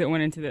couple of things that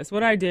went into this.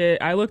 What I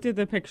did, I looked at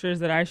the pictures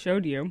that I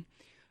showed you,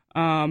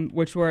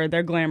 which were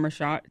their glamour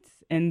shots,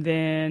 and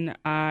then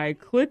I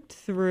clicked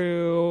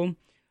through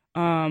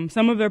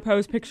some of their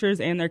pose pictures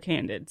and their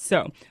candid.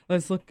 So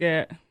let's look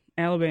at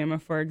Alabama,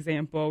 for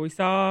example. We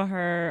saw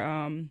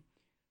her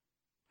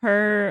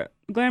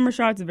glamour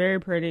shots, very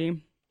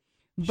pretty.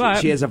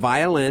 But she has a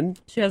violin.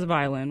 She has a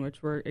violin,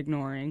 which we're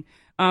ignoring.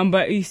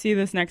 But you see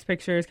this next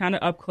picture is kind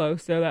of up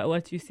close, so that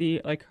lets you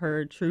see like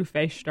her true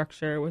face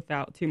structure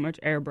without too much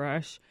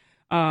airbrush.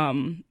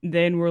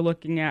 Then we're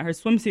looking at her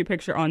swimsuit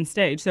picture on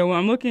stage. So when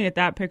I'm looking at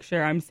that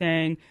picture, I'm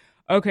saying,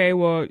 okay,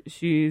 well,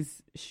 she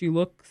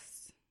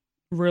looks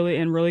really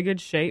in really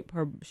good shape.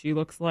 She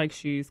looks like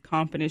she's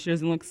confident. She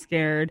doesn't look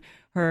scared.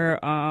 Her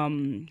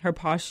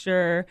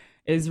posture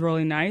is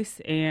really nice,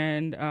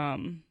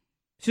 and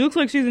she looks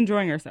like she's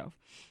enjoying herself.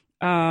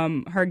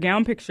 Her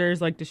gown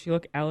pictures, like, does she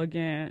look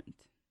elegant?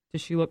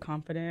 Does she look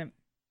confident?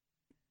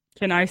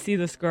 Can I see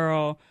this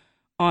girl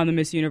on the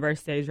Miss Universe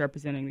stage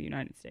representing the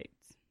United States?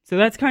 So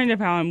that's kind of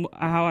how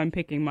I'm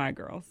picking my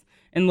girls,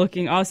 and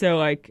looking also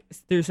like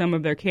through some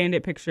of their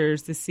candid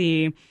pictures to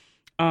see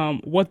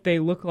what they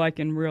look like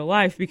in real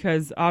life.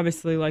 Because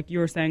obviously, like you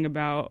were saying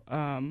about,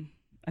 I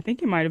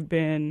think it might have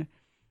been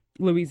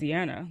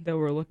Louisiana that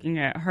we're looking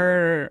at,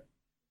 her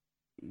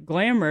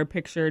glamour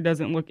picture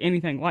doesn't look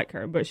anything like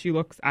her, but she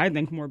looks, I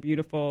think, more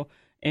beautiful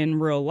in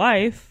real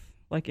life,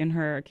 like in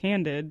her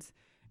candids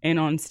and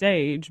on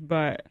stage.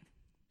 But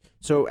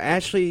so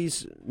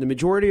Ashley's, the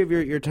majority of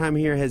your time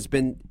here has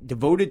been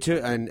devoted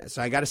to, and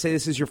so I got to say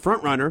this is your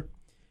front runner,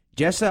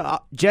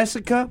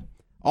 Jessica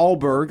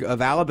Alberg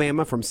of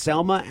Alabama, from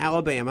Selma,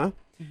 Alabama.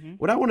 Mm-hmm.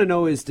 What I want to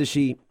know is, does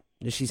she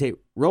say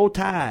 "Roll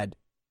Tide"?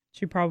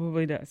 She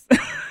probably does,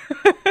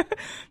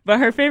 but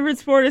her favorite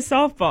sport is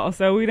softball,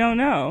 so we don't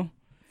know.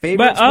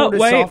 Favorite sport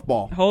is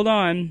softball. Hold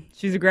on.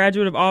 She's a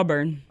graduate of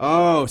Auburn.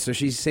 Oh, so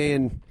she's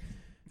saying...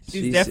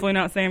 She's definitely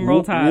not saying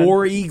Roll Tide.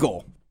 War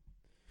Eagle.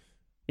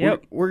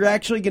 Yep. We're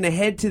actually going to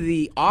head to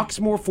the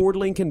Oxmoor Ford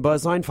Lincoln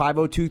Buzzline,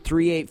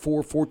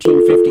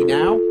 502-384-1450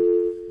 now,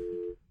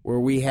 where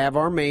we have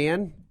our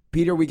man.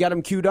 Peter, we got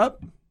him queued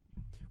up.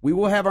 We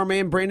will have our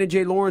man Brandon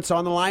J. Lawrence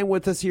on the line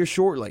with us here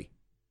shortly.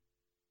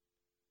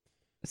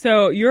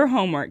 So your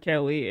homework,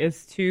 Kelly,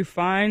 is to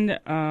find...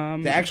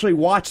 to actually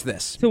watch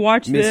this. To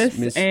watch this,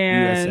 Miss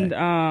and USA.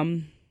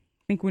 I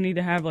think we need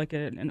to have like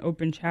an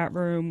open chat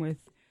room with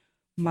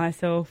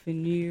myself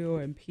and you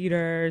and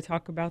Peter,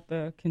 talk about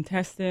the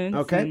contestants.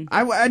 Okay.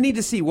 I need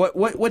to see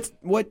what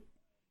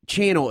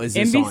channel is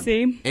this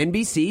NBC. on?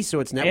 NBC, so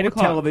it's network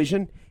 8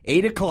 television,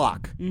 8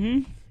 o'clock.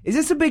 Mm-hmm. Is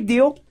this a big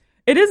deal?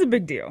 It is a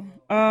big deal.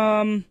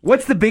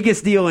 What's the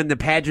biggest deal in the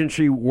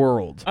pageantry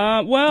world?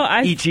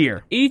 Each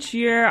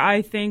year,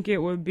 I think it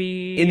would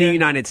be in the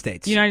United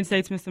States. United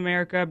States Miss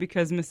America,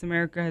 because Miss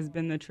America has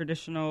been the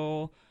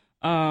traditional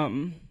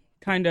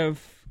kind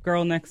of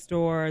girl next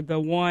door,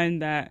 the one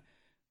that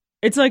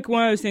it's like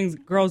one of those things.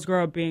 Girls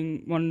grow up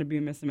wanting to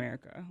be Miss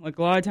America. Like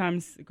a lot of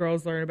times,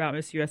 girls learn about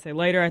Miss USA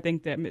later. I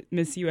think that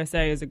Miss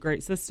USA is a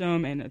great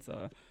system, and it's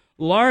a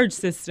large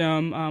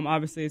system.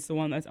 Obviously, it's the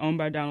one that's owned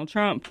by Donald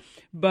Trump,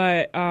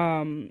 but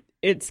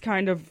it's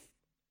kind of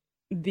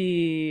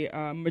the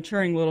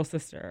maturing little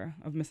sister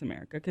of Miss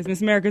America, because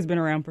Miss America's been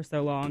around for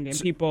so long, and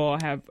people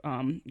have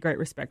great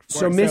respect for it.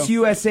 So Miss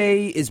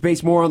USA is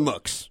based more on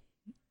looks.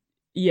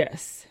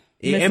 Yes.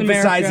 It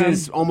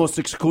emphasizes almost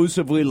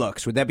exclusively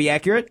looks. Would that be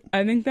accurate?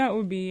 I think that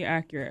would be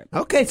accurate.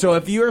 Okay, so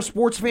if you're a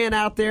sports fan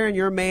out there and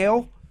you're a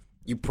male,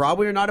 you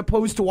probably are not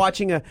opposed to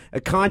watching a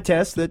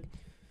contest that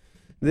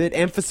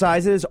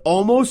emphasizes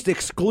almost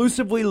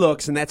exclusively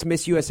looks, and that's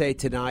Miss USA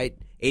tonight,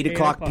 8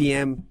 o'clock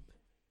p.m.,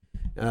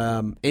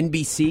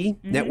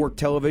 NBC, network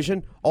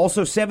television.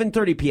 Also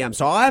 7:30 p.m.,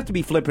 so I'll have to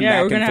be flipping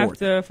back and forth. Yeah, we're going to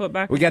have to flip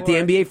back and forth. We got the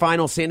NBA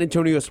Finals, San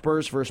Antonio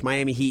Spurs versus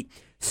Miami Heat.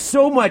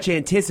 So much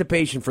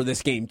anticipation for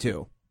this game,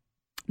 too.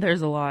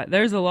 There's a lot.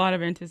 There's a lot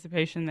of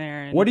anticipation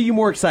there. And What are you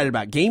more excited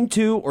about, Game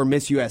 2 or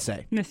Miss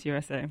USA? Miss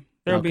USA.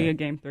 There'll be Okay. a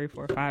game 3,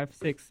 4, 5,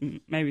 6,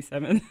 maybe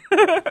 7.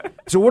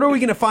 So what are we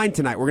going to find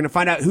tonight? We're going to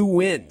find out who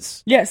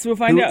wins. Yes, we'll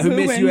find out who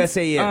Miss wins.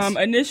 USA is.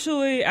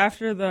 Initially,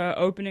 after the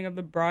opening of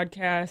the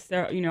broadcast,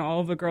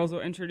 all of the girls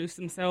will introduce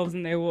themselves,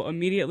 and they will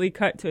immediately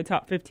cut to a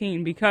top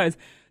 15 because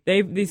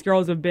these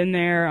girls have been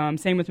there.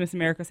 Same with Miss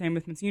America, same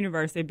with Miss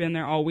Universe. They've been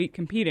there all week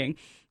competing.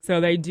 So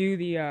they do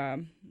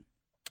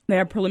they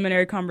have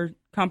preliminary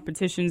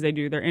competitions. They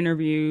do their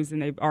interviews,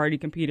 and they've already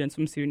competed in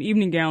swimsuit and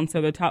evening gown.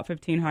 So the top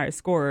 15 highest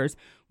scorers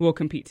will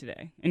compete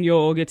today, and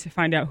you'll get to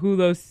find out who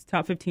those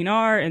top 15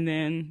 are, and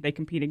then they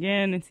compete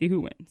again and see who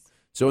wins.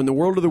 So in the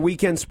world of the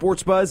weekend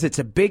sports buzz, it's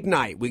a big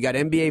night. We got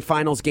NBA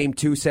Finals Game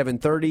 2,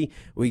 7:30.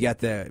 We got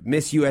the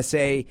Miss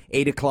USA,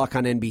 8 o'clock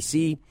on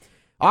NBC.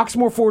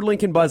 Oxmoor Ford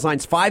Lincoln Buzz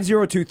Lines,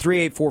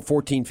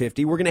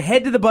 502-384-1450. We're going to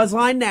head to the Buzz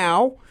Line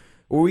now,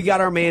 where we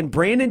got our man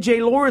Brandon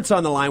J. Lawrence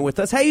on the line with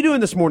us. How you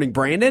doing this morning,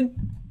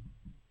 Brandon?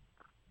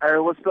 Hey,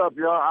 what's up,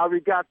 y'all?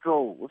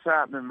 Arigato. What's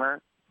happening, man?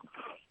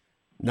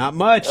 Not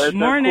much. Hey,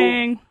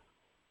 Morning.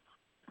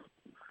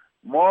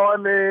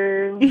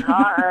 Morning.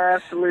 Hi,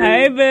 Ashley.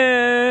 Hey,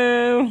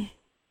 boo.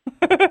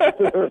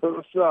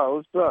 What's up?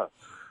 What's up?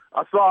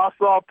 I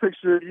saw a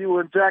picture of you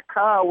and Jack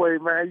Conway,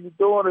 man. You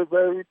doing it,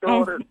 baby? You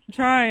doing it?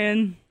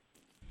 Trying.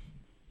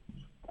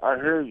 I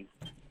hear you.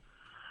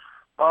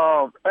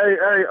 I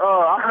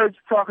heard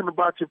you talking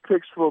about your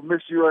picks for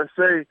Miss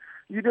USA.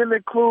 You didn't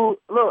include.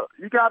 Look,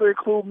 you got to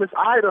include Miss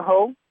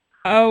Idaho.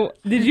 Oh,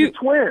 did She's you? a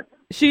twin.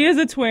 She is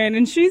a twin,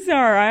 and she's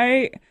all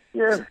right.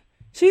 Yeah.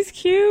 She's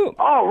cute.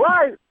 All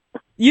right.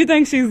 You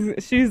think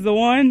she's the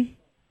one?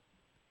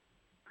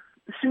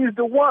 She's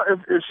the one.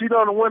 If she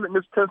don't win it,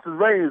 Miss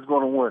Pennsylvania is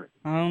going to win it.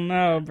 I don't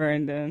know,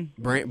 Brandon.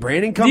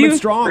 Brandon coming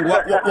strong.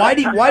 Why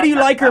do you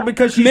like her?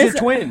 Because she's a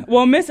twin.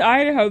 Well, Miss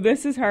Idaho,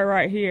 this is her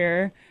right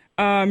here.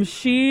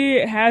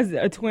 She has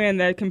a twin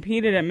that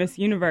competed at Miss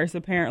Universe,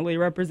 apparently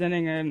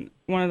representing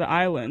one of the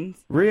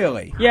islands.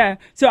 Really? Yeah.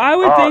 So I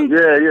would think.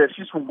 Yeah.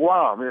 She's from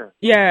Guam. Yeah.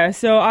 Yeah.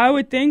 So I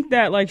would think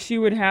that like she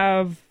would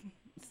have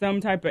some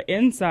type of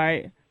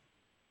insight.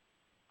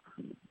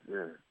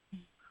 Yeah.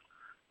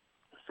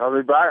 So, I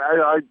mean, but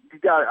I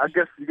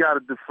guess you got to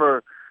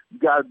defer. You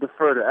got to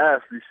defer to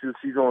Ashley since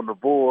she's on the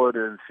board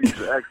and she's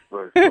the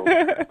expert. So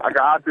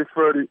I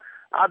defer to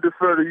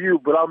you.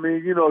 But I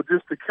mean,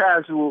 just the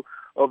casual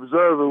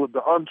observer with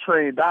the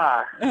untrained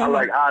eye, I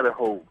like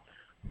Idaho.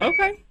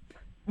 Okay.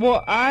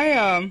 Well,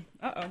 I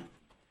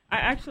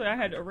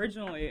had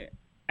originally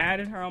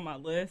added her on my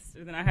list,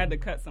 and then I had to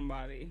cut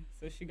somebody,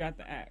 so she got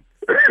the axe.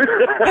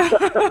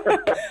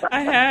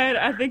 I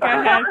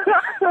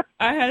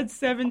had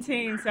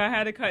 17, so I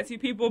had to cut 2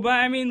 people. But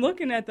I mean,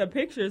 looking at the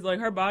pictures, like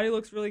her body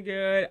looks really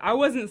good. I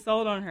wasn't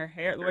sold on her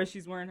hair, the way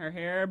she's wearing her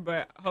hair,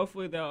 but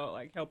hopefully they'll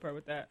like help her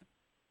with that.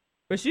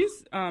 But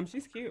she's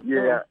cute.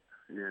 Yeah,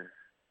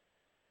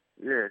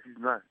 she's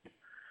nice.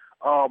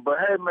 But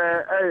hey,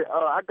 man,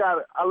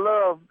 I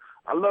love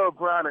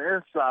Brian the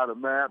Insider,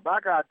 man. But I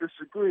gotta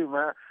disagree,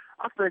 man.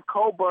 I think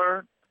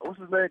Coburn, what's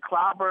his name,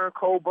 Coburn,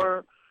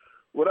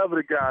 whatever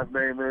the guy's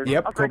name is.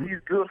 Yep, I think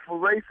he's good for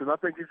racing. I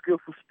think he's good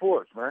for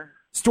sports, man.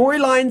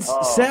 Storylines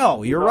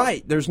sell. You're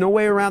right. There's no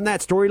way around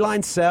that.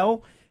 Storylines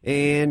sell,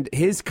 and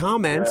his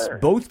comments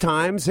both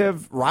times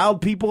have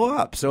riled people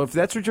up. So if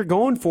that's what you're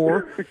going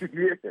for,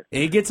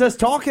 it gets us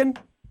talking.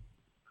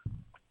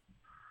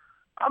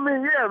 I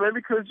mean, yeah, man,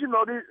 because, you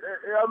know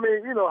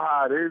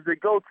how it is. They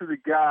go to the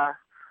guy,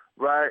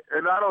 right?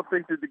 And I don't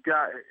think that the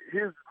guy,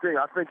 here's the thing,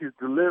 I think his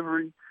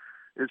delivery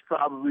is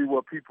probably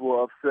what people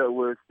are upset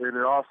with, and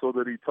then also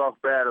that he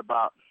talked bad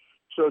about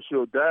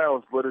Churchill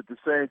Downs, but at the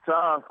same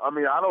time, I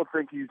mean, I don't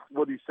think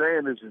what he's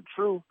saying isn't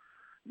true.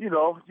 You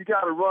know, you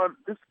got to run,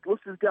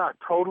 what's this guy,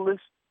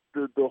 Totalist?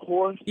 The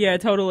horse? Yeah,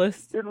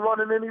 Totalist. Didn't run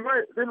in any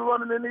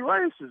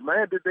races,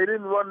 man. They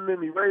didn't run in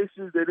any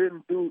races. They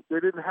didn't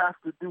have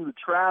to do the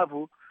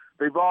travel.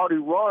 They've already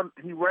run.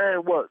 He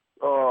ran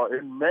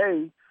in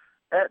May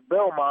at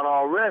Belmont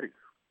already.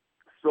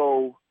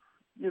 So,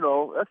 you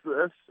know, that's.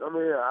 I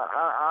mean,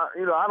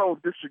 I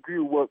don't disagree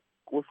with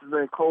what's his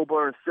name,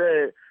 Coburn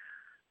said.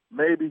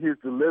 Maybe his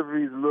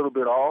delivery is a little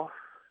bit off,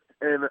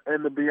 and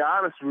to be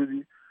honest with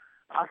you,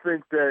 I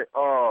think that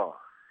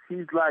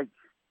he's like.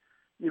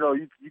 You know,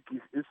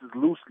 this is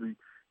loosely.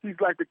 He's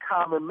like the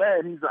common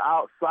man. He's an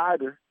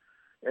outsider,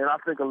 and I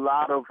think a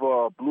lot of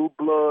blue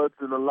bloods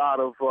and a lot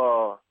of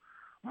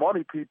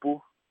money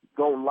people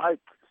don't like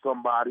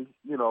somebody,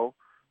 you know,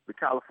 the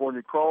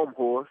California Chrome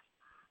horse,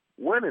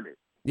 winning it.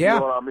 Yeah.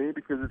 You know what I mean?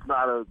 Because it's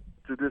not a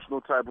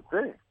traditional type of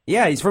thing.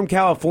 Yeah, he's from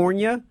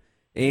California,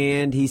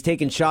 and he's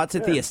taking shots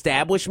at the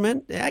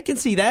establishment. I can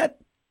see that.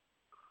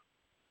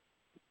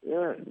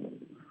 Yeah.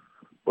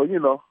 But, you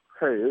know,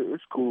 hey,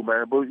 it's cool,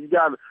 man. But you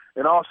got to.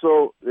 And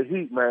also, the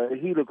Heat, man, the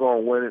Heat are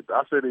going to win it.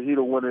 I said the Heat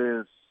will win it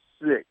in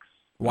 6.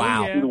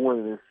 Wow. The Heat will win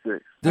it in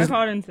 6. I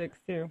called in 6,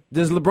 too.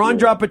 Does LeBron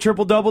drop a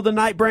triple-double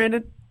tonight,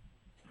 Brandon?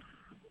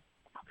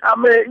 I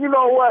mean, you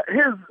know what?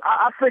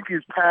 I think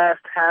he's past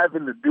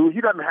having to do.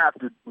 He doesn't have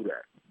to do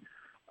that.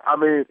 I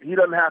mean, he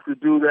doesn't have to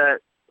do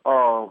that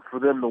for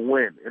them to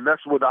win, and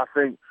that's what I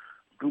think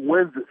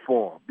wins it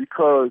for him.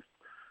 Because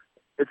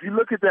if you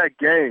look at that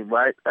game,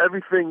 right,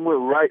 everything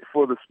went right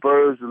for the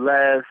Spurs the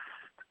last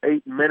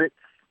 8 minutes,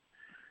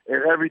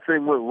 and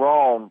everything went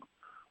wrong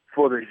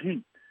for the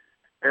Heat.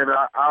 And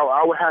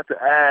I would have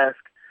to ask,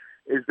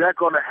 is that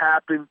going to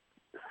happen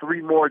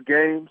 3 more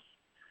games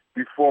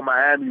before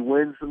Miami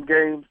wins some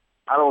games?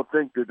 I don't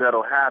think that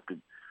that'll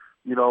happen,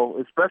 you know,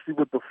 especially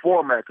with the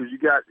format, because you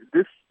got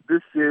this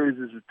series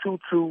is a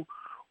 2-2,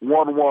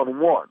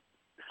 1-1-1.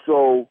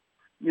 So,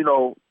 you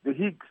know, the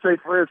Heat, say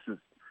for instance,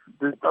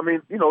 the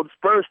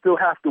Spurs still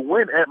have to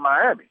win at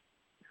Miami.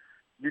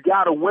 You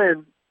got to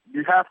win.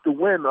 You have to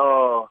win.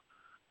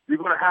 You're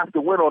going to have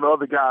to win on the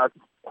other guy's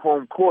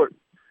home court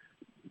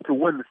to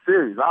win the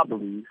series, I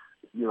believe,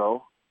 you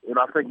know, and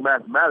I think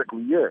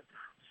mathematically, yeah.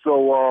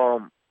 So, I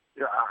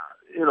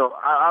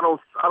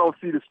don't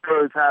see the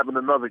Spurs having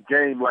another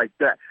game like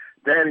that.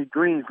 Danny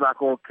Green's not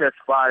going to catch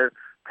fire.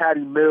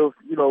 Patty Mills,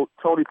 you know,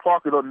 Tony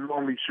Parker doesn't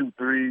normally shoot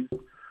threes.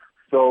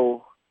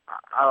 So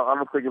I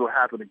don't think it'll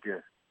happen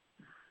again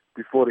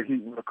before the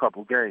Heat win a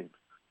couple games.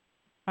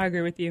 I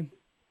agree with you.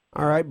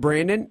 All right,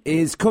 Brandon,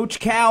 is Coach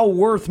Cal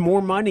worth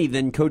more money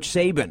than Coach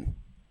Saban?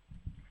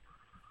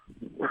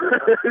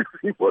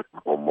 He worth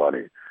more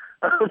money.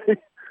 I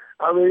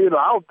mean, you know,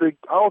 I don't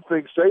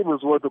think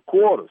Saban's worth a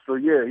quarter. So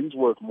yeah, he's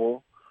worth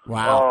more.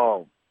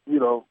 Wow. You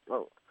know,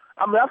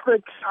 I mean, I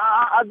think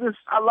I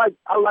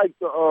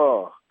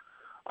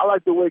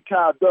like the way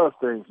Cal does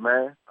things,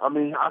 man. I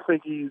mean, I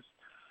think he's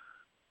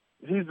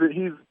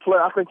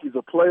I think he's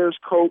a player's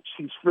coach.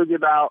 He's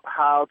figured out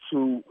how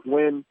to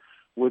win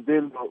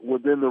within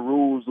the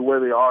rules the way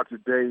they are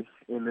today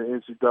in the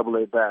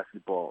NCAA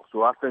basketball.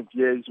 So I think,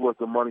 yeah, he's worth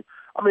the money.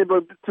 I mean,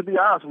 but to be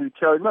honest with you,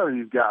 Kelly, none of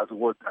these guys are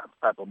worth that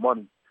type of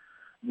money,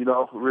 you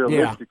know,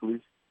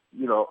 realistically.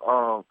 Yeah. You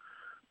know,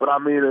 but I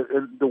mean,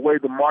 the way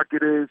the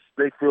market is,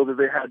 they feel that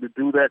they had to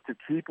do that to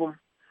keep him,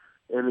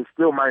 and it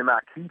still might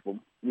not keep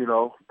him, you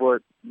know.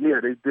 But, yeah,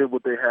 they did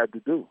what they had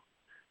to do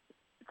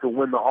to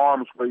win the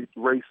arms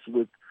race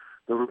with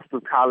the rest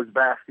of college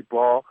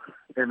basketball,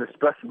 and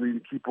especially to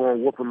keep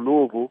on whooping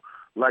Louisville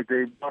like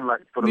they've done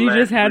for the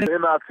last year.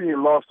 NIT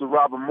and lost to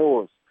Robert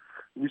Morris.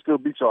 We still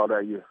beat y'all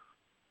that year.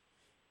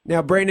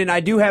 Now, Brandon, I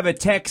do have a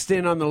text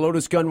in on the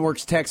Lotus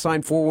Gunworks text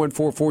line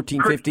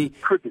 414-1450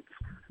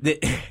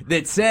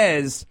 that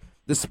says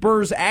the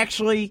Spurs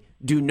actually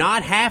do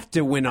not have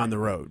to win on the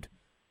road.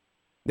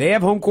 They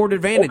have home court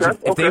advantage.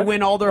 Okay, if they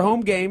win all their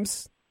home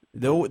games,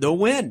 they'll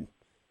win.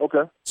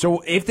 Okay.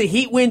 So if the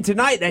Heat win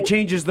tonight, that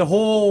changes the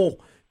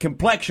whole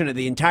complexion of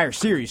the entire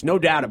series. No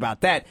doubt about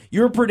that.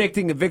 You're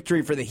predicting a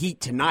victory for the Heat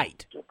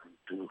tonight.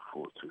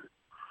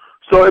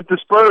 So if the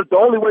Spurs, the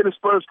only way the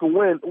Spurs can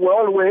win, the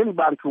only way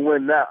anybody can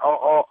win that,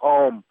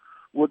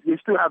 it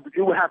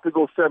would have to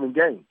go 7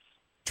 games.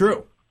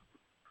 True.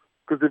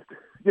 Because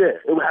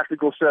it would have to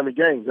go 7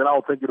 games, and I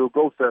don't think it'll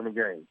go 7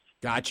 games.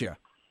 Gotcha.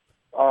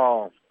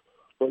 But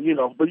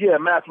yeah,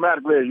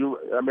 mathematically,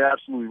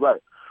 absolutely right.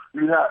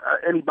 You have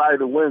anybody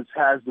that wins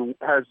has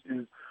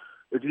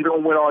if you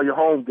don't win all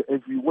your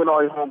if you win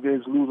all your home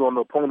games, lose on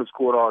the opponent's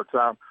court all the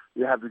time,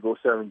 you have to go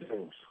 7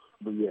 games.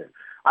 But yeah,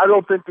 I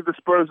don't think that the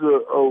Spurs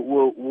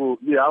will.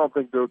 Yeah, I don't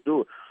think they'll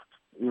do it.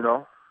 You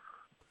know.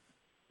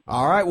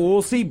 All right. Well,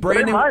 we'll see.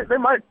 Brandon, they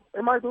might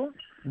do it.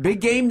 Big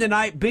game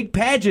tonight. Big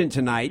pageant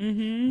tonight.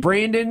 Mm-hmm.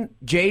 Brandon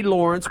J.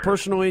 Lawrence,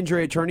 personal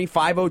injury attorney,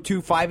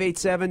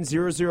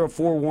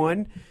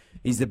 502-587-0041.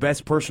 He's the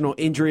best personal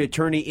injury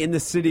attorney in the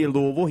city of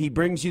Louisville. He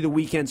brings you the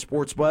Weekend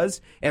Sports Buzz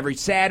every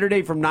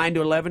Saturday from 9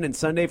 to 11 and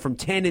Sunday from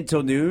 10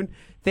 until noon.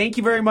 Thank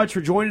you very much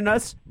for joining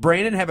us.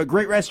 Brandon, have a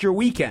great rest of your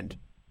weekend.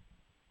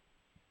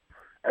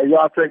 Hey,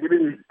 y'all take it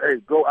easy. Hey,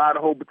 go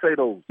Idaho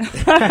potatoes.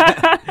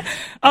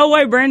 Oh,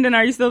 wait, Brandon,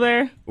 are you still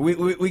there?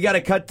 We got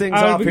to cut things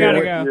off we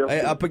here. Gotta go.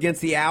 Up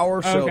against the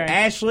hour. So okay.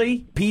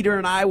 Ashley, Peter,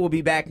 and I will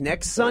be back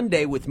next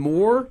Sunday with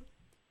more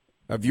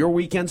of your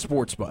Weekend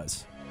Sports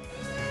Buzz.